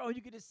defense, bro,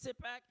 you could just sit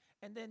back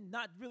and then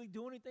not really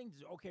do anything.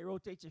 Just, okay,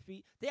 rotate your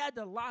feet. They had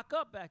to lock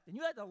up back then.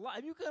 You had to lock.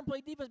 If you couldn't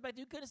play defense back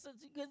then, you couldn't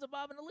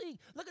survive in the league.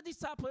 Look at these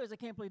top players that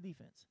can't play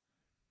defense.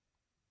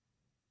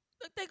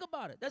 Look, think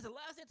about it. That's the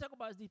last thing to talk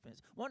about is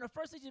defense. One of the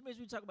first things you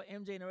mentioned, we talk about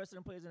MJ and the rest of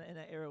them players in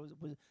that era was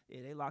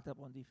they locked up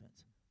on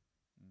defense.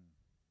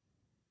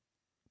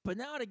 But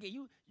now to get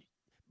you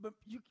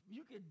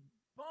could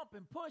bump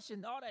and push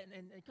and all that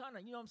and kind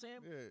of, you know what I'm saying?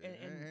 Yeah,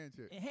 and hand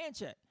check. And hand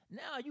check.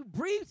 Now you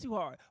breathe too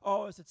hard.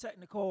 Oh, it's a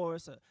technical or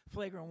it's a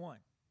flagrant one.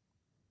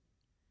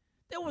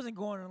 They wasn't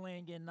going in the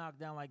lane getting knocked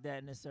down like that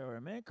in this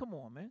era, man. Come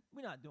on, man.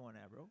 We're not doing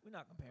that, bro. We're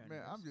not comparing. Man,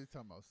 those. I'm just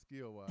talking about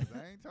skill wise.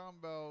 I ain't talking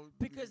about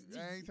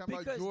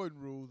because Jordan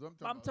rules.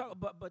 I'm talking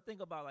about but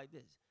think about it like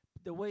this.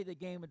 The way the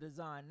game is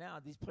designed now,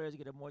 these players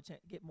get more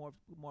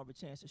of a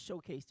chance to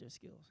showcase their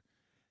skills.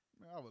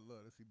 Man, I would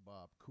love to see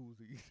Bob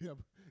Cousy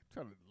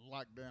trying to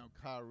lock down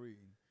Kyrie.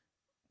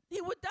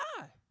 He would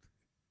die.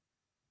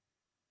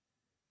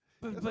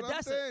 That's what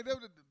I'm saying. There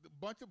was a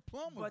bunch of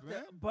plumbers,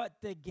 man. But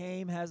the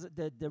game has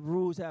the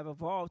rules have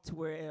evolved to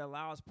where it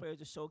allows players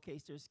to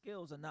showcase their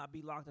skills and not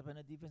be locked up in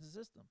a defensive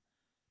system.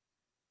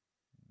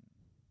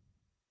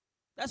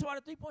 That's why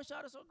the 3-point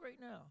shot is so great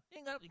now. You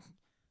ain't got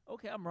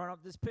okay, I'm running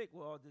up this pick.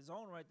 Well, the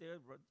zone right there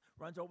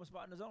runs open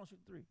spot in the zone, shoot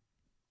 3.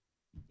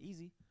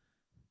 Easy.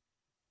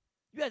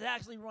 You had to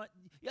actually run.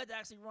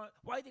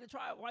 Why do you think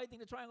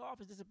the triangle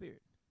offense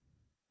disappeared?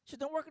 Shit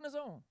don't work in the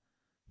zone.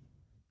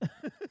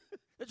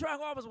 The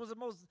triangle offense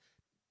was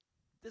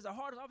there's the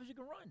hardest offense you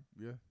can run.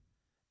 Yeah.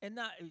 And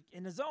not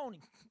in the zone,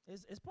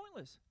 it's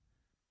pointless.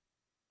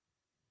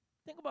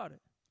 Think about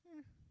it.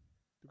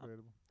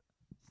 Debatable.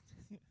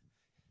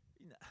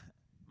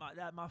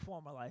 My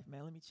former life,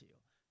 man. Let me chill.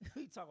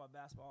 We talk about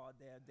basketball all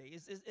damn day.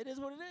 It is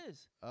what it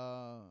is.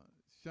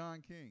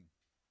 Sean King.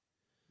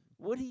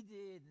 What he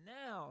did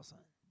now,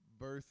 son.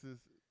 Versus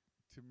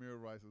Tamir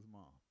Rice's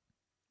mom.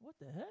 What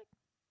the heck?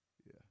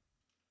 Yeah.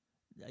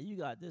 Yeah, you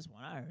got this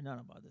one. I heard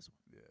nothing about this one.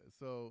 Yeah.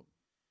 So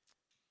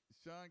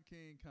Sean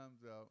King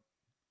comes out.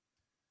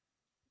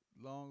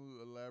 Long,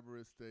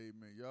 elaborate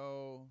statement.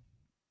 Yo,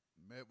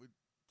 met with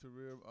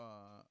Tamir.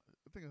 I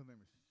think his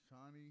name is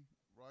Shawnee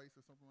Rice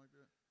or something like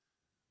that.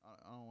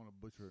 I don't want to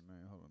butcher her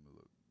name. Hold on, let me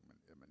look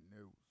at my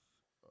notes.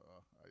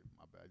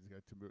 My bad. I just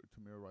got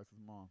Tamir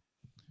Rice's mom.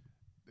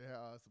 They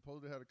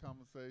supposedly had a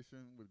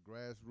conversation with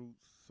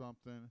grassroots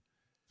something,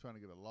 trying to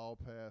get a law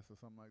passed or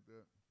something like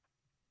that.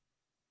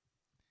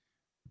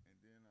 And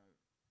then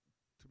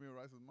Tamir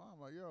Rice's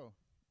mom like, yo,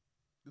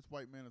 this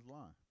white man is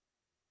lying.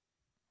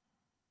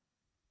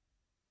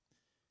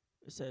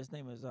 It says his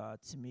name is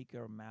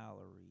Tamika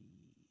Mallory.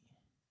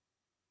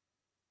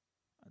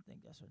 I think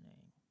that's her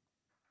name.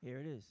 Here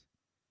it is.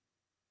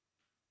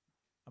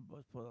 I'm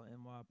supposed to put it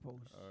on NY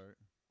Post. All right.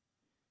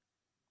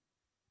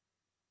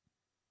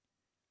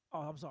 Oh,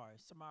 I'm sorry.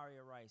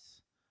 Samaria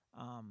Rice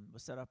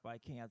was set up by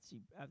King after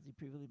he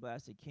previously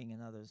blasted King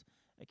and others,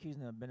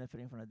 accusing him of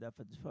benefiting from the death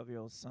of his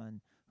 12-year-old son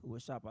who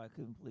was shot by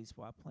Cleveland police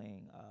while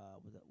playing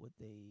with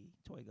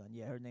a toy gun.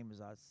 Yeah, her name is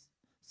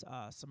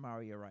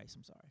Samaria Rice.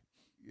 I'm sorry.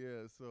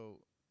 Yeah, so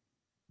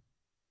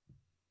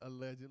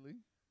allegedly,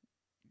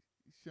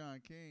 Sean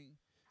King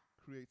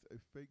creates a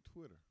fake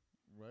Twitter,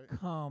 right?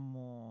 Come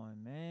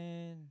on,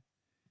 man.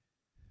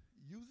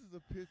 Uses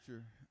a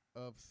picture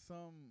of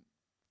some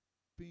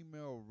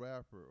female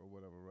rapper or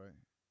whatever, right?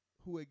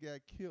 Who had got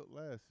killed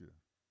last year.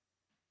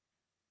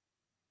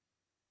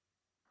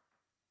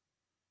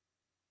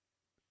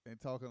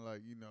 And talking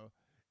like,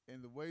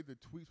 and the way the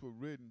tweets were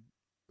written,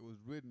 it was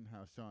written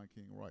how Sean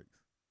King writes.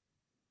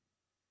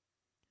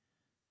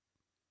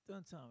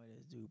 Don't tell me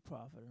this dude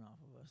profiting off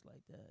of us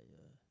like that,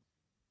 yeah.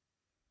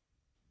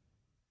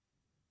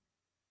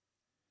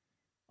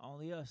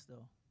 Only us,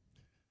 though.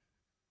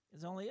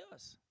 It's only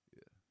us.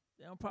 Yeah.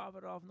 They don't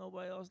profit off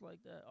nobody else like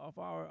that. Off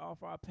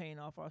our pain,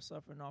 off our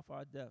suffering, off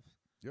our deaths.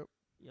 Yep.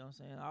 You know what I'm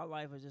saying? Our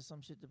life is just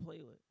some shit to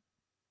play with.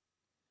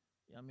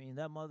 You know what I mean?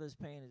 That mother's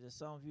pain is just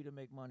something for you to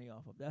make money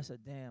off of. That's a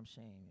damn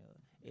shame,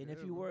 yo. And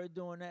if you were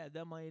doing that, if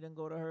that money didn't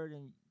go to her,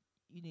 then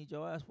you need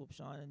your ass whooped,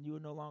 Sean, and you were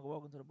no longer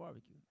welcome to the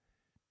barbecue.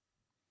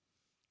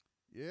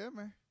 Yeah,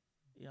 man.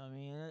 You know what I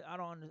mean?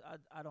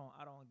 I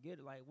don't get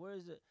it. Like,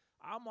 where's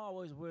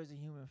the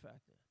human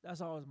factor?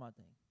 That's always my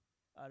thing.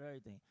 Out of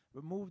everything.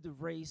 Remove the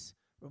race,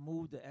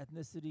 remove the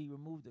ethnicity,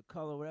 remove the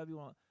color, whatever you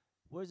want.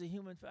 Where's the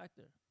human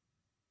factor?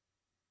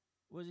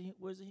 Where's the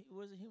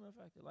human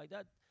factor? Like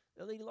that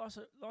lady lost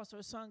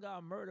her son,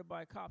 got murdered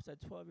by cops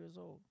at 12 years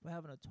old for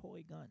having a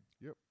toy gun.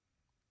 Yep.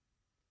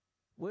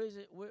 Where's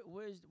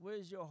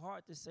your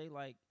heart to say,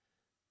 like,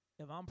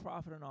 if I'm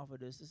profiting off of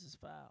this is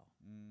foul?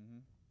 Mm-hmm.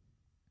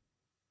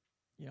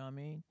 You know what I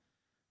mean?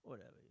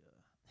 Whatever,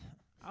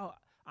 yeah.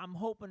 I'm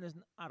hoping it's,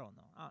 I don't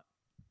know.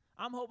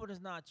 I'm hoping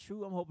it's not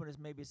true. I'm hoping it's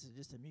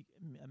just a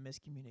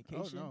miscommunication.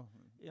 Oh, no.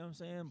 You know what I'm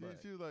saying?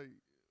 She was like,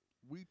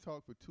 we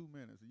talked for 2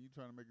 minutes, and you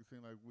trying to make it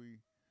seem like we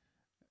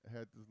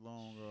had this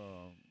long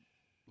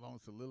long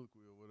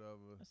soliloquy or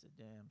whatever. That's a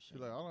damn She's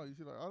shame. like, I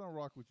don't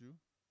rock with you.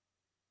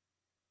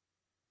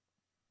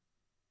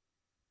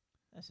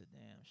 That's a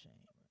damn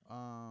shame. Man.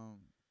 Um,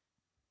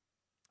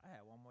 I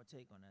had one more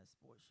take on that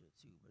sports shit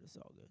too, but it's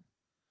all good.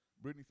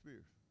 Britney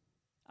Spears.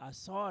 I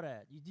saw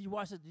that. Did you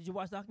watch the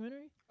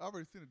documentary? I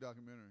already seen the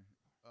documentary,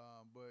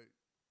 but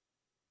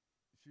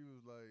she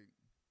was like,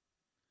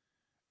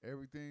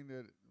 everything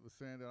that was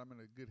saying that I'm in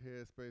a good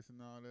headspace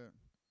and all that,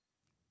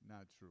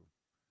 not true.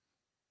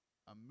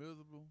 I'm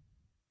miserable.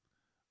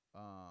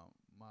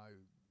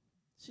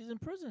 She's in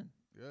prison.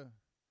 Yeah.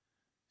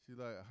 She's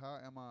like, how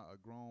am I a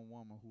grown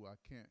woman who I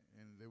can't,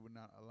 and they would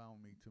not allow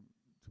me to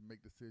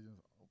make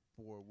decisions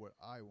for what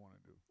I want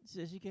to do. She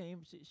says she can't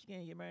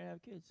get married and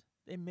have kids.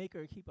 They make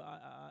her keep keep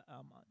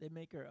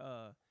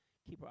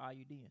her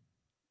IUD in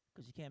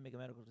because she can't make a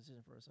medical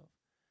decision for herself.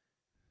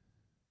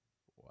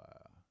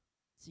 Wow.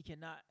 She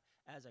cannot,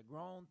 as a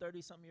grown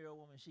 30-something-year-old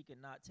woman, she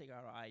cannot take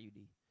out her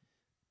IUD.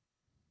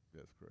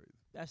 That's crazy.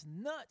 That's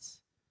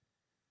nuts.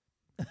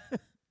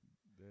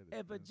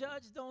 If a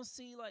judge don't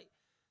see like,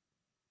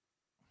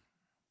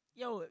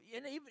 yo,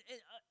 and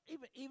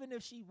even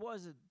if she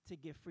was to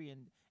get free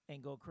and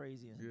go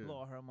crazy and blow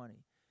all her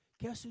money,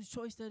 guess whose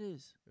choice that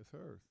is? It's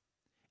hers.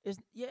 It's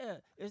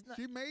not.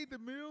 She made the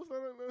meals.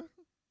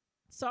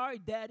 Sorry,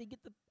 Daddy, get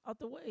out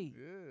the way.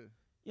 Yeah.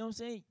 You know what I'm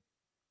saying?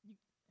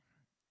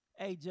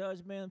 Hey,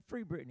 Judge, man,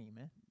 free Britney,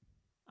 man.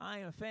 I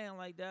ain't a fan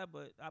like that,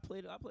 but I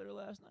played her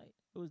last night.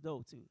 It was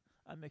dope too.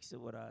 I mixed it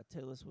with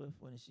Taylor Swift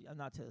I'm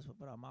not Taylor Swift,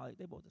 but Molly.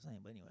 They both the same,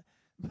 but anyway.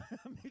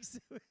 I mixed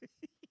it with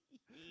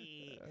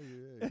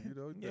yeah, you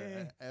know,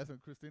 asking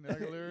Christina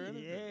Aguilera.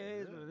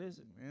 It's what it is.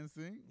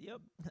 NSYNC.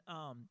 Yep.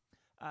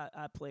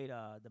 I played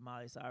the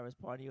Miley Cyrus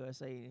Party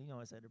USA. You know,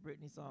 I said the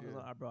Britney song.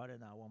 Yeah. I brought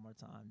it out one more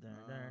time.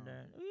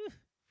 Ooh,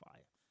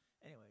 fire.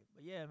 Anyway,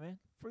 but yeah, man,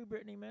 free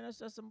Britney, man. That's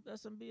some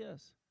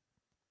BS.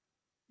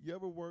 You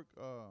ever work?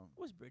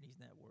 What's Britney's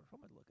net worth? I'm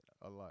gonna look it up.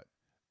 A lot.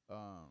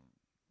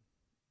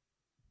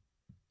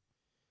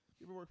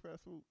 You ever work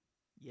fast food?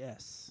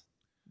 Yes.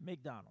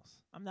 McDonald's.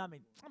 I'm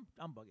bugging.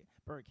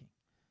 Burger King.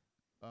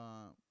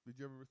 Did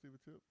you ever receive a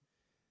tip?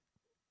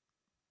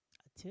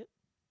 A tip?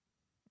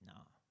 No.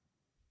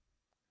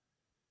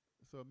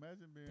 So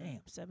imagine being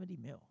damn 70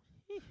 mil.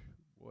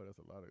 Boy, that's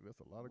a lot of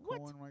What?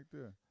 coin right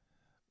there.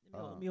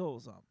 Let me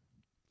hold something.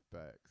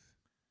 Facts.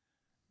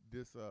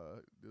 This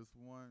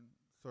one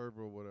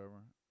server or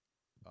whatever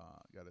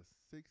got a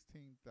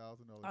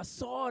 $16,000. I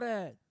saw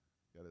that.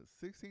 Got a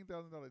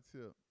 $16,000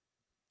 tip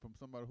from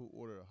somebody who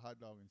ordered a hot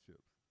dog and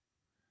chips.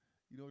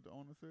 You know what the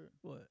owner said?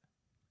 What?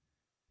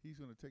 He's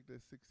gonna take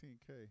that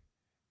 $16K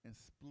and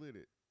split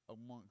it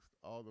amongst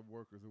all the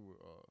workers who were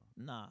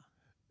Nah.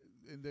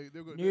 And they're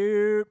going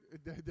Nope.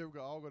 they were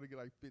all gonna get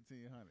like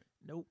 $1,500.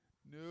 Nope.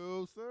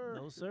 No sir.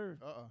 No sir.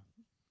 No.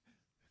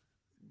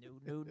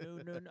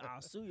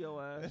 I'll sue your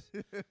ass.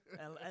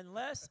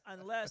 Unless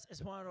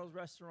it's one of those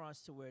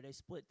restaurants to where they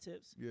split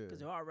tips. Yeah. Because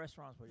there are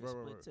restaurants where they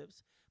split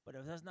tips. But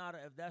if that's not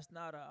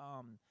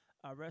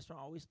a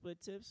restaurant always split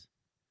tips,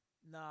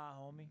 nah,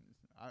 homie.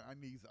 I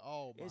need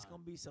all. It's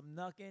gonna be some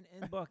knucking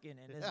and bucking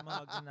in this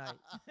mug tonight.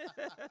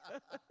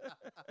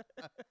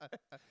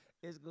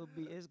 It's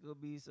gonna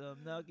be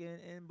some knucking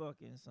and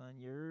bucking, son.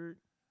 You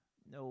heard?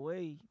 No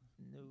way.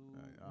 No.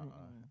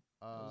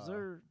 No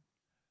sir.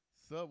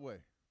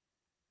 Subway.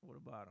 What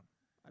about them?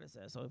 I just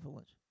had Subway for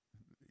lunch.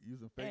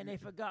 Using fake. And they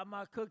forgot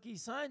my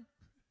cookies, son.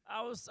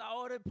 I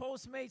ordered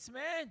Postmates,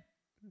 man.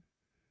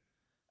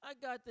 I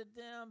got the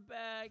damn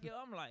bag. Yo,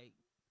 I'm like,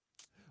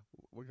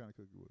 what kind of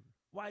cookie was it?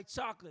 White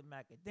chocolate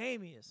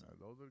macadamia. Son.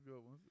 Those are the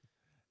good ones.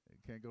 You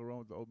can't go wrong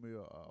with the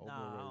oatmeal.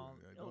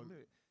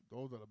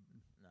 Those are the.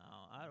 No,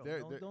 I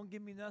don't. Don't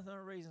give me nothing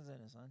with raisins in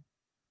it, son.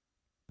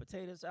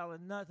 Potato salad,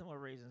 nothing with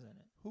raisins in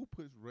it. Who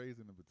puts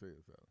raisins in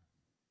potato salad?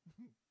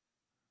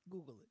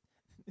 Google it.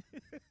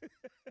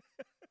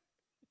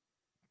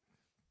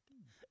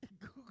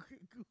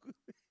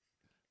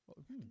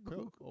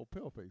 Google it.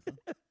 Pale face. Huh?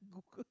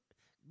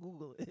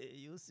 Google it.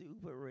 You'll see who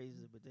put raisins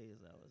in potato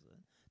salad,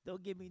 son.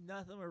 Don't give me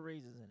nothing with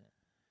raisins in it.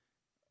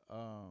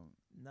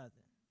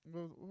 Nothing.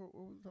 What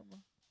was we talking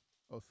about?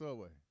 Oh,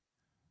 Subway.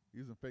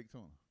 Using fake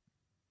tuna.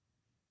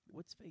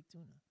 What's fake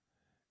tuna?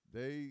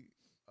 They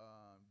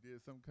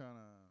did some kind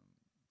of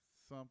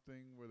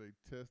something where they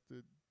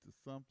tested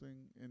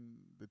something in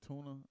the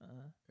tuna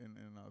in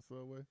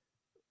Subway.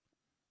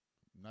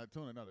 Not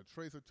tuna, not a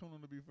trace of tuna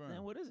to be found.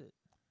 And what is it?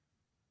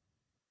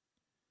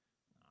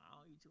 I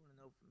don't eat tuna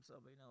from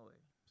Subway no way.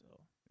 So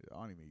yeah,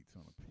 I don't even eat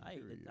tuna.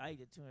 I eat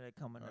the tuna that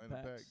come in the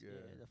packs. Yeah,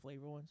 the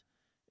flavor ones.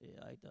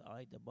 Yeah, I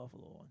like the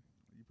buffalo one.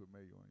 You put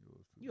mayo on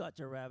yours too. You out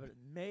your rabbit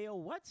mayo?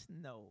 What?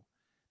 No,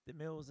 the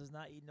Mills does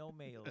not eat no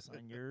mayo,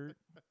 son. You're.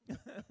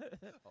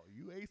 Oh,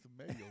 you ate some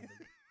mayo. Nigga.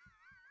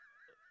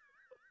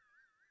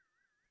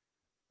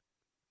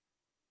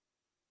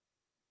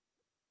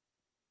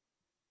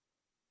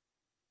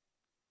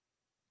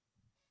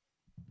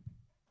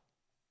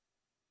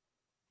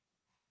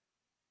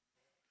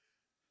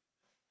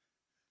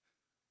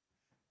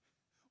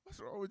 What's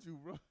wrong with you,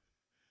 bro?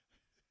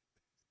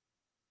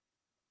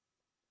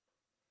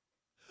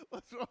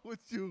 What's wrong with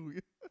you?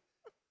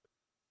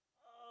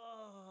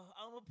 Oh,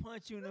 I'm gonna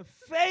punch you in the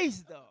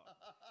face, though.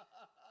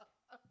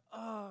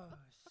 Oh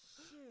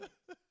shit.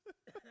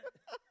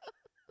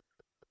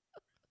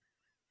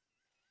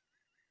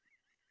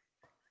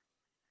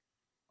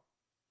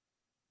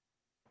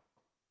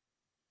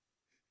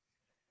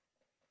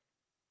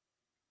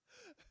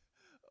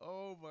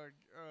 Oh my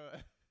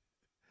God.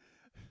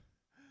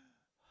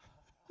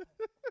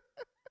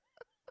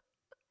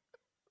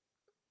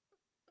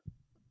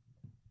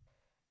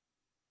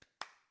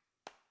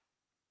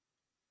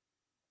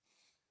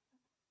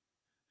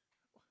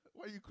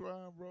 Why you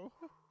crying, bro?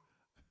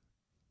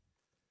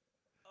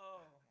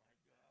 Oh my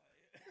God.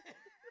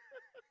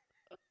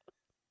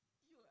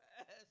 You an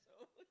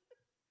asshole.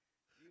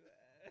 You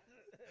an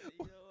asshole.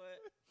 You know what?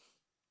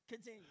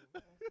 Continue,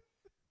 man.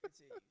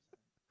 Continue,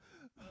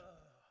 son.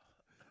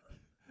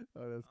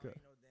 Oh, that's I good.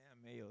 ain't no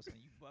damn mayo, son.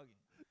 You bugging.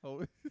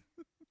 Oh,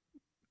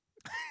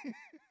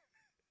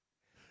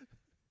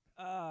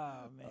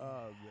 Oh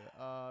man.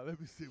 man. Let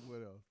me see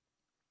what else.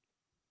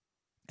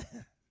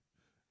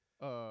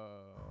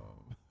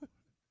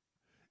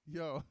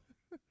 Yo.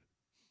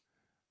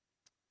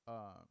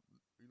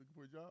 You looking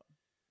for a job?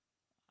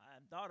 I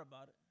hadn't thought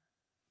about it.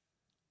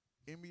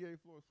 NBA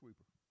floor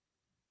sweeper.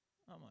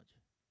 How much?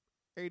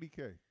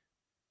 $80K.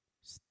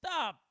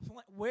 Stop.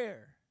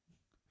 Where?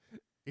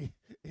 In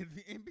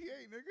the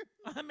NBA, nigga.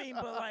 I mean,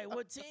 but like,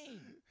 what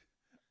team?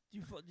 Do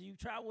you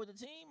travel with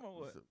the team or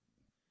what? So,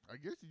 I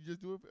guess you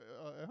just do it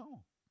at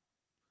home.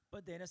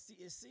 But then it's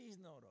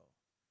seasonal though.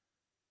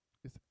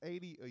 It's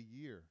 $80 a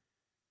year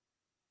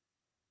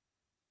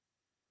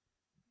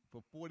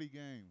for 40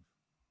 games.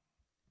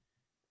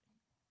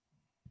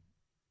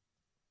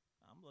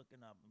 I'm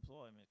looking up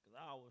employment because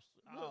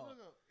Look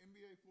up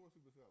NBA floor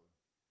sweeper salary.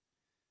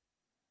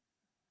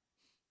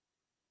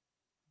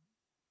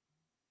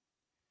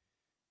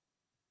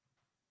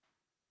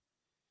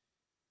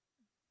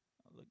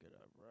 I'll look it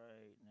up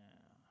right now.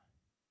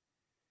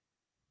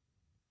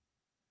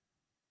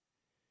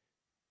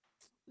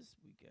 This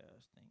weak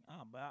ass thing.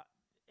 About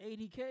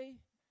 $80K?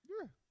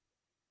 Yeah.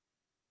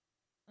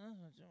 That's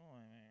what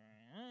your boy made,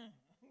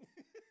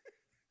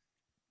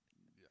 right?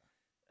 Yeah.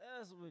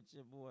 That's what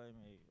your boy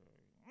made, right?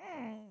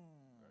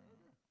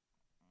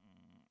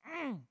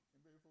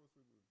 NBA floor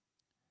sweeper.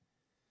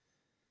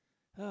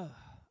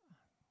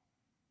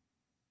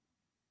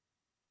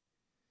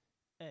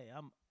 Hey,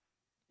 I'm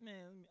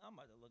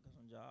about to look at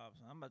some jobs.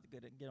 I'm about to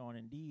get on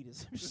Indeed or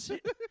some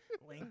shit,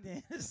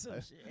 LinkedIn or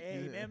some shit.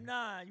 Hey, Yeah.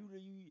 M9,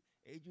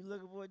 you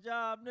looking for a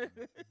job,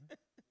 nigga?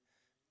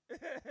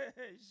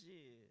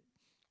 Shit.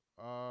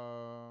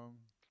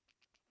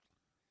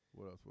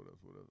 What else?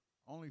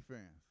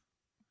 OnlyFans.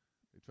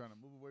 They're trying to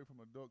move away from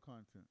adult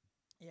content.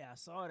 Yeah, I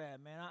saw that,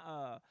 man.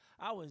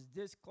 I was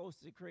this close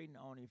to creating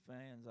an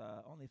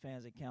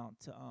OnlyFans account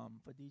to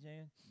for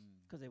DJing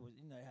because they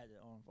had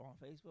it on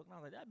Facebook, and I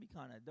was like, that'd be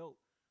kind of dope.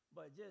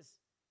 But just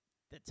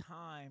the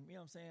time, you know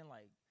what I'm saying?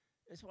 Like,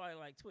 it's probably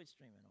like Twitch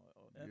streaming or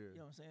you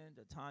know what I'm saying?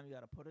 The time you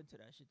got to put into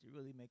that shit to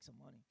really make some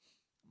money.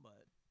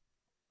 But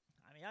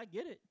I mean, I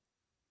get it.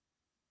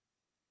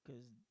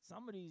 Because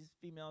some of these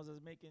females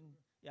is making,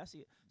 I see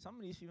it. Some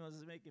of these females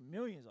is making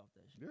millions off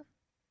that shit. Yeah.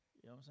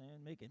 You know what I'm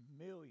saying? Making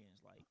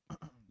millions, like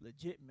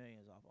legit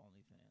millions off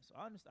OnlyFans. So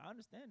I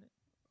understand it.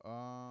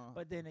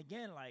 But then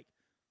again, like,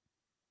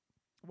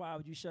 why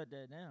would you shut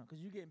that down?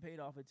 Because you're getting paid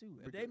off it too.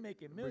 If they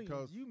making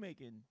millions, you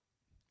making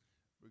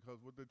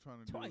because what they're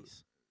trying to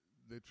twice.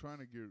 Do, they're trying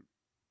to get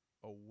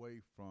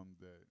away from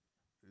that.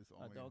 It's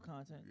only Adult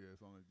content. Yeah,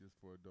 it's only just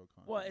for adult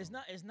content. Well, it's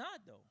not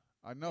though.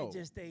 I know.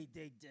 They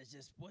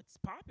just what's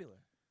popular.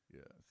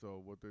 Yeah.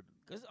 So what they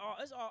Because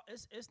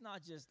it's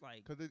not just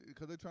like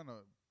because they're trying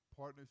to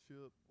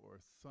partnership or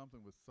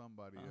something with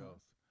somebody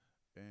else,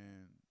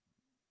 and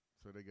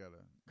so they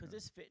gotta. Because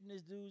there's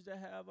fitness dudes that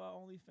have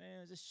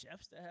OnlyFans, there's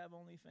chefs that have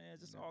OnlyFans,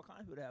 there's all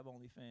kinds of people that have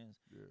OnlyFans,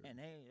 and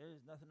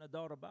there's nothing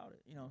adult about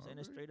it. You know what I'm saying?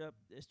 It's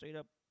straight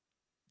up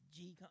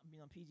PG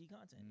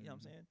content. You know what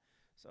I'm saying?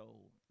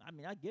 So I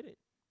mean, I get it.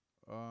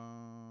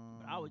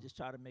 But I would just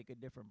try to make a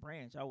different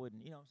branch. I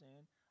wouldn't, you know what I'm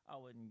saying? I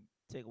wouldn't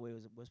take away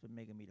what's been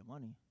making me the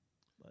money.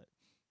 But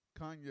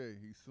Kanye,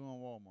 he's suing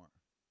Walmart.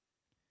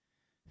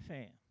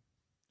 Fam,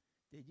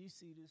 did you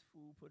see this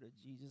fool put a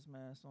Jesus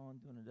mask on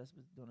during a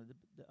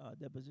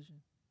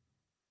deposition?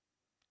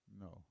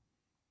 No.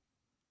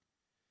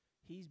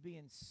 He's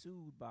being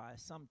sued by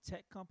some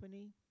tech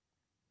company.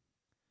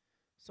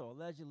 So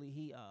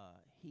allegedly,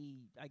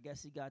 I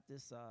guess he got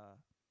this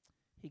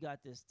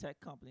tech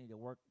company to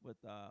work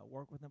with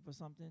him for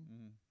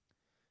something,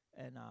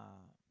 and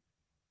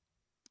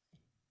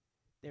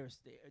they're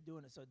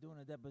doing it. So doing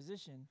a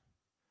deposition,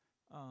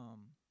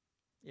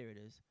 here it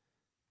is.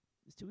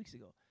 It's 2 weeks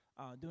ago.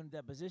 Doing a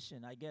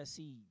deposition, I guess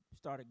he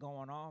started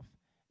going off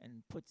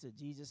and puts a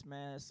Jesus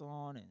mask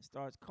on and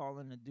starts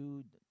calling the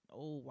dude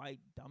old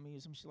white dummy or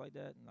some shit like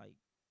that, and like,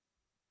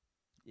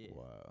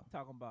 wow,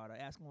 talking about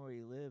asking where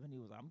he live, and he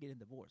was like, I'm getting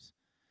divorced.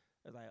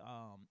 It's like,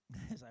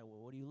 it's like,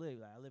 well, where do you live?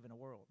 Like, I live in the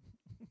world.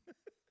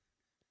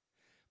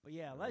 But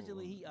yeah,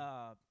 allegedly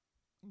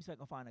let me see if I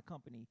can find a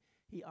company.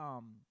 He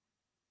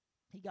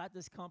got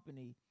this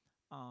company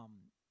to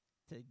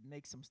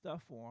make some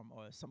stuff for him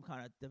or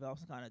develop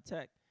some kind of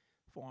tech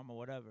for him or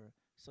whatever.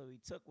 So he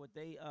took what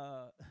they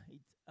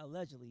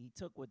allegedly he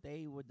took what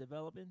they were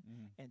developing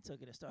and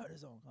took it and started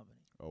his own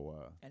company. Oh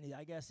wow. And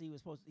I guess he was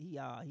supposed to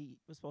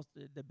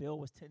the bill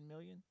was $10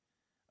 million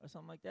or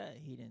something like that.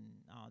 He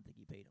didn't. I don't think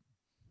he paid him.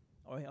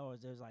 Or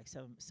there's like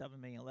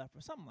 $7 million left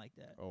or something like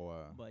that. Oh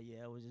wow. But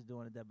yeah, it was just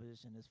doing a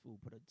deposition. This fool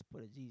put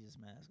a Jesus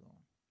mask on.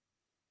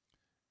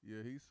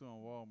 Yeah, he's suing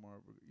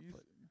Walmart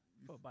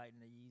For biting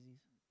the Yeezys.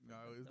 No,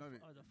 it's not.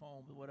 Or the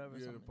foam or whatever.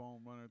 Yeah, something. the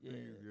foam runner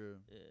things. Yeah.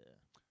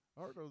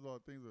 I heard those all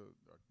things are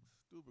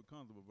stupid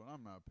comfortable, but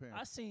I'm not paying.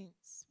 I seen,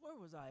 where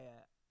was I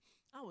at?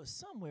 I was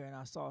somewhere and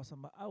I saw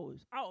somebody. I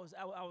was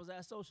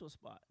at Social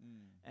Spot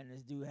and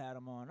this dude had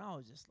them on. I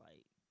was just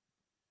like,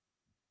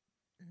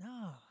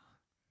 nah,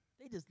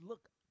 they just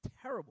look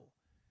terrible.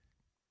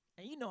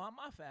 And you know,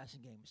 my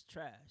fashion game is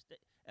trash.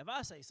 If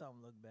I say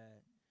something look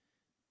bad,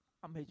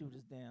 I'm gonna hit you with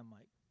this damn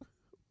mic.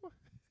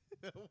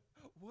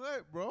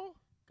 What, bro?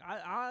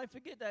 I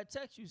forget that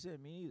text you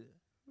sent me either.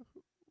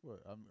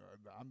 What?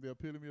 I'm the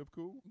epitome of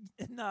cool?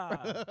 Nah,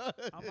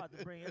 I'm about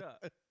to bring it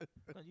up.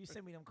 'Cause you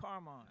sent me them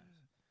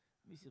Carmines.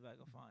 Let me see if I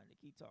can find it.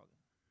 Keep talking.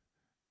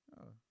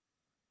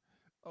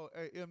 Oh,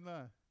 hey,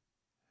 M9.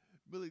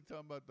 Billy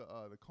talking about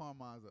the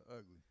Carmines are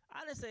ugly.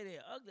 I didn't say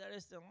they're ugly. I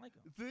just don't like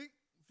them. See?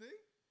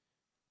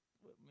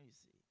 Let me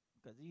see.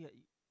 Because let me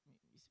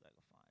see if I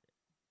can find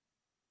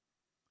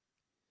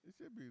it. It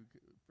should be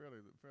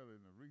fairly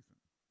recent.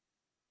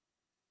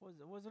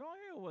 Was it on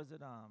here or was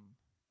it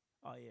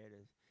Oh yeah, it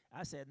is.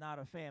 I said not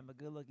a fan, but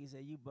good look. He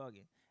said you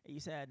bugging. And you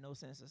said I had no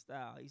sense of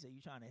style. He said you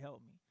trying to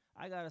help me.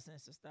 I got a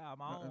sense of style,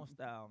 my own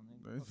style.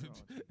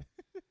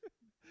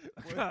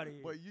 Fuck out of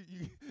here. But you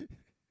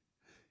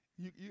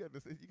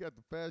got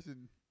the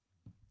fashion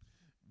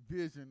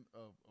vision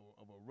of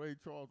a Ray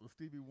Charles or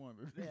Stevie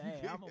Wonder. Yeah,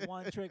 hey, I'm a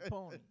one-trick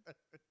pony.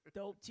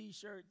 Dope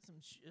T-shirt,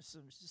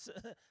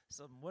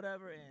 some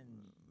whatever,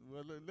 and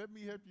well, let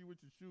me help you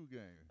with your shoe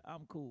game.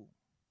 I'm cool.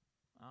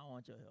 I don't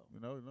want your help.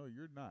 No,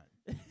 you're not.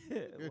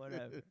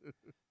 Whatever.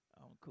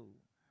 I'm cool.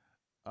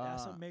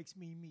 That's what makes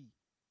me me.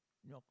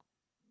 No.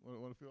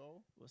 Want to feel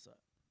old? What's up?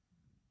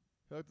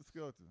 Helter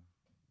Skelter.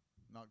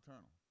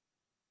 Nocturnal.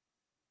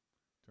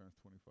 Turns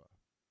 25.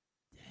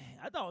 Dang,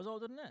 I thought it was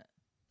older than that.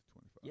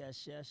 25.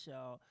 Yes,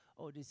 y'all.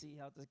 ODC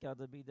Helter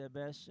Skelter be the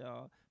best,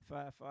 y'all.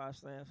 5-5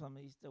 slam from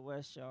east to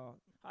west,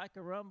 y'all. Hi,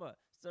 Caramba.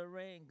 Still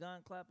rain,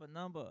 gun clap a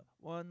number.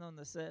 One on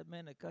the set,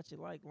 man, to cut you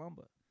like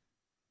lumber.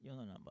 You don't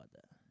know nothing about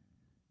that.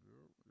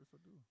 Yes, I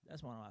do.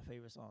 That's one of my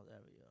favorite songs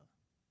ever, y'all.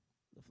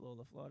 The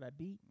floor, that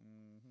beat.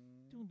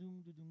 Doom,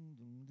 doom, doom, doom,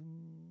 doom,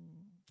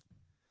 doom.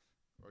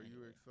 Are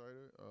you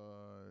excited?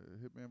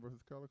 Hitman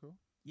versus Calico?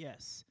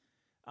 Yes.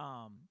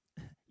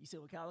 You see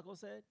what Calico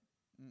said?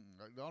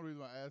 The only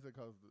reason I asked it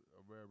because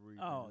of Rare Breed.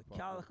 Oh,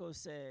 Calico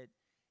said,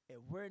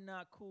 if we're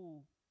not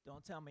cool,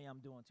 don't tell me I'm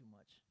doing too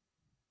much.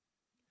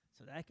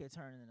 So that could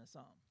turn into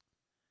something.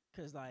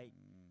 Because, like,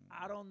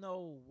 I don't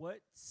know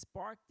what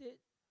sparked it,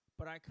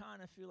 but I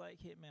kind of feel like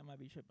Hitman might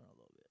be tripping a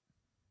little bit.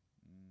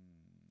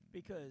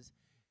 Because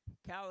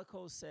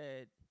Calico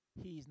said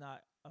he's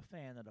not a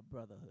fan of the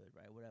Brotherhood,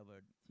 right?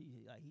 Whatever.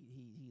 He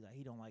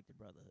don't like the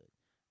Brotherhood,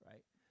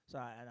 right? So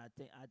I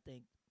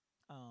think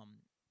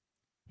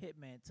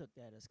Hitman took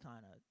that as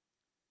kind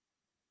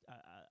of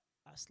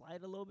a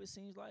slight a little bit,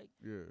 seems like.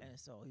 Yeah. And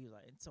so he was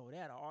like, and so they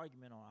had an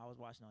argument I was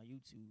watching on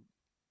YouTube.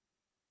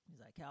 He's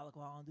like,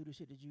 Calico, I don't do the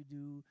shit that you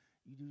do.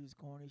 You do this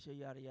corny shit,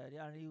 yada yada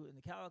yada. And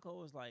the Calico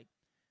was like,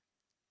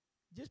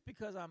 just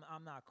because I'm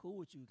not cool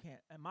with you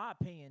can't. In my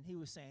opinion, he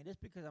was saying just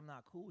because I'm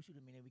not cool with you,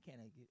 to mean that we can't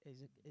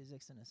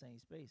exist in the same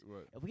space.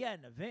 Right. If we had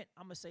an event,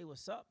 I'm gonna say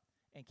what's up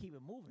and keep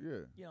it moving.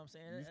 Yeah. You know what I'm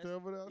saying? You still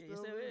over there? Yeah,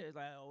 still there. It's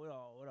like, oh,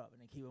 what up,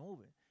 and then keep it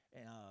moving.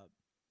 And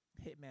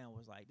Hitman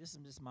was like, this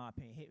is just my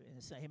opinion.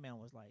 Hitman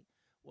was like,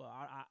 well,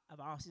 if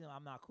I see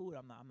I'm not cool,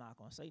 I'm not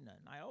gonna say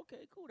nothing. Like,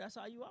 okay, cool, that's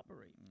how you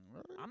operate.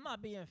 Right. I'm not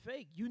being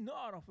fake. You know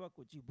I don't fuck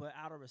with you, but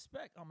out of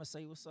respect, I'm gonna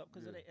say what's up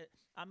because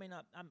I may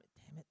not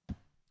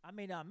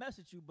mess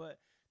with you, but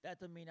that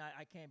doesn't mean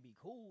I can't be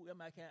cool. I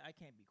mean, I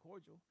can't be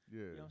cordial. Yeah.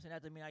 You know what I'm saying?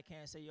 That doesn't mean I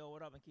can't say yo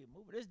what up and keep it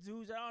moving. There's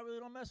dudes that I really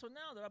don't mess with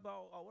now that I'm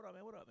about what up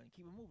man, what up, and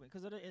keep it moving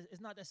because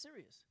it's not that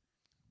serious.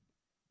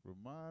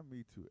 Remind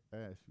me to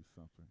ask you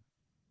something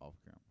off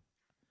camera.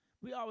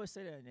 We always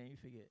say that and then you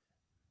forget.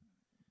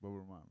 But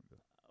remind me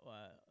though.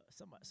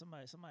 Somebody.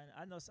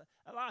 I know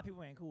a lot of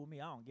people ain't cool with me.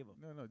 I don't give a.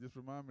 No. Just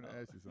remind me to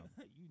ask you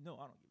something. You know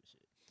I don't give a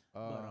shit.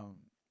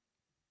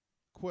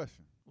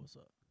 Question. What's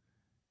up?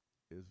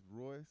 Is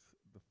Royce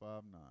the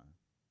 5'9"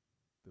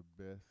 the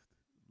best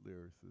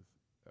lyricist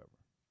ever?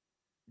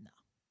 No.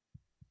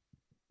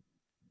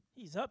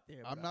 He's up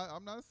there. I'm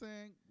not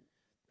saying.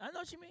 I know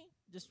what you mean.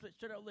 Just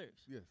straight up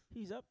lyrics. Yes.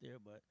 He's up there,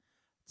 but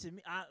to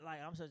me,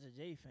 I'm such a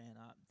Jay fan.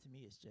 To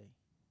me, it's Jay.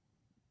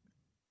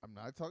 I'm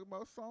not talking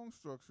about song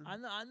structure. I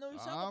know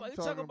you're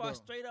talking about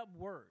straight up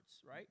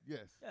words, right?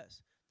 Yes.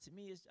 Yes. To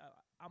me, it's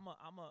I'm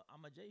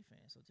a Jay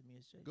fan, so to me,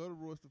 it's Jay. Go to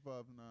Royce the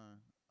 5'9".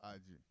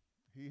 IG.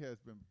 He has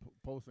been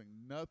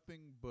posting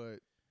nothing but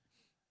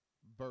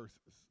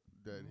verses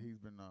that he's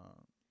been.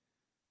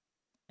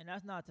 And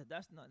that's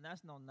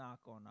no knock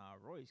on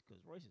Royce,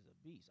 because Royce is a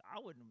beast. I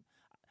wouldn't,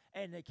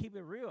 and to keep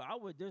it real, I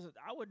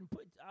wouldn't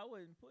put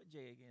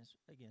Jay against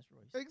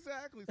Royce.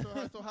 Exactly. So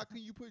how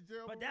can you put Jay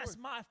over But that's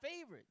Royce? my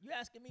favorite. You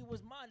asking me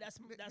what's mine? That's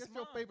That's mine.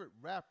 your favorite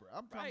rapper.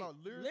 I'm talking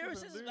about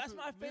lyricists. That's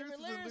my favorite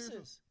lyricists.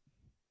 lyricist.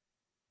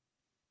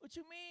 What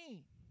you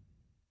mean?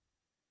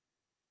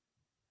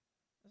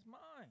 That's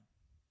mine.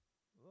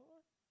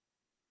 Lord.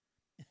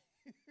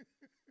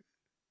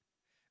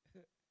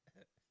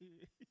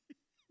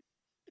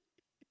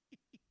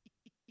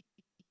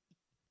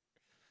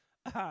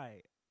 All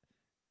right.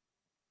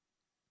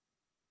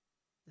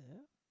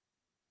 Yeah.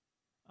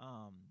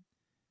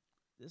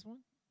 This one.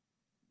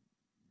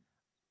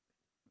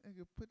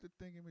 Nigga, put the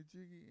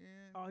thingamajiggy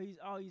in. Oh,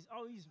 he's.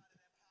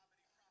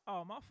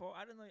 Oh, my fault.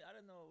 I didn't know it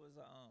was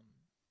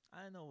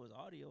I didn't know it was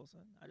audio,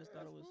 son. I just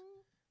thought it was.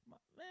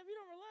 Man, if you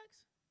don't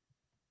relax.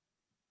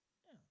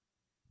 Yeah.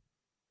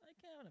 I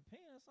can't have an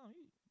opinion or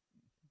something.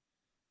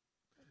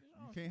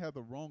 You can't have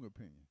the wrong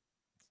opinion.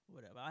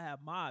 Whatever. I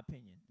have my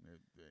opinion. And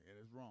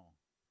it's wrong.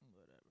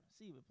 Whatever.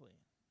 See what playing.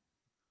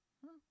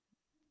 Huh?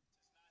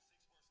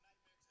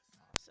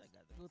 Oh, so I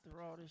got to go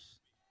through all this.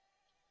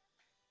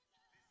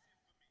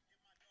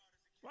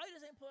 Why you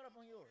just ain't put it up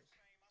on yours?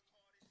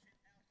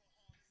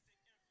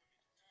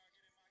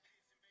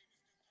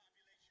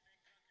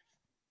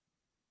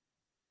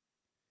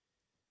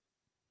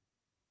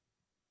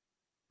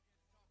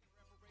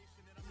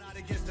 Not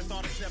against the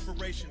thought of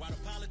separation. While the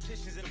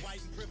politicians and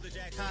white and privilege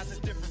act cause is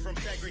different from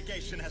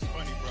segregation. That's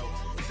funny, bro.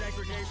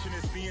 Segregation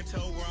is being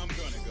told where I'm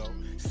gonna go.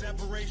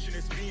 Separation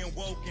is being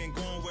woke and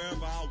going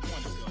wherever I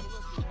want to go.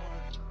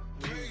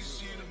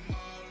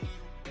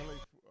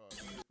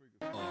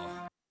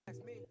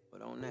 But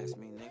don't ask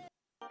me,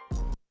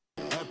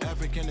 nigga.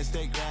 African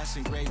estate grass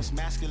and grapes.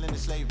 Masculine and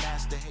slave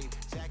master hate.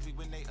 Exactly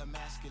when they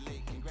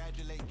emasculate.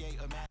 Congratulate gay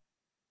emasculate.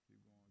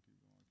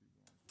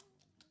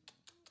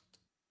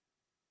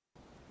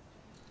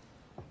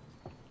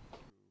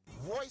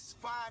 Royce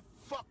 5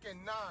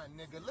 9,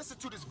 nigga. Listen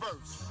to this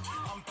verse.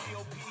 I'm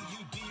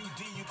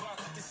P-O-P-U-D-U-D. You bark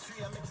up this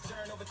tree. I make the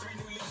turn over 3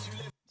 new leaves. You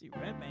live. See,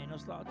 Redman ain't no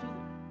slouch either.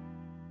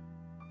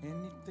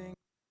 Anything.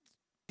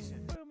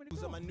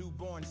 Who's on my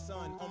newborn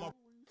son? On my.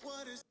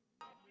 What is.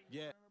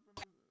 Yeah.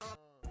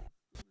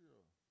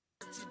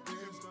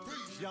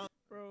 Young.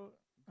 Bro,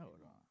 hold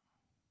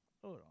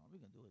on. We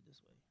can do it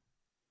this way.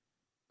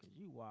 Cause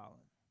you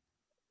wildin'.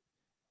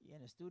 You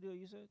in the studio,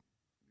 you said?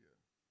 Yeah.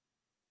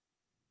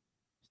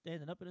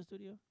 Standing up in the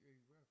studio? Yeah,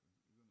 he's rapping.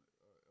 He's in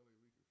the L.A.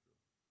 Reeker show.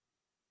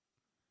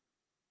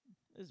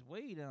 It's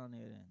way down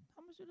there then.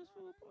 How much did this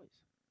fool price?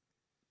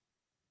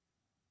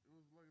 It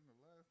was like in the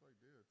last day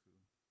or two.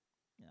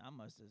 Yeah, I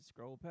must have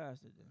scrolled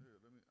past it then. Yeah,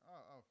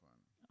 I'll find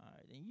it. All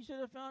right, then you should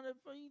have found it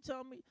before you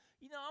tell me.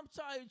 You know, I'm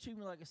sorry you treat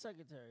me like a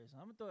secretary, so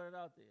I'm gonna throw it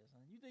out there,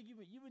 son. You think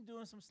you've been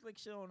doing some slick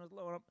shit on the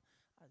low? I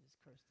just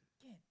cursed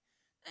again.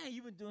 Dang,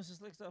 you've been doing some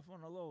slick stuff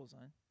on the low,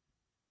 son.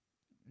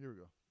 Here we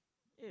go.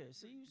 Yeah,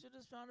 see, you should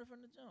have found it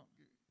from the jump.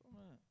 Come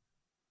on.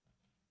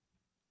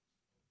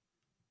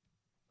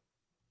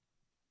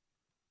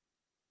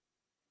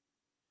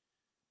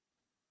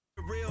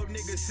 Real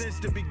nigga since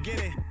the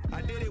beginning.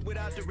 I did it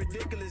without the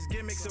ridiculous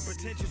gimmicks or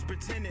pretentious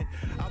pretending.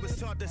 I was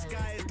taught the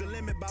sky is the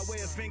limit by way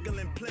of Finkel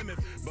and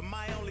Plymouth. But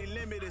my only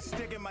limit is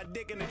sticking my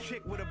dick in a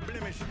chick with a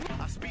blemish.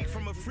 I speak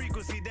from a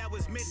frequency that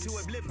was meant to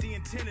uplift the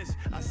antennas.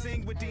 I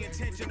sing with the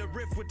intention to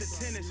riff with the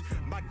tennis.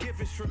 My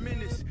gift is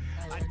tremendous.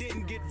 I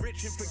didn't get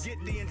rich and forget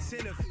the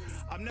incentive.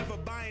 I'm never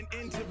buying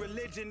into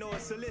religion or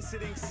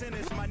soliciting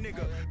sinners, my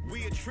nigga.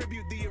 We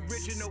attribute the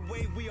original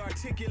way we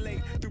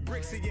articulate through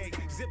Brixie,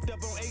 zipped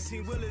up on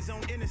 18-wheelers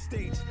on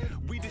interstates.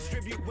 We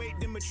distribute weight,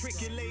 then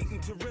matriculate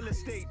into real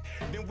estate.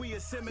 Then we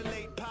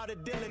assimilate, powder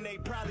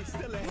Dylanate, probably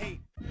still a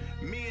hate.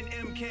 Me and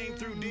M came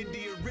through, did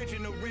the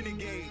original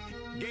Renegade.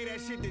 Gave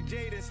that shit to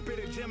Jade and spit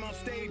a gem on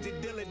stage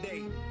at Dilla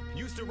Day.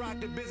 Used to rock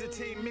the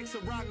Byzantine, mix a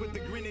rock with the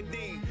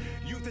Grenadine.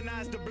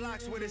 Euthanize the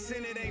blocks where the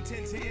Senate ain't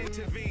tend to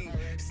intervene.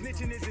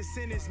 Snitching is a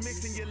sentence,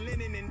 mixing your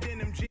linen and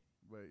denim jeans.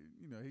 But,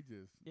 you know, he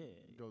just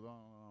goes on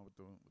and on with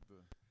the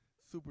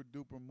super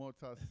duper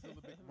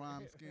multi-syllabic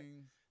rhyme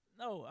schemes.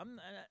 No, I'm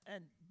not,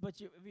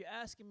 but if you're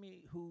asking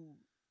me who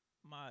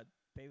my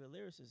favorite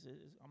lyricist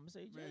is, I'm gonna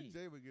say Jay. Man,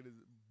 Jay would get his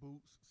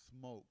boots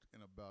smoked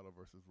in a battle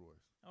versus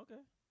Royce.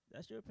 Okay,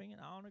 that's your opinion.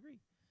 I don't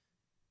agree.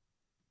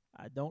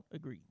 I don't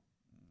agree.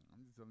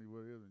 I'm just telling you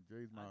what it is, and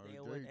Jay's my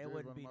Jay's one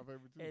one of my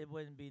favorite too. It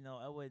wouldn't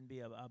be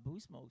a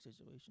boot smoke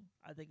situation.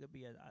 I think it'd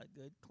be a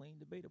good, clean,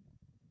 debatable.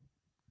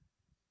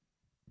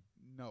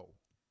 No.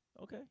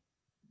 Okay,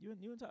 you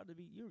entitled to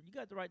be you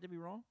got the right to be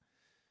wrong.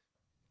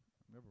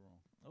 Never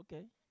wrong.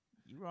 Okay.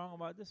 You wrong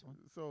about this one.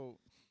 So,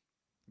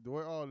 the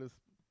way all this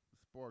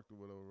sparked or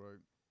whatever, right?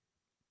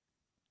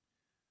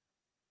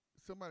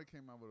 Somebody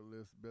came out with a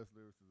list, best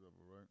lyricists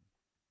ever, right?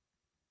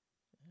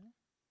 Yeah.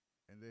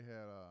 And they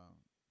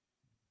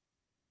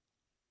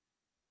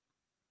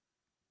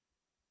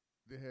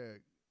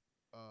had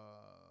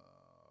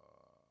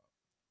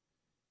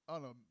I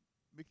don't know.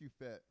 Mickey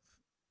Fats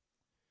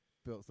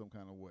felt some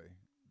kind of way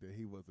that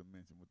he wasn't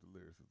mentioned with the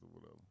lyricists or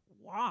whatever.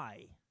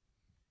 Why?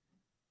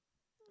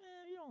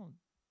 Man, you don't.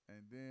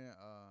 And then,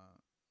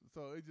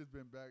 so it's just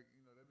been back.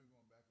 You know, they've been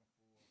going back and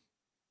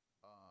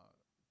forth.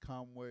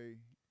 Conway.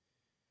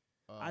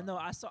 I know.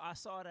 I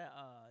saw that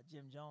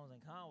Jim Jones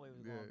and Conway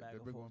was going back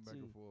they've and been forth going back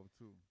too. and forth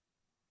too.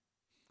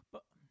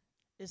 But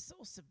it's so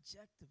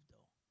subjective, though.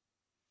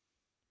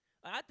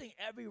 I think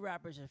every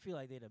rapper should feel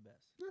like they're the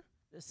best. Yeah.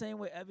 The same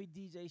way every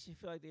DJ should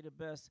feel like they're the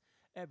best.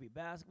 Every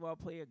basketball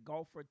player,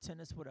 golfer,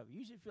 tennis, whatever.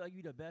 You should feel like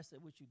you're the best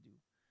at what you do.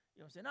 You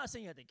know what I'm saying? Not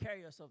saying you have to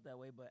carry yourself that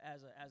way, but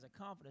as a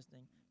confidence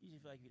thing, you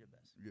should feel like you're the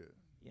best. Yeah.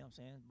 You know what I'm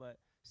saying? But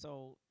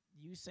so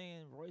you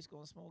saying Royce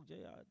gonna smoke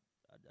Jay,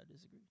 I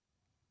disagree.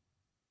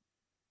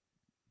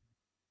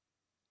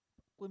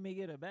 We may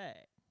get a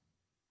bag.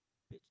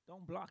 Bitch,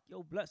 don't block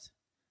your blessing.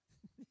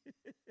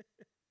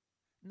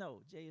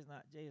 No, Jay is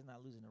not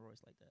losing to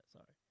Royce like that.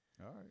 Sorry.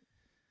 All right.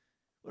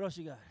 What else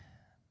you got?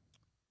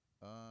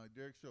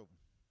 Derek Chauvin.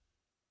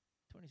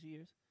 22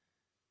 years.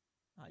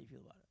 How you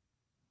feel about it?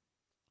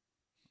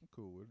 I'm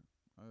cool with it.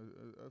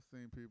 I've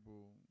seen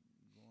people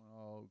going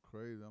all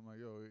crazy. I'm like,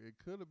 yo, it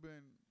could have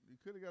been. You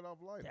could have got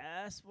off light.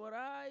 That's what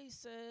I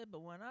said.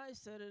 But when I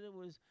said it, it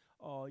was,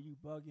 oh, you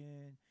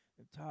bugging.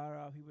 I'm tired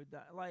of people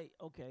dying. Like,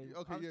 okay.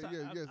 Okay,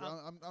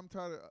 I'm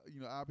tired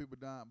of our people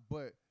dying,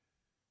 but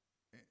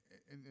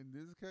in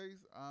this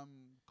case,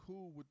 I'm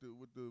cool with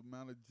the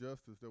amount of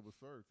justice that was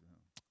served to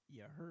him.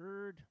 You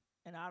heard,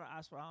 and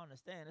that's what I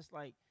understand. It's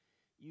like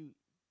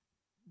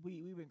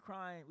we've been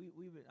crying.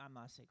 We've been. I'm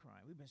not saying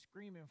crying. We've been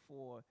screaming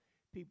for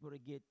people to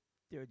get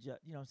their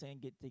you know what I'm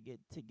saying, to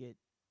get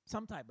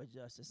some type of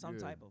justice, some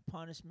type of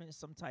punishment,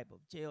 some type of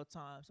jail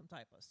time, some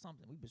type of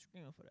something. We've been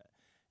screaming for that,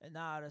 and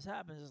now this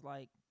happens. It's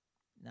like,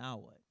 now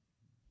what?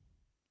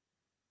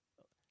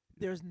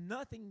 There's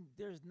nothing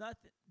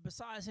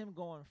besides him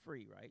going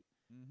free, right?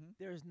 Mm-hmm.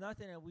 There's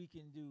nothing that we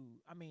can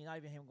do. I mean, not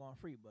even him going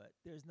free, but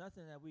there's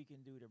nothing that we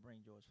can do to bring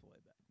George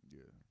Floyd back.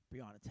 Yeah.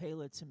 Breonna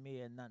Taylor,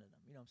 Tamir, none of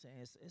them. You know what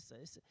I'm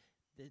saying?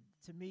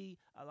 To me,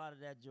 a lot of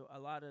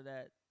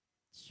that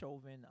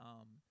Chauvin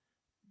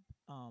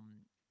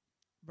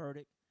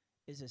verdict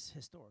is just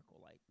historical.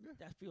 Like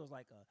that feels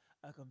like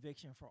a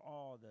conviction for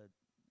all the.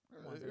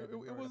 It was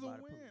a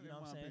win. You know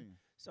what I'm saying?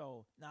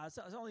 So now it's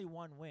only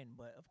one win,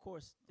 but of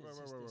course there's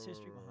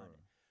history behind it.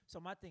 So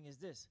my thing is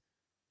this: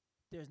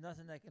 there's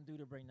nothing that can do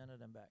to bring none of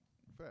them back.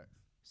 Facts.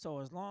 So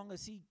as long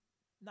as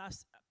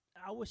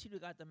I wish he'd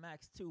have got the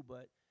max too,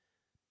 but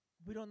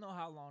we don't know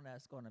how long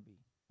that's going to be.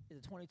 Is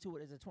it 22?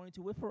 Is it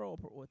 22 with parole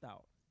or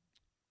without?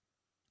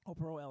 Or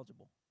parole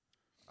eligible?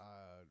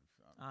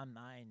 I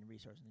ain't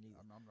researching it either.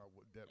 I'm not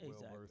that well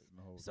versed in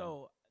the whole thing.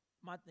 So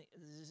my thing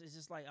is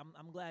just like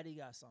I'm glad he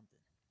got something,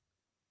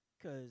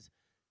 because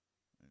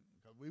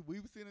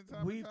we've seen it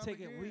time we've and time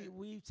taken again.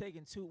 we've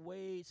taken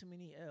way too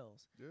many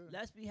L's. Yeah.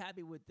 Let's be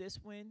happy with this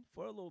win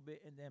for a little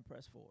bit and then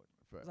press forward.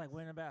 Facts. It's like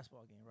winning a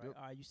basketball game, right? Yep.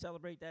 All right, you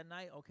celebrate that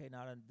night. Okay,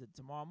 now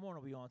tomorrow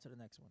morning we on to the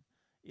next one.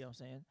 You know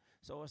what I'm saying?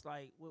 So it's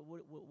like what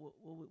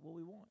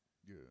we want.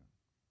 Yeah.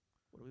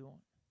 What do we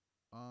want?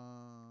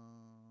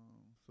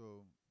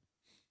 So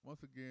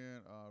once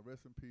again,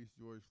 rest in peace,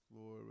 George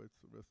Floyd.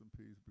 Rest in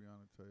peace,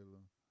 Breonna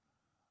Taylor.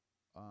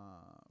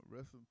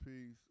 Rest in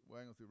peace. Well,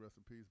 I ain't gonna say rest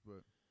in peace,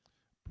 but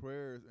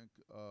prayers and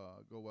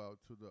go out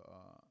to the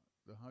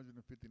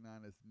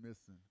 159 that's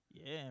missing.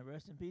 Yeah, and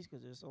rest in peace,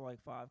 because there's still like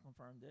 5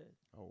 confirmed dead.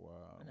 Oh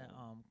wow! And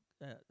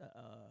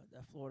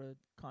that Florida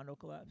condo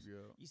collapse.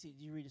 Yeah. Did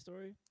you read the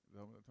story?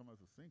 I'm talking about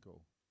the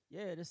sinkhole.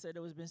 Yeah, they said it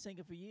was been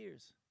sinking for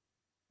years.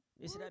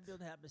 They said What? that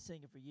building had been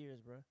sinking for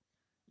years, bro.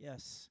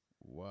 Yes.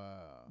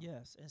 Wow.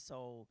 Yes, and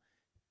so,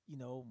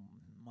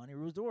 money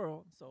rules the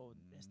world. So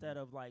instead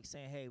of like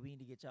saying, "Hey, we need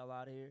to get y'all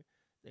out of here,"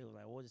 they were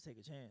like, "We'll just take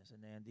a chance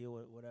and then deal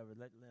with whatever.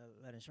 Let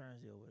insurance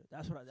deal with it."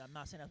 That's what I'm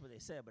not saying that's what they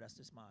said, but that's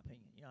just my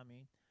opinion. You know what I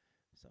mean?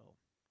 So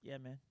yeah,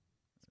 man,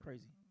 it's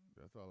crazy.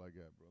 That's all I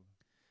got, brother.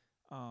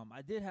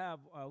 I did have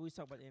we was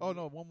talking about. Oh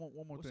no, one more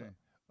What's thing.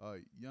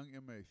 Young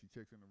M.A. She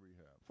checks into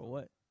rehab For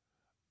what?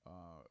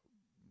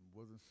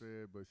 Wasn't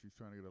said, but she's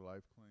trying to get her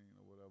life clean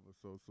or whatever.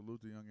 So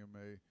salute to Young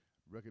M.A.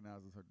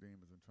 Recognizes her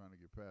demons and trying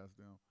to get past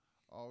them.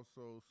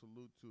 Also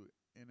salute to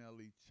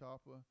NLE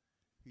Chopper.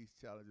 He's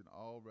challenging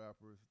all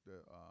rappers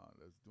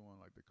that's doing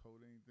like the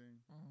codeine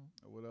thing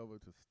or whatever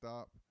to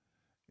stop.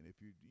 And if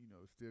you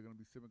still gonna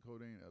be sipping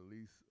codeine, at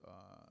least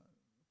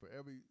for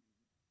every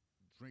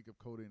drink of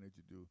codeine that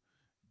you do,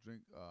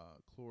 drink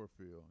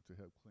chlorophyll to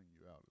help clean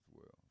you out as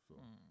well.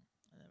 So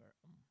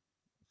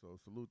so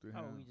salute to him.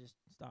 How about we just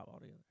stop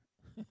altogether?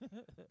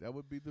 That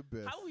would be the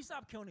best. How about we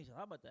stop killing each other?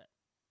 How about that?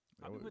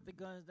 How about we put the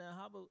guns down?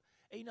 How about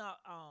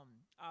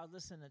I was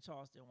listening to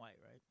Charleston White,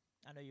 right?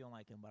 I know you don't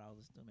like him, but I was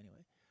listening to him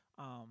anyway.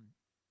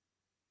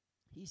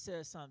 He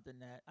said something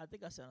that I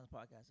think I said on this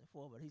podcast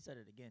before, but he said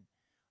it again.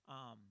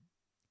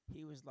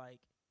 He was like,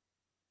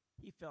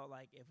 he felt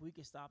like if we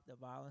could stop the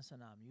violence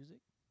in our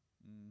music,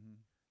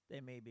 they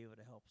may be able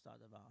to help stop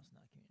the violence in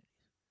our communities.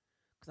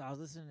 Because I was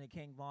listening to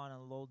King Von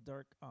and Lil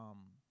Durk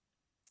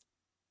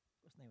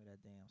What's the name of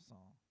that damn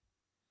song?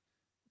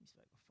 Let me see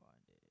if I can find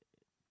it.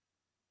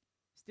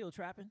 Still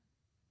Trapping.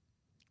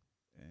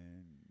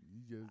 And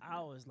you just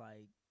I was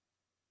like,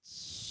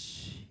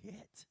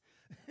 shit.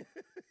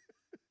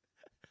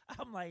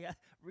 I'm like,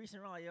 reaching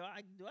around, yo,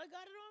 do I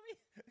got it on me?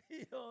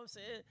 You know what I'm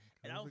saying?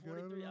 And I'm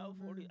 43.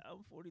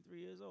 I'm 43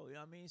 years old. You know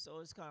what I mean? So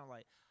it's kind of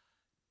like,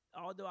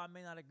 although I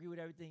may not agree with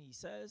everything he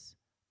says,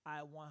 I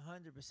 100%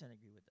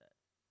 agree with that.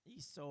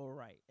 He's so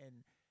right.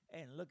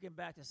 And looking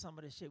back to some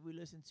of the shit we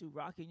listened to,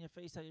 Rocky in your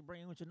face, how you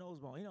bring it with your nose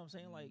bone. You know what I'm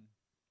saying? Like,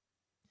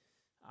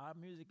 our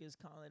music is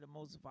kind of the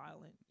most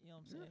violent. You know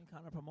what I'm saying?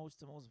 Kind of promotes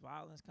the most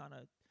violence. Kind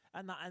of.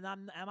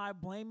 Am I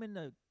blaming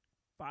the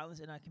violence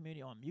in our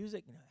community on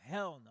music? No,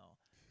 hell no.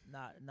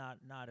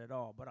 Not at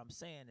all. But I'm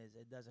saying is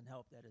it doesn't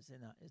help that it's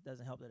in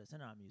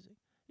our music.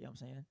 You know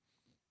what I'm saying?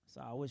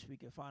 So I wish we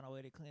could find a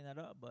way to clean that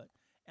up. But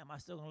am I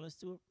still gonna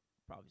listen to it?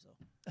 Probably so.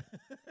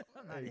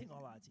 I'm not even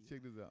gonna lie to you.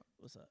 Check this out.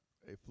 What's up?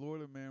 A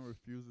Florida man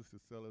refuses to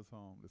sell his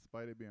home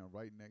despite it being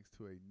right next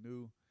to a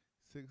new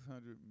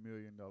 $600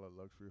 million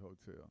luxury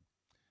hotel.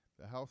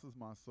 The house is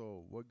my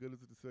soul. What good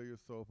is it to sell your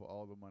soul for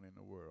all the money in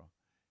the world?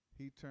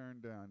 He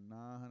turned down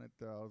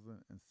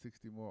 $900,000 and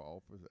 60 more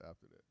offers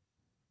after that.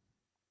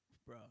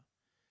 Bro,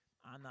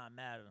 I'm not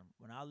mad at him.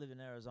 When I lived in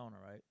Arizona,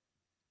 right,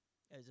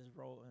 there's this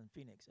road in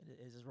Phoenix, and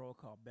there's this road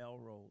called Bell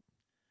Road,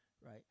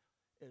 right?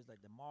 It was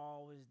like the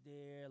mall was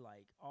there,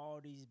 like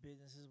all these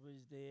businesses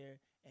was there,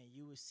 and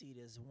you would see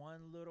this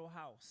one little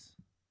house,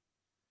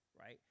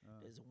 right?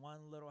 There's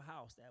one little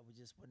house that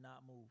would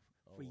not move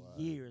for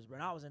years. But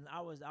I was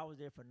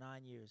there for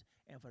 9 years,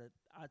 and for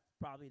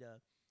probably the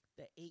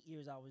 8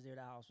 years I was there,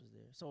 the house was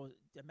there. So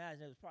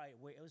imagine it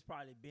was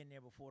probably been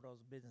there before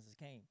those businesses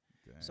came.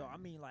 Dang. So I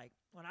mean, like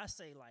when I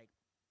say like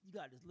you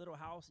got this little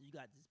house, and you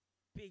got this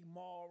big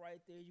mall right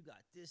there, you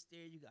got this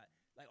there, you got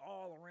like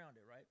all around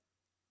it, right?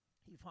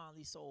 He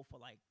finally sold for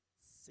like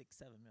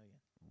 6-7 million.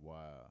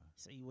 Wow.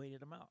 So he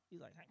waited him out. He's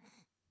like,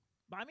 hey,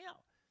 buy me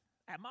out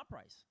at my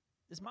price.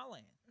 This is my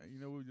land. You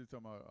know, we were just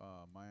talking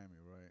about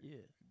Miami, right?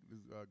 Yeah.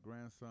 His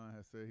grandson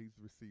has said he's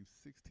received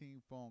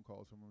 16 phone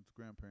calls from his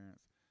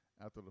grandparents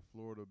after the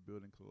Florida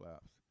building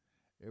collapsed.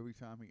 Every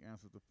time he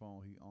answers the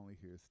phone, he only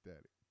hears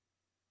static.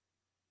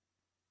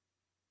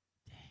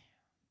 Damn.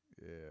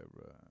 Yeah,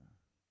 bro.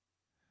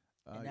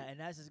 And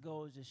that just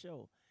goes to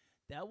show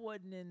that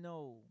wasn't in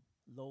no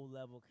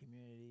low-level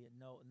community,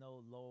 no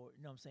lower,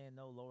 you know what I'm saying,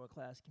 no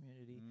lower-class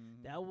community.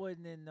 Mm-hmm. That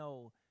wasn't in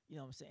no, you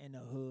know what I'm saying, in the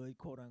hood,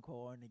 quote-unquote,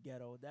 or in the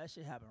ghetto. That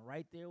shit happened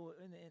right there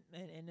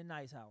in the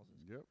nice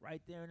houses. Yep.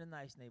 Right there in the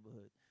nice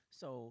neighborhood.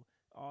 So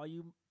all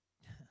you,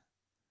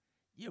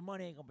 your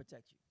money ain't going to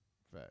protect you.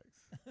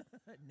 Facts.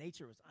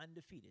 Nature is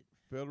undefeated.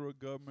 Federal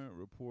government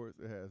reports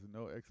it has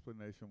no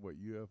explanation what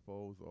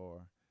UFOs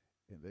are,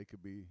 and they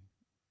could be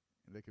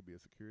a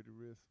security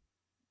risk.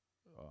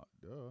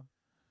 Duh.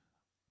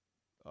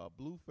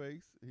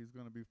 Blueface, he's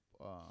gonna be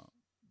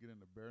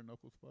getting a bare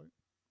knuckles fight.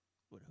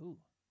 With who?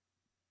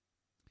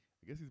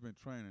 I guess he's been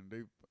training.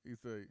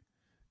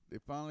 They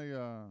finally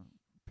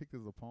picked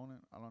his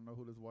opponent. I don't know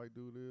who this white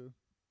dude is.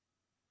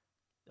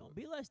 Don't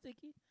be like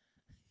Sticky.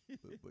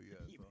 But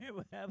yeah, you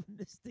remember having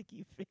the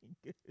sticky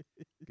finger.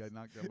 Got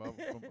knocked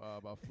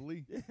out by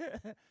Flea.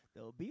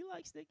 Don't be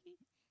like Sticky.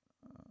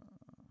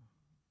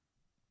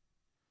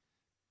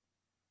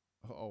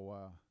 Oh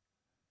wow.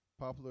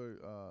 Popular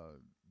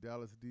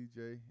Dallas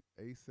DJ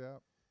ASAP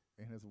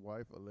and his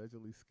wife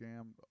allegedly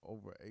scammed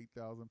over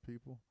 8,000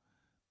 people.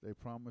 They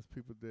promised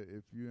people that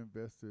if you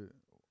invested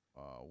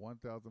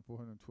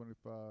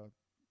 $1,425,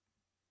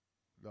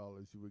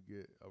 you would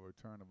get a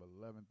return of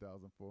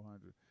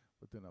 $11,400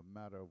 within a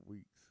matter of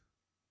weeks.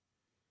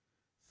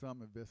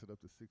 Some invested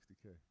up to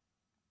 $60K.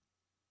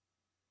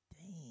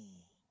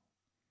 Dang.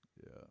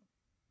 Yeah.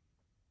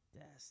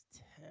 That's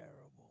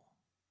terrible.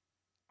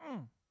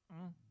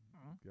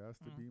 Got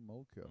to be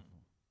more careful.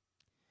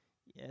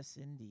 Yes,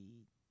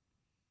 indeed.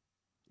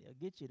 They'll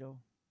get you, though.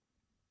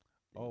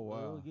 Oh, wow.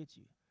 They'll get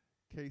you.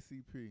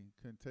 KCP,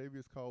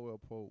 Contavious Caldwell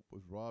Pope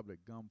was robbed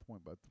at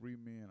gunpoint by 3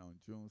 men on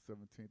June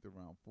 17th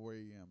around 4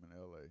 a.m. in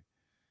L.A.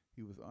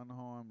 He was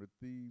unharmed. The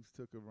thieves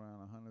took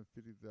around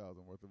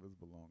 $150,000 worth of his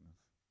belongings.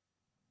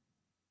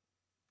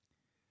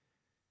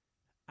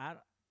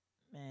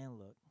 Man,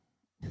 look.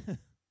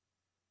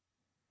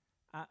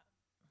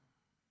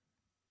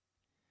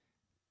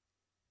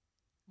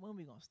 When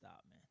we gonna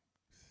stop, man?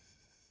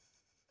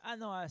 I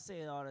know I say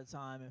it all the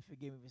time, and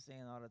forgive me for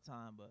saying it all the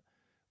time, but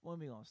when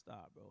we gonna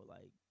stop, bro?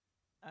 Like,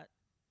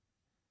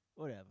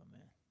 whatever,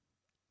 man.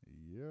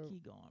 Yep.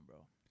 Keep going,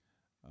 bro.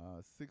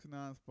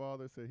 6ix9ine's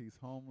father said he's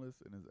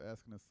homeless and is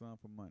asking his son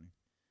for money.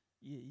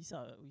 Yeah, we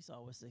saw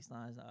what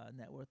 6ix9ine's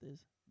net worth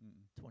is.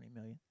 $20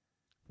 million.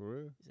 For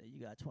real? He said, you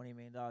got $20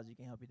 million, you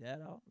can help your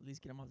dad out, at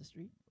least get him off the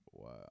street.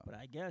 Wow. But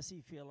I guess he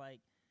feel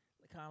like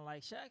kind of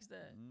like Shaq's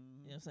dad.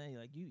 You know what I'm saying?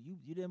 Like,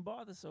 you didn't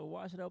bother, so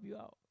why should I help you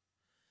out?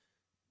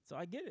 So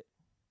I get it.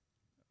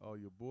 Oh,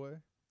 your boy,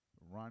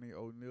 Ronnie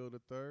O'Neal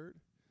III,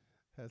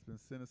 has been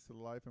sentenced to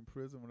life in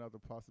prison without the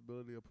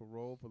possibility of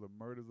parole for the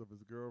murders of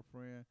his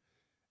girlfriend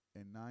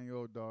and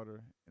 9-year-old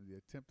daughter and the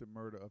attempted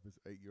murder of his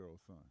 8-year-old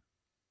son.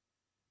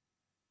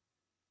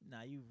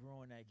 Now you've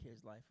ruined that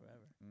kid's life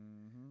forever.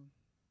 Mm-hmm.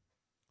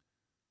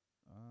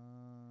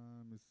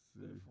 Let me see.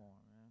 Good for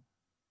him, man.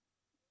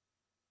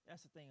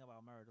 That's the thing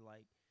about murder.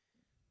 Like,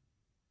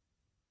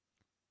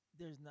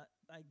 there's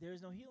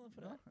no healing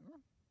for that.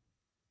 No.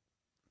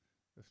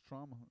 It's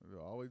trauma.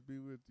 It'll always be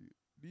with you.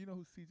 Do you know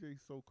who CJ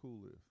So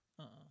Cool is?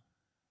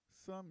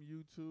 Some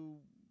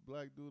YouTube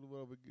black dude or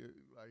whatever.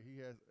 Like, he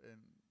has a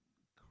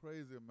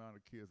crazy amount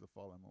of kids that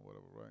follow him or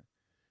whatever, right?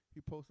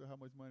 He posted how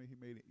much money he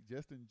made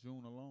just in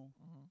June alone.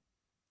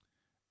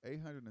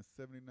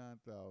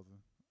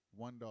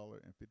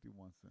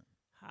 $879,001.51.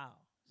 How?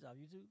 Is that off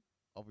YouTube?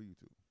 Off of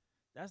YouTube.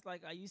 That's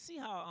like you see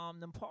how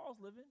them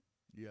Paul's living.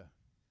 Yeah.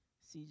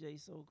 CJ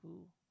So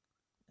Cool.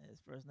 And his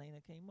first name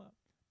that came up.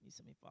 You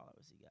see how many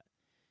followers he got?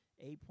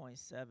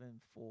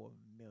 8.74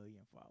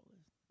 million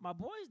followers. My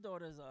boy's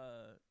daughter is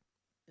a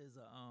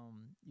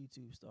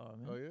YouTube star,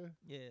 man. Oh yeah?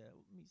 Yeah.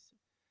 Let me see.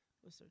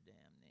 What's her damn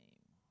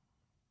name?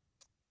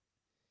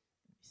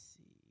 Let me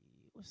see.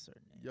 What's her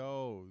name?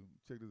 Yo,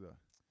 check this out.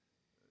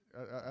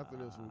 After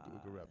this, we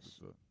can wrap this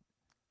up.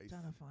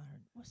 Trying to find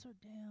her. What's her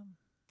damn?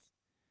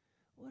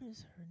 What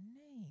is her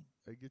name?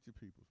 Hey, get your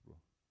peoples, bro.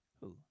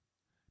 Who?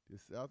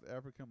 This South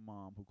African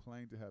mom who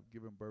claimed to have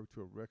given birth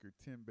to a record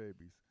 10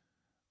 babies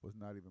was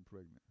not even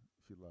pregnant.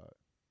 She lied.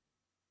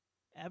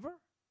 Ever?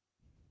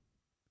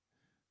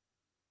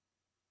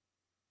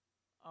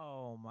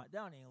 Oh my! That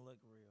don't even look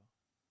real.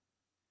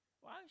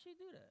 Why would she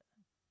do that?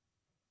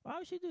 Why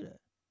would she do that?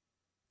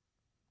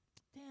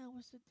 Damn,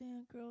 what's the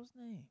damn girl's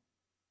name?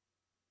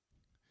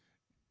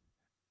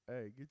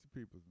 Hey, get your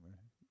peoples, man.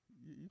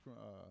 You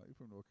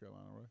from North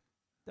Carolina, right?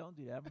 Don't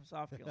do that. I'm from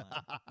South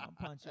Carolina. I'm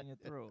punching your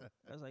throat.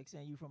 That's like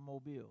saying you from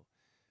Mobile.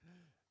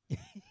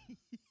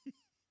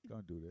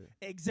 Don't do that.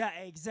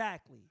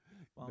 Exactly.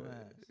 Bum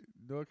ass.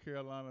 North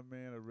Carolina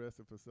man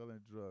arrested for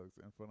selling drugs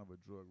in front of a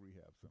drug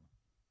rehab center.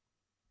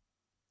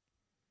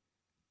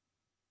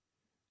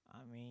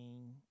 I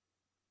mean,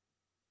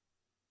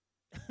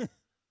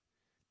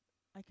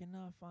 I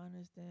cannot find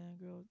this damn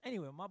girl.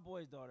 Anyway, my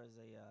boy's daughter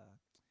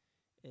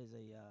is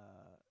a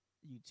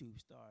YouTube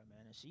star,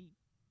 man, and she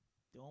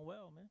doing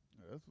well, man.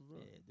 Yeah, that's what's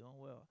up. Yeah, doing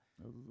well.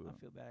 That's what's I up.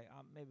 feel bad.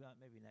 Maybe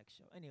next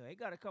show. Anyway,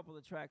 got a couple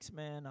of tracks,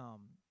 man.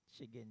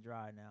 Shit getting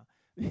dry now.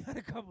 We got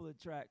a couple of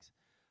tracks.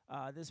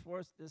 This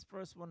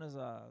first one is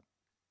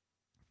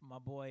from my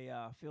boy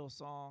Phil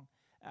Song,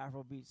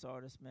 Afrobeats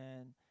artist,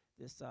 man.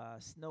 This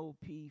Snow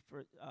P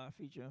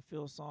featuring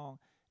Phil Song.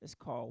 It's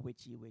called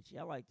Witchy Witchy.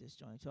 I like this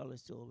joint. Y'all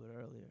listened to it a little bit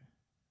earlier.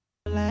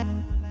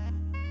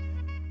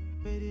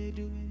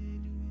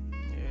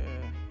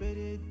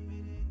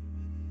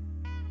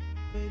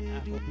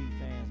 Afrobeat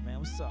fans, man,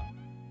 what's up?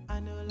 I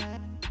know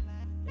like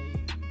Hey,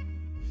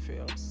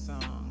 Phil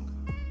Song.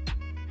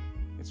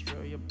 It's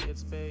real your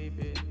bits,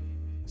 baby.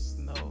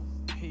 Snow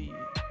P.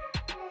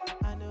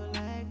 I know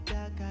like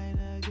that kind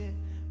of get.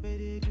 Where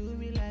they do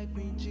me like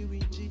winchy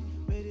winchy.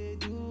 Where they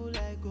do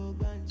like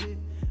Ogbanje.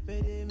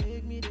 Where they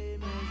make me they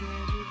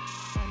message.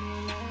 I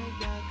know like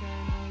that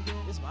kind of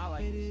get. this I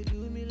like. Where they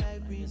do me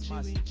like winchy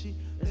winchy.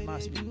 This Where my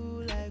they speed.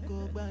 do like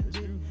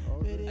Ogbanje.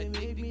 Where they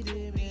make me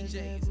they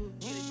message.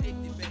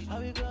 How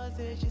we gonna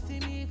say she see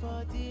me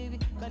for TV?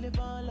 Call it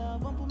for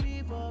love, won't put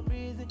me for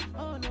prison.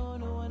 Oh no,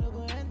 no, I no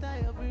go enter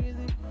your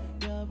prison.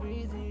 Your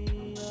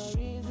prison, your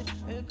reason.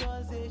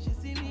 Because say she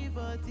see me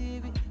for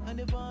TV. And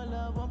if for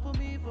love, won't put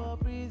me for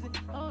prison.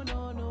 Oh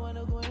no, no, I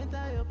no go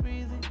enter your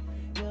prison.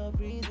 Your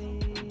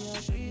prison,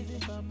 your prison.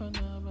 Papa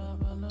na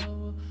baba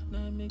now,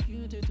 now make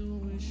you they do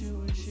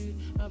wishy.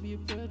 I be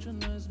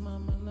patronized,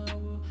 mama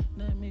now.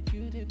 Now make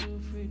you they do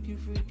freaky.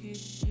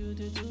 You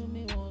they do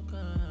me one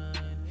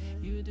kind.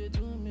 You they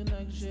do me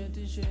like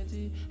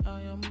jetty.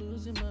 I am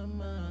losing my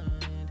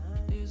mind.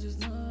 This is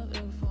not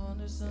a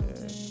fun, it's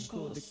something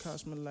cool. They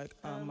catch me like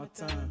I'm my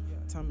time.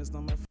 Time is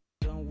not my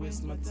don't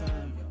waste my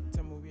time.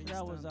 Tell me where you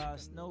That was stand.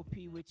 Snow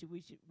P Witchy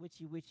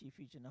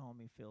featuring the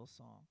homie Phil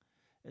Song.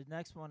 The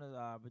next one is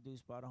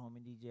produced by the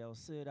homie DJ El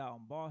Cid out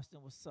in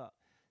Boston. What's up?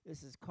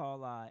 This is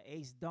called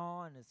Ace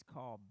Dawn. It's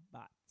called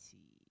Bati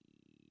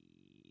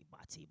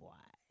Boy.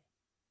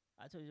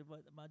 I told you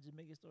about my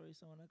Jamaican story.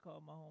 Someone I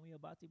called my homie a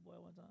Bati Boy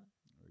one time.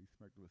 Oh, you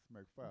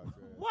smack fire. to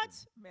your ass.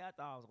 What? Man, I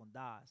thought I was gonna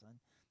die, son.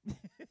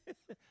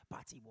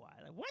 Bati Boy.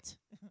 Like what?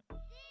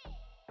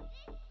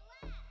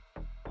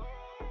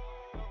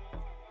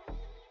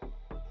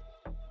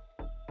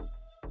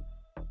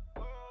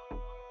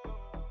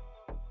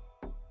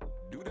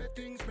 Do that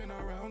thing, spin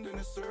around in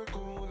a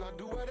circle. I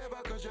do whatever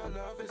cause your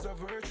love is a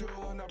virtue.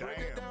 And I break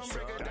it down, I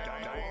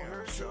won't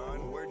hurt you.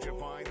 Son, where'd you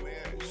find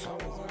this? I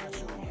won't hurt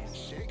you.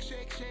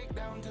 Shake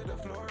down to the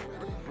floor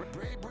with it.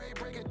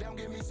 Break it down,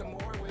 give me some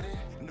more with it.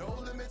 No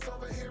limits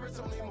over here, it's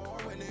only more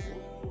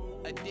winning.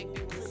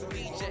 Addicted to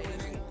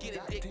DJ, get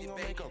addicted,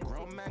 baby. Make a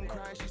grown man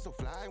cry, she so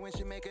fly when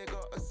she make it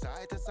go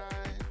side to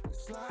side.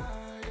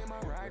 Slide in my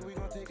ride, we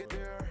gon' take it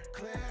there.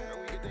 Clear,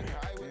 we can think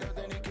high without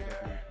any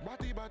care.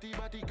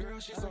 Body, girl,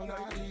 she's so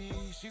naughty.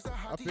 She's a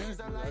hot party finished is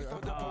the it. life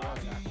of the Oh,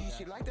 party. okay.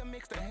 She like to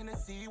mix the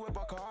Hennessy with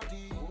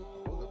Bacardi.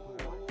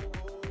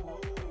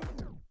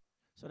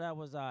 So that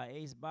was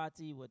Ace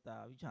Bati with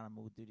we trying to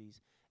move through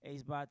these.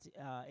 Ace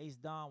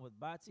Don with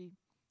Bati.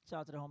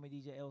 Shout out to the homie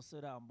DJ El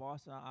Cid out in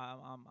Boston.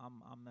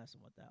 I'm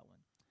messing with that one.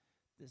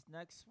 This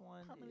next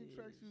one. How many is,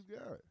 tracks you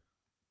got?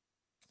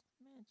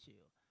 Man, chill.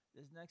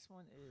 This next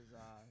one is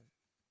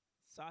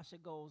Sasha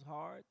Goes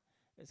Hard.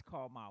 It's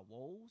called My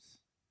Woes.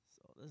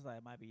 So this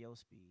like might be your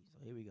speed.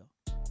 So here we go.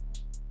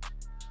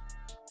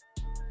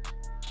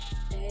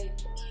 Dave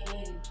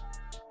King.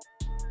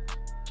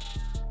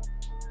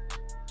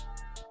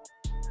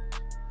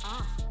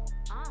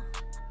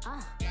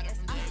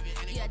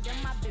 Yeah, them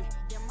my beat,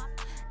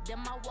 them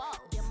my walls.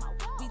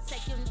 We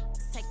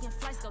taking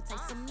flights, go take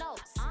some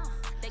notes.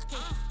 They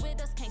can't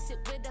with us, can't sit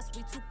with us,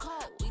 we too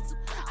cold.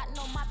 I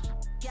know my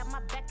got my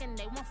back and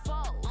they won't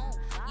fold.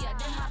 Yeah,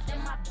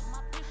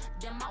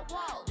 them my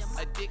walls.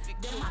 Addicted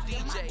to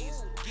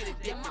DJs, get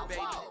addicted,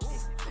 baby.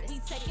 We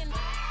taking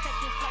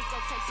flights, go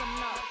take some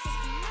notes.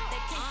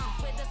 They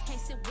can't with us, can't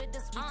sit with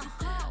us, we too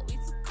cold.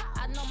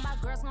 I know my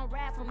girls gon'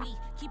 ride for me.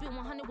 Keep it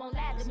 100, won't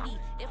lie to me.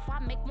 If I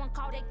make one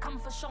call, they coming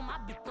for sure. My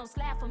bitch gon'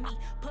 slide for me.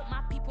 Put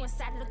my people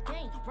inside of the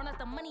game. Run out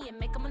the money and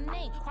make them a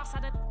name. Cross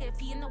out the if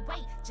he in the way.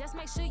 Just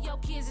make sure your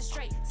kids is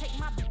straight. Take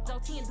my bitch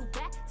OT and do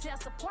back. Tell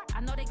support, I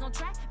know they gon'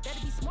 try. Better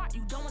be smart,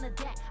 you don't wanna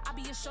die. I'll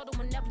be your shoulder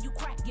whenever you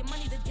crack. Get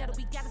money together,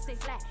 we gotta stay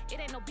flat. It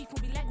ain't no beef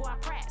when we let go our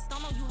cracks.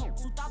 Don't know you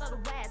hoes who thought of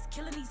the rise.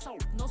 Killing these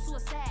hoes, no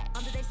suicide.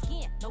 Under their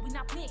skin, no we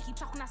not playing. Keep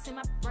talking, I send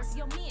my verse to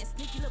your men.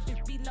 Sneaky little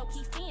bitch, be low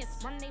key fence.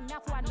 Running they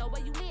mouth, for I know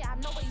where you live. I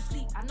know where you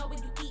sleep, I know where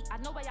you eat. I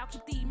know where y'all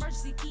keep the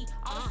emergency key.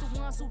 All us the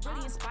ones who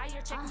really inspire.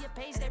 Checking your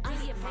page, they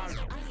really admire.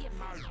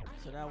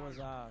 So that was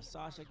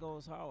Sasha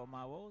Goes Hard with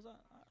My Woes. I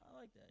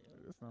like that.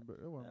 Yo. That's not bad.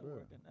 That wasn't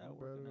bad. That Not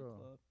working bad in at the all.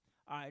 club.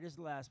 All right, this is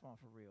the last one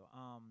for real.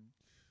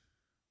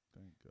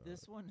 Thank God.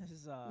 This one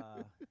is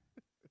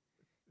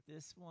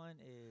this one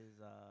is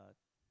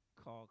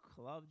called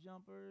Club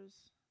Jumpers.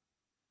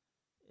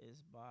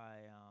 It's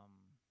by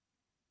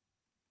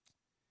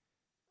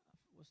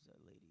what's that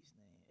lady's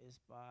name? It's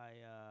by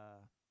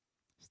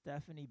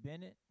Stephanie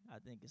Bennett. I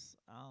think it's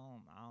I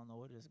don't know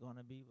what it's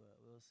gonna be, but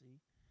we'll see.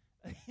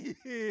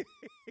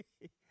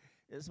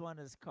 This one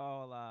is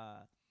called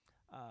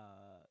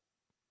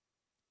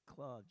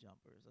Club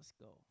Jumpers. Let's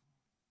go.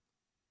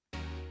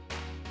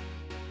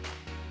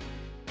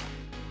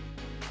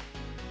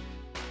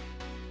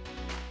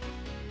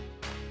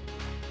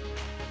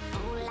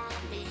 Hola,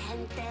 mi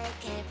gente,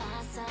 ¿qué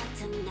pasa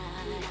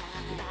tonight?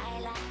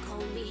 Baila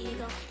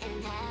conmigo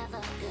and have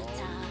a good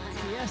time.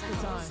 Fiesta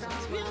time.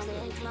 Some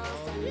running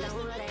close and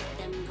don't let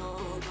them go.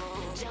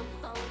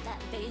 Jump on that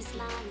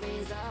baseline,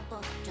 raise up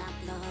or drop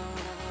low.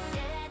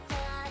 Get the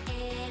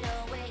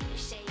 808,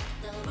 shake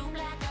the room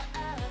like an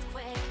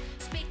earthquake.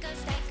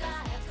 Speakers take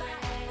like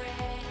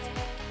break.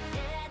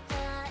 Get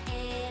the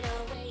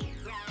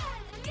 808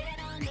 right. Get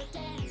on the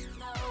dance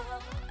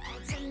floor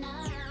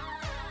tonight.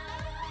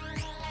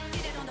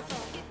 Get it on the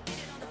floor, get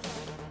it on the floor,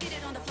 get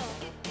it on the floor,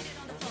 get it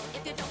on the floor.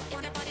 If you don't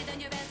wanna party, then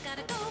your ass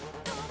gotta go.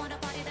 Don't wanna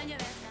party, then your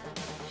ass gotta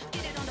go.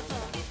 Get it on the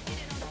floor, get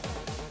it on the floor,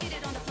 get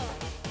it on the floor,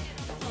 get it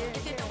on the floor.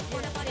 If you don't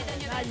wanna party, then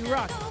your Now ass you gotta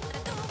rock. go.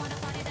 Don't wanna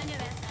party, then your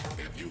ass gotta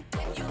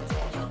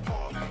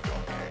go.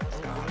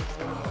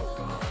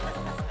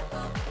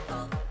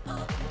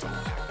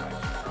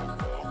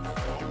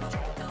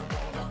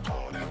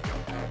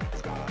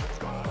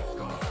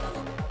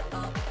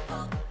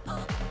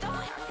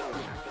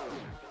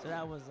 So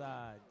that was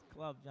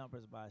Club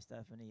Jumpers by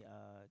Stephanie.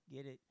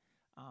 Get it.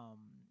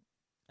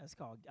 That's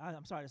called.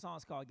 I'm sorry. The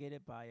song's called "Get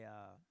It" by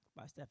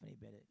Stephanie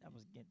Bennett. That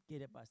was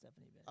Get It by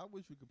Stephanie Bennett. I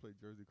wish we could play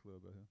Jersey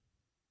Club at here.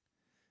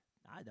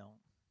 I don't.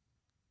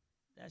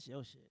 That's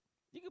your shit.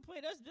 You can play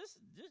this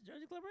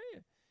Jersey Club right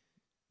here.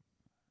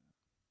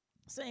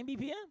 Same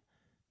BPM.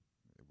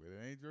 But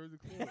it ain't Jersey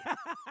Club.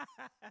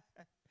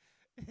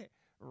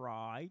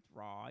 Right.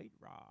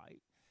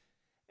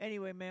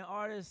 Anyway, man,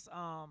 artists,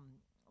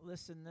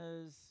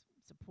 listeners,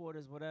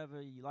 supporters,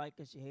 whatever, you like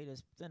us, you hate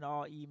us, send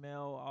all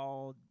email,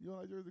 all. You don't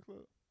like Jersey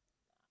Club?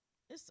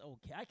 It's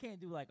okay. I can't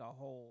do I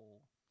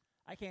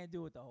can't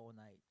do it the whole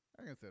night.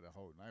 I can't say the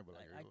whole night, but I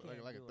like can't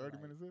a do it 30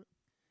 like- minute set.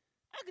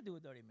 I could do a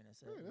 30-minute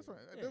set. Yeah, that's right.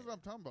 Yeah. That's what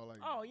I'm talking about.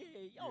 Like, Oh yeah,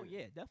 definitely.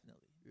 Yeah.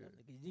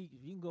 Definitely. 'Cause you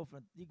can go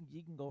from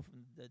you can go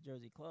from the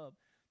Jersey Club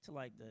to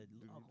like the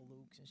Uncle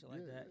Luke's and shit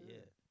like that.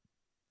 Yeah,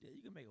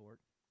 you can make it work.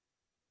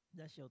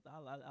 That's your.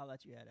 I'll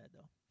let you have that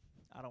though.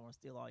 I don't want to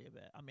steal all your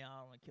bags. I mean, I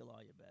don't want to kill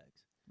all your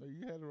bags. no,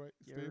 you had it right.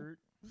 You Still, heard?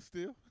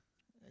 still.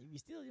 If you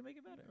steal, you make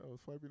it better. Oh,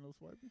 swiping, no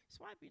swiping.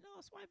 Swiping.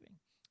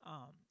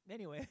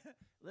 Anyway,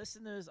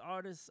 listeners,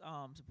 artists,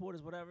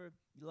 supporters, whatever.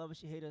 You love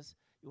us, you hate us.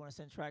 You want to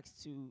send tracks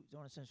to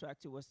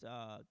us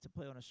to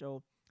play on the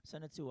show.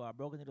 Send it to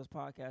Broken Needles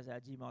Podcast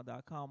at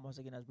gmail.com. Once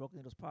again, that's Broken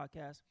Needles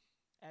Podcast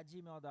at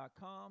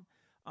gmail.com.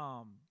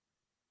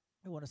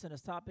 You want to send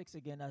us topics,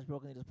 again, that's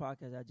Broken Needles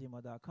Podcast at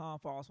gmail.com.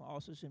 Follow us on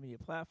all social media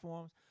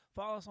platforms.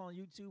 Follow us on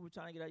YouTube. We're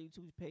trying to get our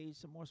YouTube page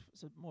some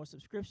more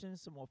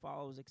subscriptions, some more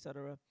followers,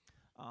 etc.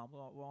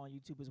 We're on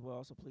YouTube as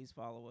well, so please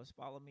follow us.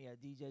 Follow me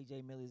at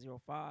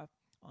DJJMillie05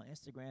 on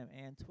Instagram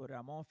and Twitter.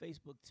 I'm on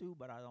Facebook too,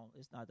 but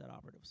it's not that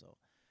operative. So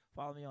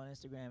follow me on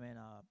Instagram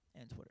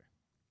and Twitter.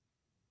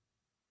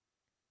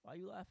 Why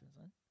you laughing,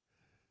 son?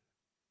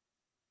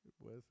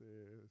 Well,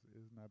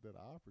 it's not that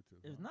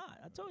operative. It's not.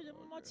 I told you I'm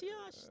on my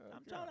TH.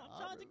 I'm trying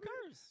to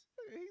curse.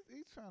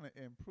 He's trying to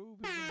improve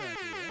his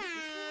vernacular.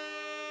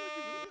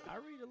 I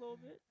read a little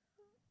bit.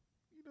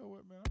 You know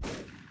what, man?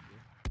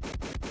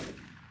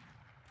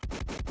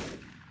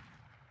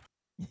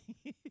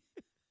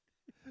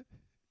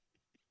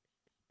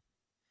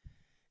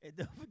 And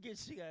don't forget,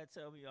 she gotta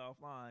tell me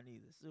offline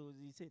either. As soon as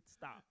he hit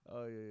stop.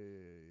 Oh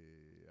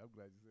yeah. I'm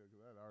glad you said it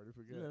because I already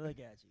forgot. Look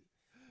at you.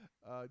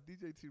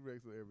 DJ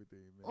T-Rex on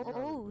everything, man.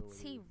 Oh,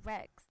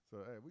 T-Rex.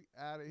 So, hey, we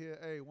out of here.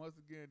 Hey, once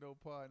again, no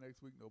pod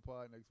next week, no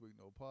pod next week,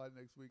 no pod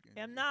next week.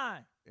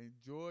 M9.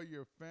 Enjoy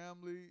your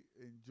family.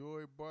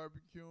 Enjoy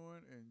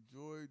barbecuing.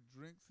 Enjoy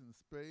drinks and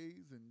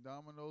spades and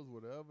dominoes,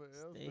 whatever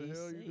else Stay the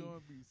hell safe. you're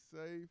doing. Be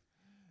safe.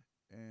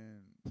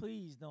 And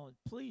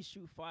please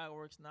shoot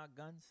fireworks, not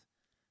guns.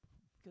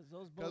 Because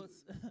those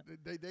bullets.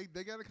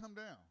 they got to come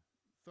down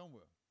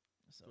somewhere.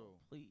 So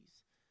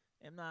please.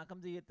 M9, come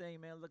do your thing,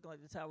 man. Looking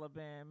like the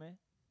Taliban, man.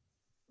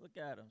 Look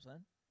at him,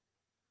 son.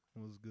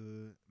 What's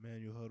good?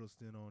 Manuel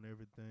Huddleston on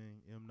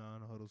everything.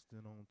 M9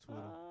 Huddleston on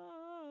Twitter.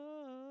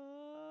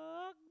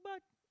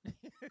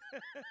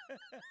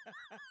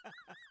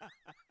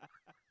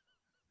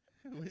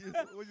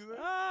 What you say?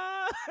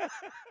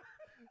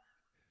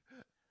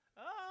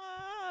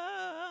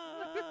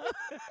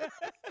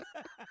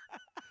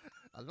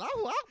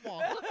 Allahu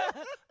Akbar.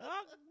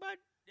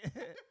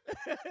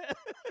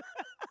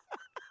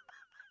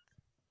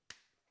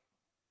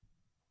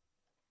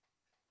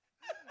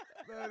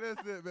 Man,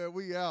 that's it, man.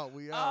 We out.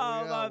 We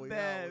out. Oh, my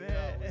bad,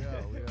 man.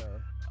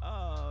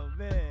 Oh,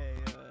 man.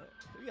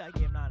 We got to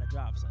give M9 a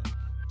drop, son.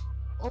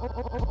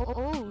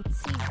 Oh,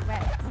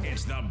 T-Rex.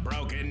 It's the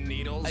Broken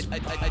Needles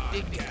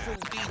Addicted Crew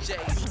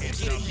DJs. It's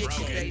the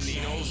Broken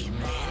Needles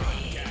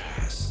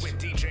Podcast with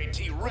DJ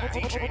T-Rex,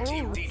 DJ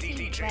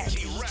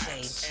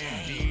T-Rex,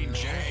 and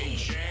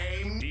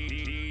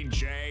DJ J.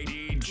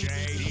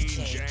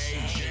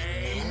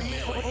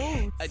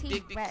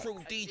 Addicted Crew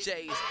DJs.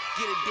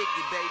 Get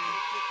addicted, baby.